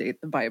predate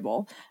the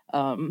Bible,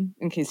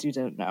 in case you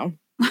didn't know,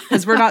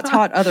 because we're not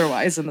taught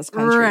otherwise in this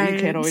country. Right. You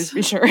can't always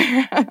be sure.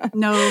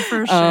 No,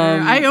 for sure.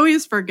 I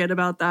always forget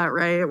about that,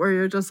 right? Where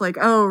you're just like,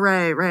 oh,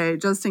 right.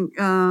 Just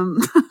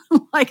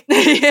Like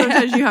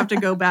sometimes you have to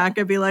go back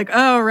and be like,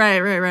 oh,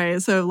 right.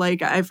 So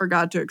like I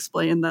forgot to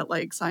explain that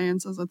like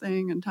science is a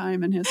thing and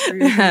time and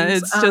history. Yeah,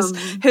 it's just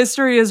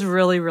history is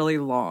really, really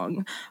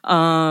long.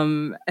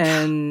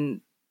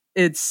 And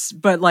it's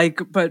but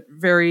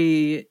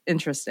very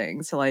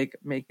interesting to like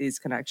make these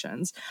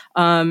connections.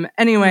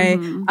 Anyway,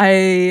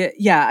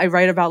 I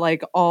write about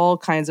like all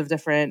kinds of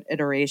different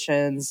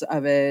iterations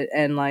of it,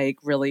 and like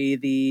really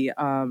the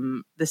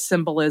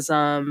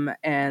symbolism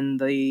and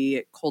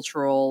the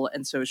cultural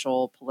and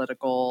social,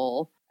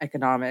 political,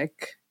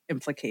 economic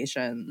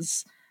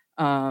implications.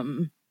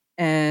 And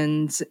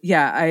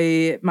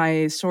yeah,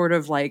 my sort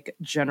of like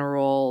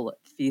general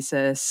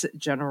thesis,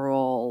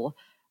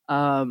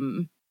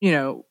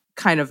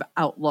 kind of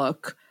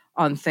outlook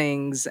on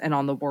things and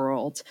on the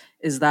world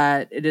is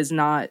that it is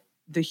not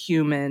the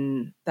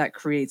human that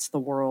creates the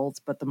world,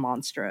 but the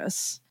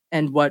monstrous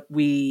and what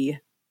we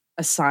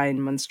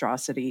assign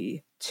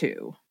monstrosity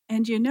to.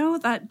 And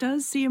that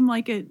does seem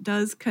like it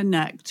does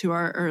connect to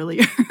our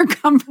earlier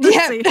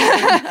conversation.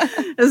 Yep.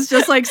 It's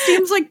just like,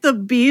 seems like the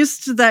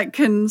beast that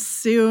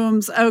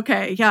consumes.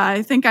 Okay, yeah,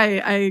 I think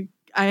I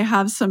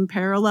have some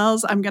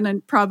parallels. I'm going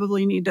to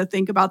probably need to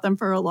think about them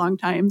for a long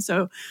time.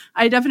 So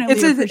I definitely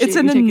it's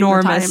an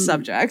enormous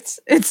subject.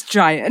 It's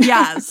giant.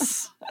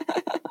 Yes.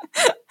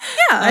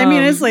 I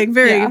mean, it's like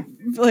very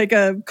like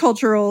a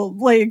cultural,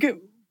 like,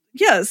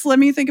 yes, let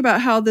me think about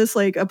how this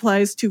like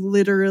applies to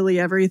literally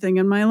everything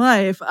in my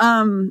life.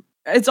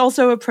 It's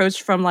also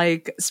approached from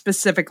like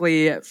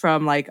specifically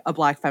from like a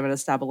Black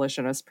feminist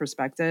abolitionist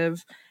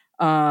perspective.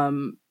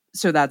 So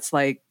that's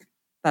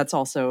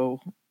also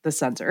the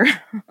center.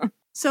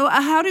 So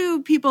how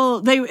do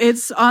people,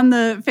 it's on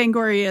the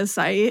Fangoria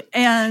site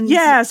and...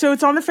 Yeah, so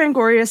it's on the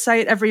Fangoria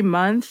site every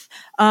month.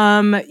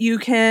 You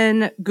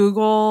can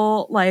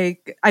Google,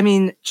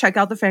 check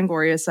out the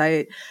Fangoria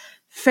site.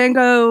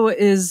 Fango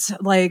is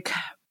like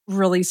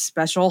really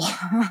special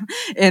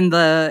in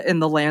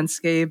the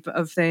landscape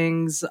of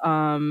things.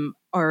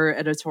 Our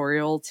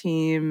editorial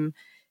team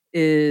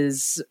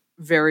is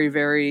very,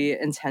 very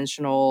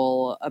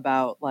intentional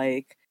about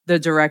like the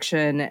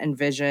direction and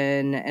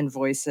vision and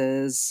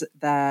voices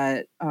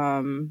that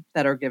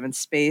are given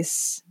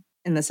space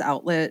in this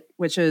outlet,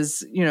 which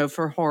is,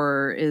 for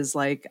horror is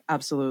like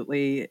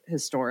absolutely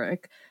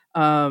historic.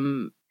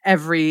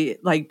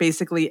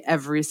 Basically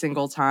every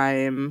single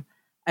time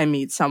I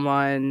meet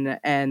someone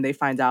and they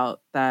find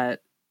out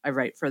that I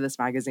write for this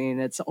magazine,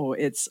 it's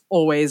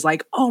always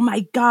like, oh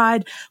my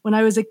God, when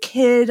I was a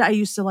kid, I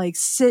used to like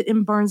sit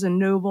in Barnes and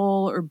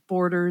Noble or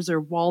Borders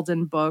or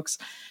Walden Books,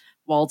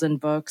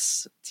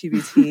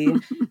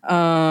 TBT,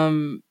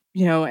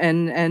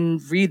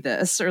 and read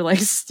this or like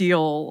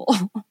steal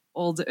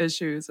old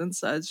issues and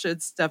such.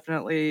 It's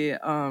definitely,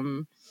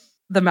 the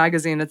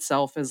magazine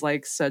itself is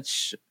like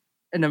such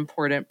an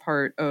important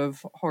part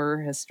of horror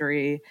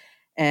history.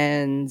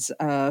 And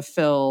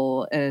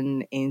Phil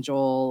and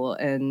Angel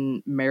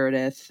and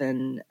Meredith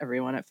and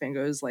everyone at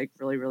Fango is like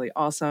really, really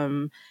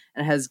awesome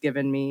and has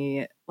given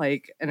me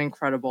like an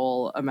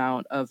incredible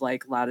amount of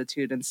like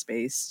latitude and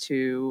space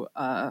to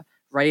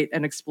write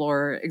and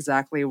explore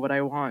exactly what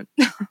I want,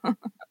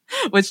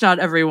 which not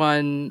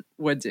everyone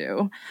would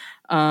do.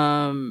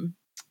 So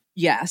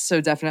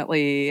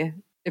definitely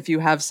if you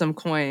have some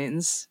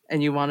coins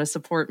and you want to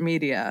support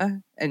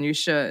media, and you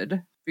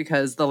should,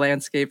 because the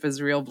landscape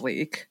is real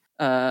bleak,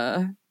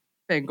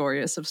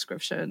 Fangoria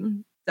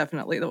subscription,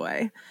 definitely the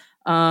way.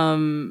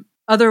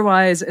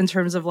 Otherwise, in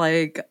terms of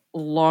like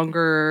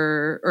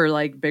longer or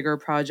like bigger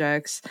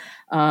projects,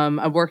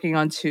 I'm working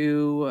on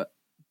 2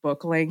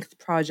 book length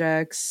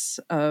projects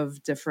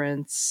of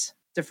different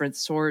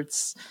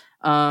sorts.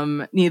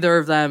 Neither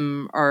of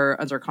them are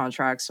under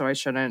contract, so I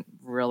shouldn't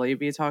really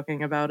be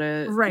talking about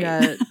it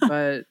yet.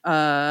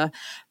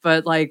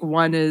 But like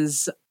one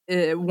is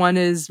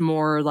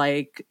more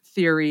like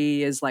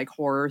theory, is like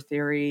horror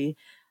theory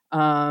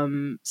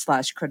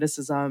 /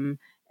 criticism,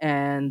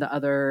 and the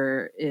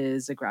other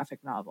is a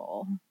graphic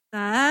novel.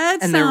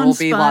 And there will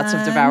be lots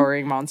of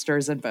devouring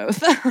monsters in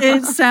both.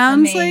 It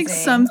sounds like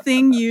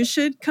something you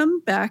should come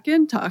back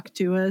and talk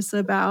to us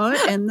about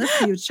in the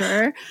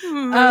future.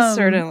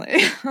 Certainly.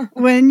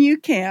 When you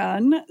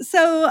can.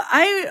 So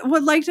I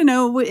would like to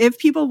know if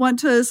people want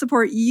to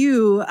support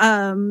you,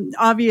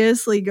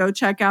 obviously go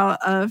check out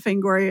a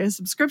Fangoria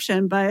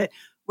subscription, but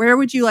where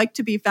would you like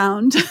to be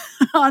found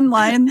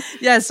online?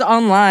 Yes,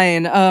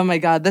 online. Oh my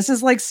God. This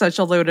is like such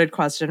a loaded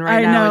question now.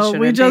 I know.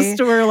 We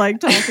just were like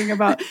talking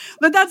about,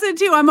 but that's it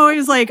too. I'm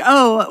always like,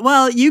 oh,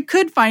 well, you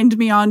could find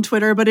me on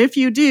Twitter, but if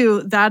you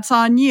do, that's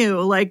on you.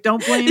 Like,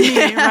 don't blame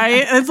me,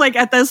 right? It's like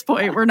at this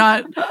point, we're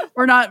not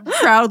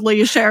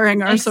proudly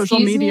sharing our social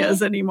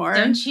medias anymore.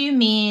 Don't you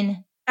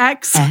mean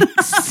X?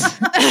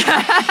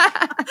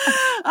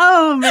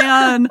 Oh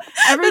man!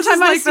 Every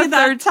time I see the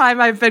third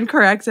time I've been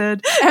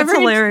corrected. It's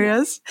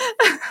hilarious.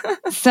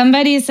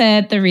 Somebody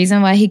said the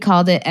reason why he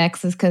called it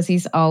X is because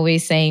he's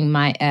always saying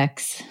my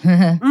ex.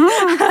 Get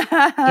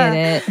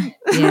it?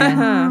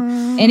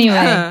 Yeah.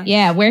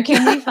 Anyway, where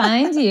can we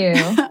find you?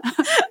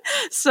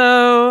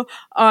 So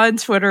on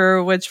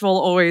Twitter, which will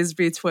always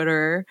be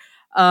Twitter,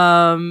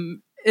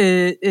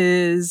 it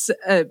is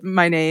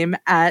my name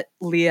at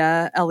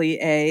Leah,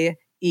 Leae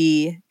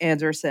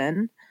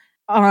Anderson.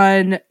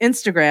 On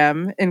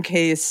Instagram, in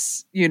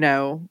case, you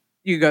know,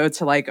 you go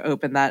to like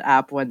open that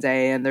app one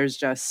day and there's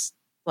just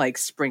like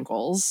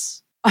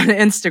sprinkles on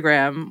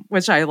Instagram,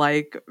 which I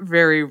like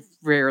very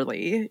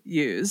rarely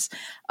use.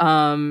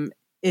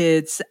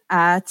 It's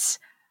at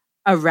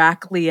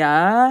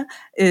Arachlia.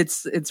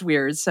 It's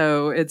weird.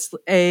 So it's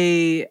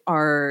ARACHLEAA.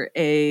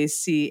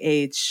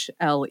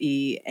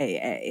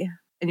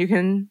 And you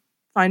can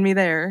find me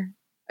there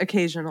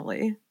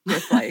occasionally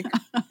with like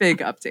big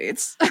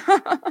updates.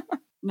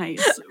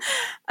 Nice.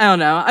 I don't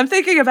know. I'm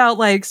thinking about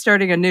like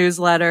starting a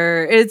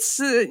newsletter. It's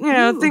you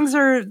know, things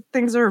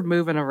are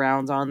moving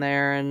around on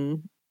there,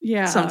 and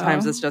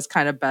sometimes it's just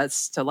kind of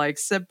best to like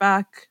sit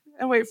back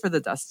and wait for the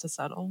dust to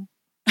settle.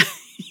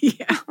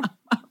 Yeah.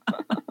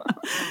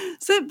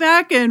 Sit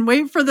back and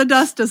wait for the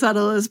dust to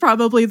settle is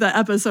probably the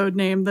episode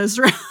name this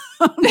round.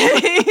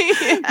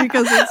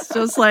 Because it's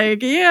just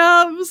like,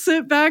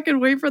 sit back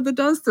and wait for the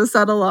dust to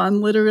settle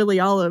on literally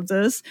all of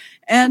this.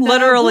 And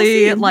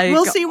literally,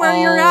 we'll see where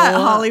you're at,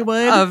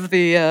 Hollywood. Of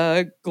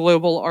the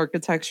global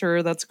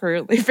architecture that's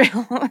currently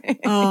failing.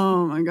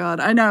 Oh my God.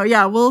 I know.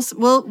 Yeah, we'll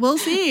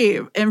see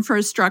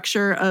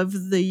infrastructure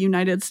of the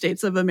United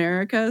States of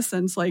America,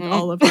 since like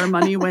all of our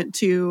money went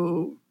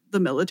to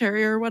the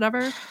military or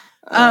whatever.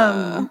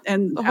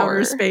 And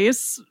outer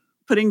space,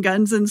 putting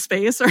guns in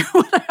space or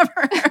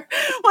whatever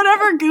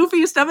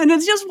goofy stuff. And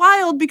it's just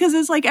wild because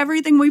it's like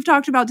everything we've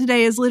talked about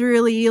today is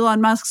literally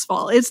Elon Musk's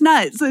fault. It's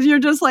nuts. So you're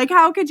just like,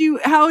 how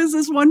is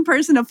this one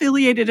person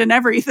affiliated in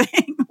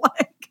everything?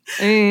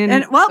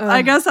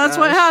 I guess that's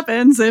what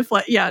happens if,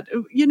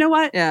 you know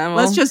what? Yeah, well,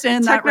 let's just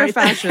end that right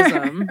there.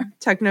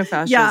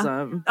 Technofascism.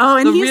 Yeah. Oh,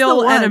 and he's real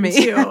the one enemy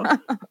too.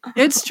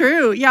 It's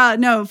true. Yeah,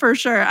 no, for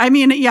sure. I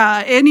mean,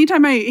 yeah,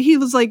 anytime he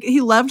was like,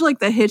 he loved like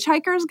the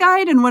Hitchhiker's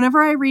Guide. And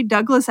whenever I read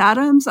Douglas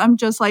Adams, I'm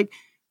just like,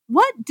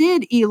 what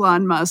did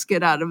Elon Musk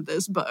get out of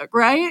this book?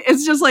 Right?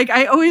 It's just like,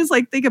 I always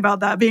like think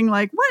about that being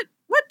like, what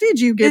did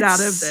you get out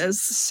of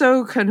this?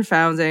 So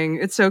confounding.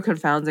 It's so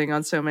confounding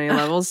on so many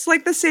levels. It's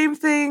like the same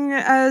thing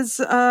as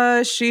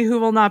She Who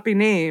Will Not Be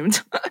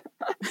Named.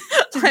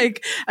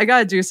 Like, I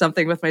gotta do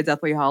something with my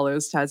Deathly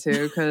Hallows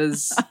tattoo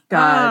because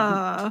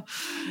God,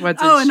 what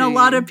did and a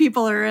lot of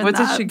people are in that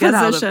did she get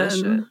position. Out of this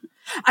shit?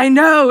 I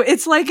know.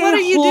 It's like, what are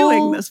you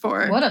doing this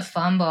for? What a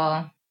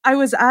fumble. I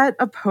was at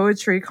a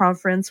poetry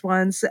conference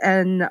once,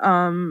 and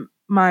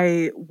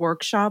my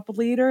workshop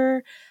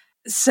leader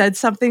said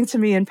something to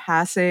me in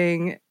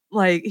passing.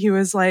 Like, he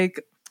was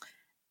like,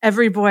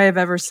 every boy I've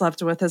ever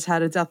slept with has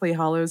had a Deathly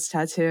Hallows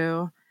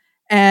tattoo.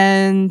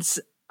 And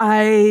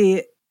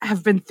I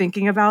have been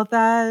thinking about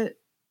that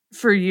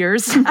for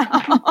years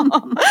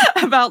now.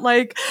 About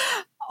like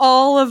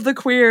all of the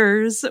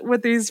queers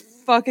with these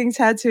fucking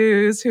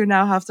tattoos who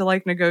now have to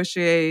like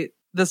negotiate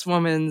this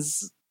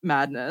woman's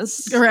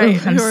madness.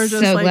 Right. I'm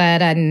so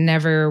glad I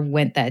never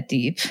went that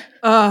deep.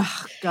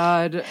 Oh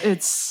God,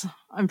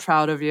 I'm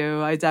proud of you.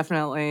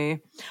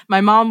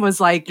 My mom was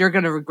like, you're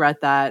going to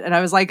regret that. And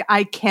I was like,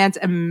 I can't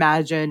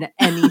imagine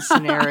any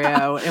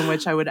scenario in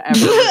which I would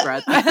ever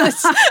regret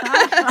this.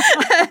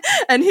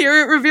 And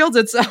here it revealed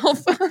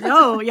itself.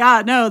 Oh,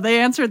 yeah. No,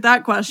 they answered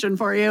that question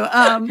for you.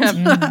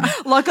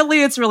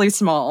 Luckily, it's really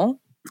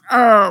small.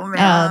 Oh, man.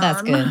 Oh,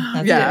 that's good.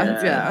 That's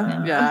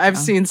good. Yeah. I've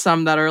seen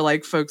some that are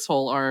like folks'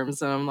 whole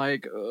arms, and I'm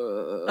like,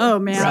 oh,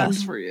 man.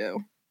 Sucks for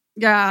you.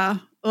 Yeah.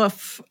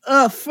 Oof.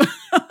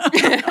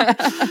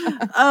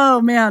 Oh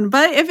man.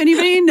 But if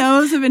anybody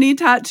knows of any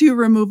tattoo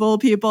removal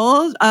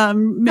people,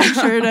 make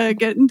sure to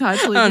get in touch.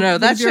 Oh no,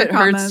 that shit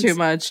hurts too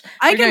much.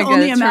 I can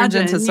only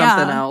imagine. Into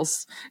something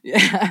else. Yeah.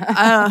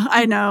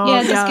 I know.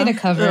 Yeah, just get a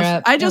cover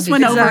up. I just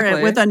went over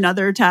it with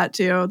another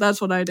tattoo.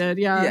 That's what I did.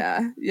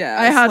 Yeah.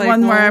 I had like,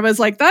 one where I was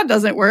like, that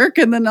doesn't work.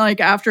 And then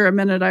like after a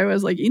minute I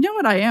was like, you know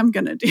what I am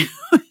gonna do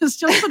is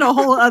just put a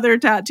whole other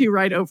tattoo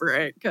right over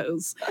it,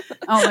 because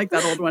I don't like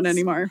that old one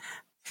anymore.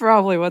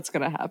 Probably what's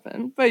going to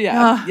happen. But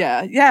yeah,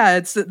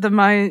 it's the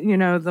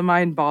mind, the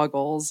mind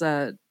boggles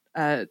at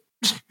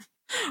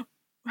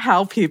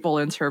how people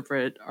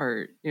interpret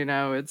art.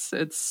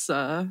 It's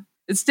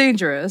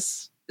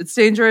dangerous. It's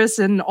dangerous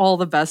in all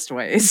the best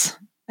ways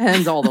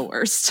and all the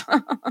worst.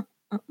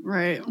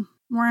 Right.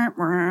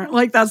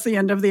 Like that's the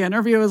end of the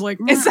interview. Is like,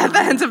 is that the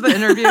end of the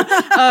interview?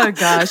 Oh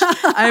gosh.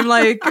 I'm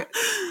like,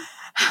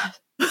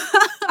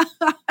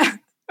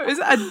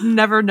 I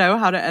never know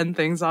how to end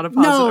things on a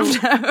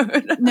positive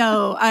note.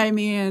 No, I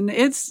mean,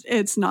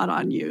 it's not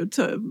on you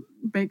to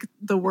make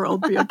the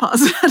world be a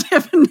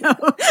positive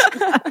note.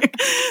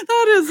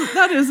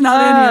 That is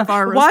not any of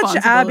our responsibility.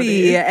 Watch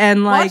Abby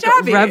and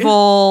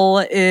revel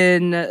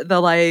in the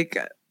like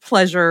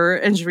pleasure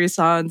and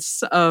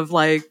jouissance of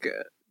like,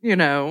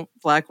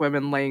 Black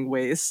women laying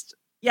waste.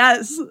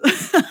 Yes.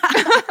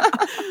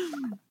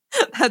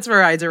 That's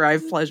where I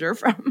derive pleasure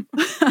from.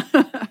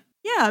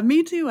 Yeah,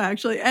 me too,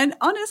 actually. And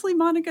honestly,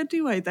 Monica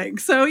too, I think.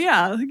 So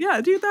yeah,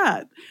 do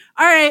that.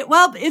 All right.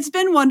 Well, it's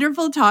been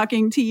wonderful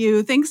talking to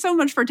you. Thanks so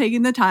much for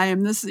taking the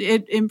time.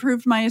 It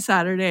improved my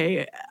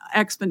Saturday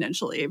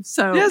exponentially.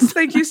 So yes,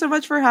 thank you so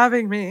much for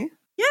having me.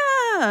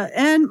 Yeah.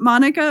 And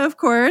Monica, of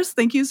course,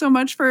 thank you so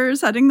much for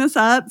setting this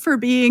up, for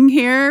being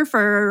here,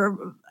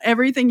 for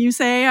everything you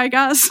say, I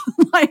guess.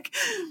 Like,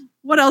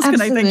 what else can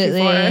I thank you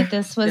for?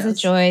 This was a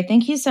joy.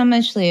 Thank you so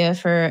much, Leah,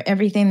 for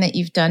everything that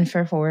you've done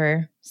for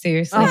horror.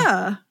 Seriously.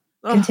 Yeah.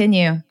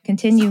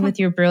 Continue with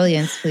your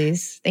brilliance,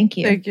 please. Thank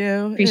you. Thank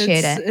you.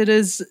 Appreciate it. It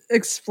is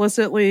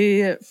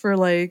explicitly for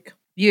like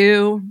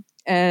you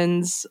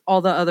and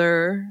all the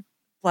other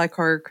Black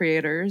horror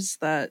creators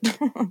that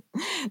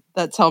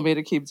that tell me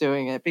to keep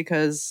doing it,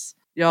 because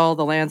y'all,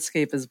 the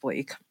landscape is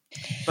bleak,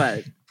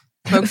 but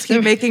folks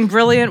keep making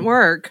brilliant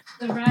work.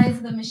 The rise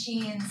of the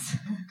machines.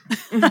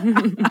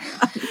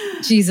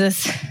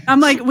 Jesus.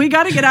 I'm like, we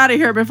got to get out of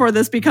here before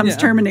this becomes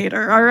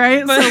Terminator. All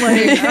right. So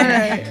like, all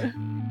right.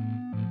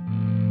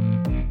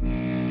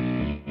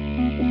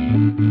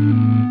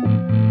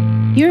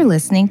 You're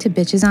listening to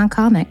Bitches on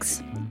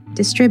Comics,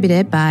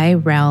 distributed by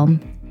Realm,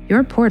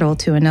 your portal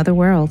to another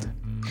world.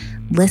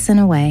 Listen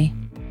away.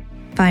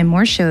 Find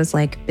more shows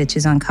like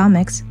Bitches on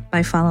Comics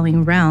by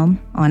following Realm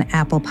on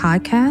Apple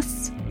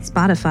Podcasts,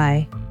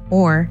 Spotify,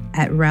 or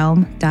at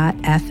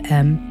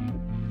realm.fm.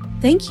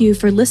 Thank you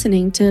for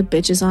listening to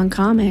Bitches on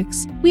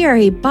Comics. We are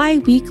a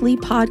bi-weekly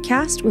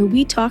podcast where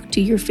we talk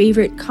to your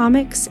favorite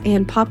comics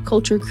and pop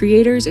culture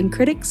creators and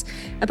critics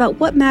about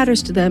what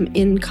matters to them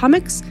in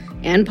comics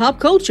and pop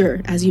culture,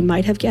 as you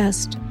might have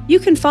guessed. You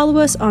can follow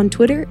us on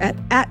Twitter at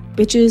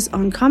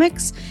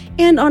 @BitchesOnComics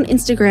and on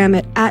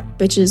Instagram at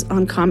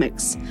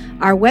 @BitchesOnComics.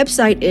 Our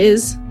website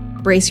is,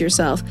 brace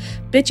yourself,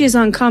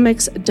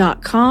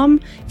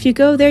 bitchesoncomics.com. If you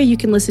go there, you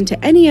can listen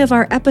to any of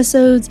our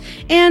episodes,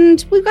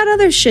 and we've got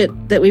other shit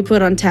that we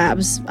put on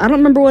tabs. I don't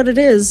remember what it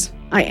is.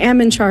 I am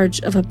in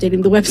charge of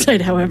updating the website,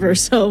 however,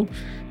 so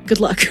good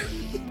luck.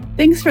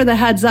 Thanks for the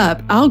heads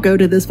up. I'll go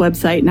to this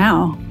website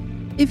now.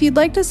 If you'd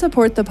like to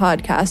support the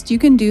podcast, you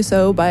can do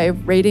so by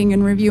rating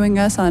and reviewing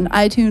us on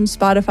iTunes,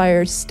 Spotify,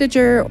 or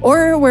Stitcher,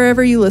 or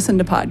wherever you listen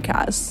to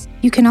podcasts.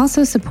 You can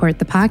also support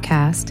the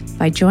podcast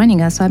by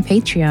joining us on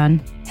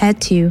Patreon.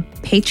 Head to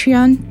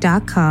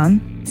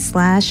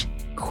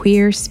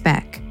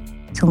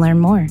patreon.com/queerspec to learn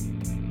more.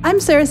 I'm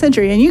Sarah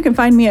Century, and you can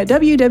find me at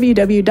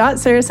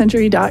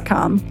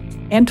www.sarahcentury.com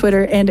and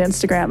Twitter and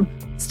Instagram.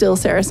 Still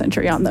Sarah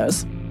Century on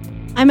those.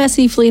 I'm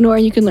S.E.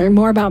 Fleenor. You can learn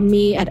more about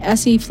me at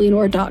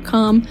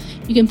sefleenor.com.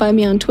 You can find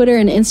me on Twitter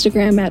and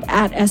Instagram at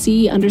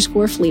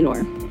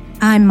 @SE_Fleenor.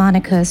 I'm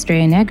Monica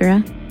Estrella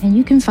Negra, and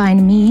you can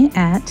find me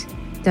at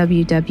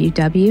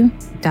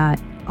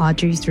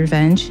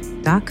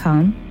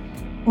www.audreysrevenge.com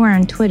or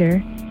on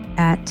Twitter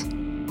at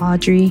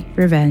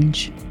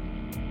AudreyRevenge.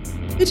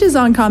 Bitches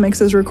on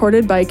Comics is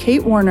recorded by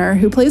Kate Warner,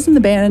 who plays in the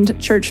band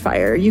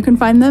Churchfire. You can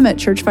find them at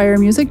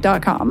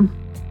churchfiremusic.com.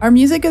 Our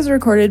music is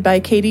recorded by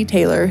Katie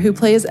Taylor, who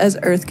plays as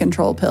Earth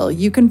Control Pill.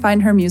 You can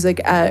find her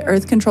music at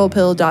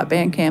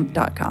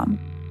earthcontrolpill.bandcamp.com.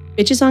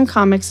 Bitches on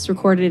Comics is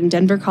recorded in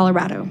Denver,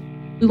 Colorado.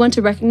 We want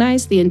to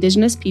recognize the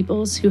indigenous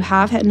peoples who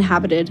have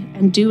inhabited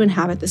and do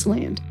inhabit this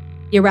land: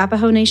 the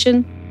Arapaho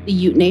Nation, the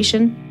Ute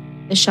Nation,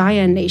 the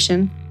Cheyenne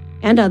Nation,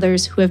 and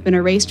others who have been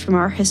erased from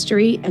our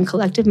history and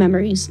collective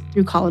memories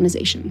through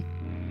colonization.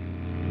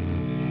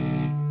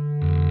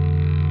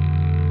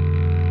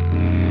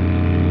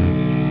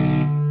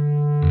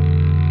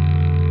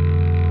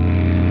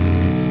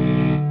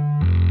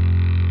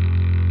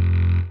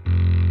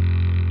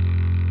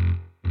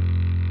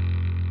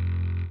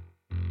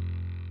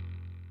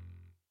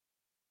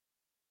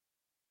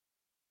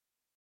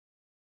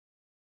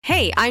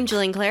 Hey, I'm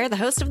Jillian Clare, the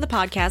host of the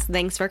podcast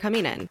Thanks for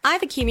Coming In.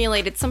 I've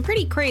accumulated some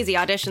pretty crazy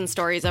audition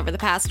stories over the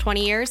past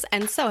 20 years,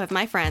 and so have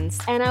my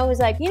friends. And I was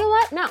like, you know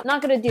what? No,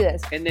 not gonna do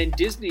this. And then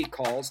Disney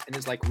calls and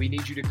is like, we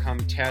need you to come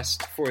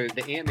test for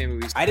the Ant-Man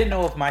movies. I didn't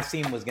know if my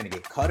scene was gonna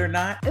get cut or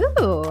not.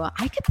 Ooh,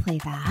 I could play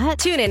that.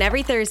 Tune in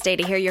every Thursday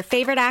to hear your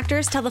favorite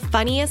actors tell the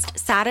funniest,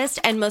 saddest,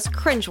 and most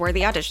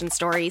cringeworthy audition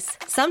stories.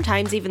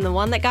 Sometimes even the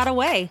one that got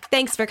away.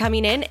 Thanks for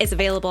Coming In is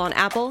available on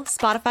Apple,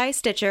 Spotify,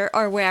 Stitcher,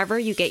 or wherever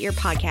you get your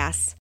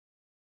podcasts.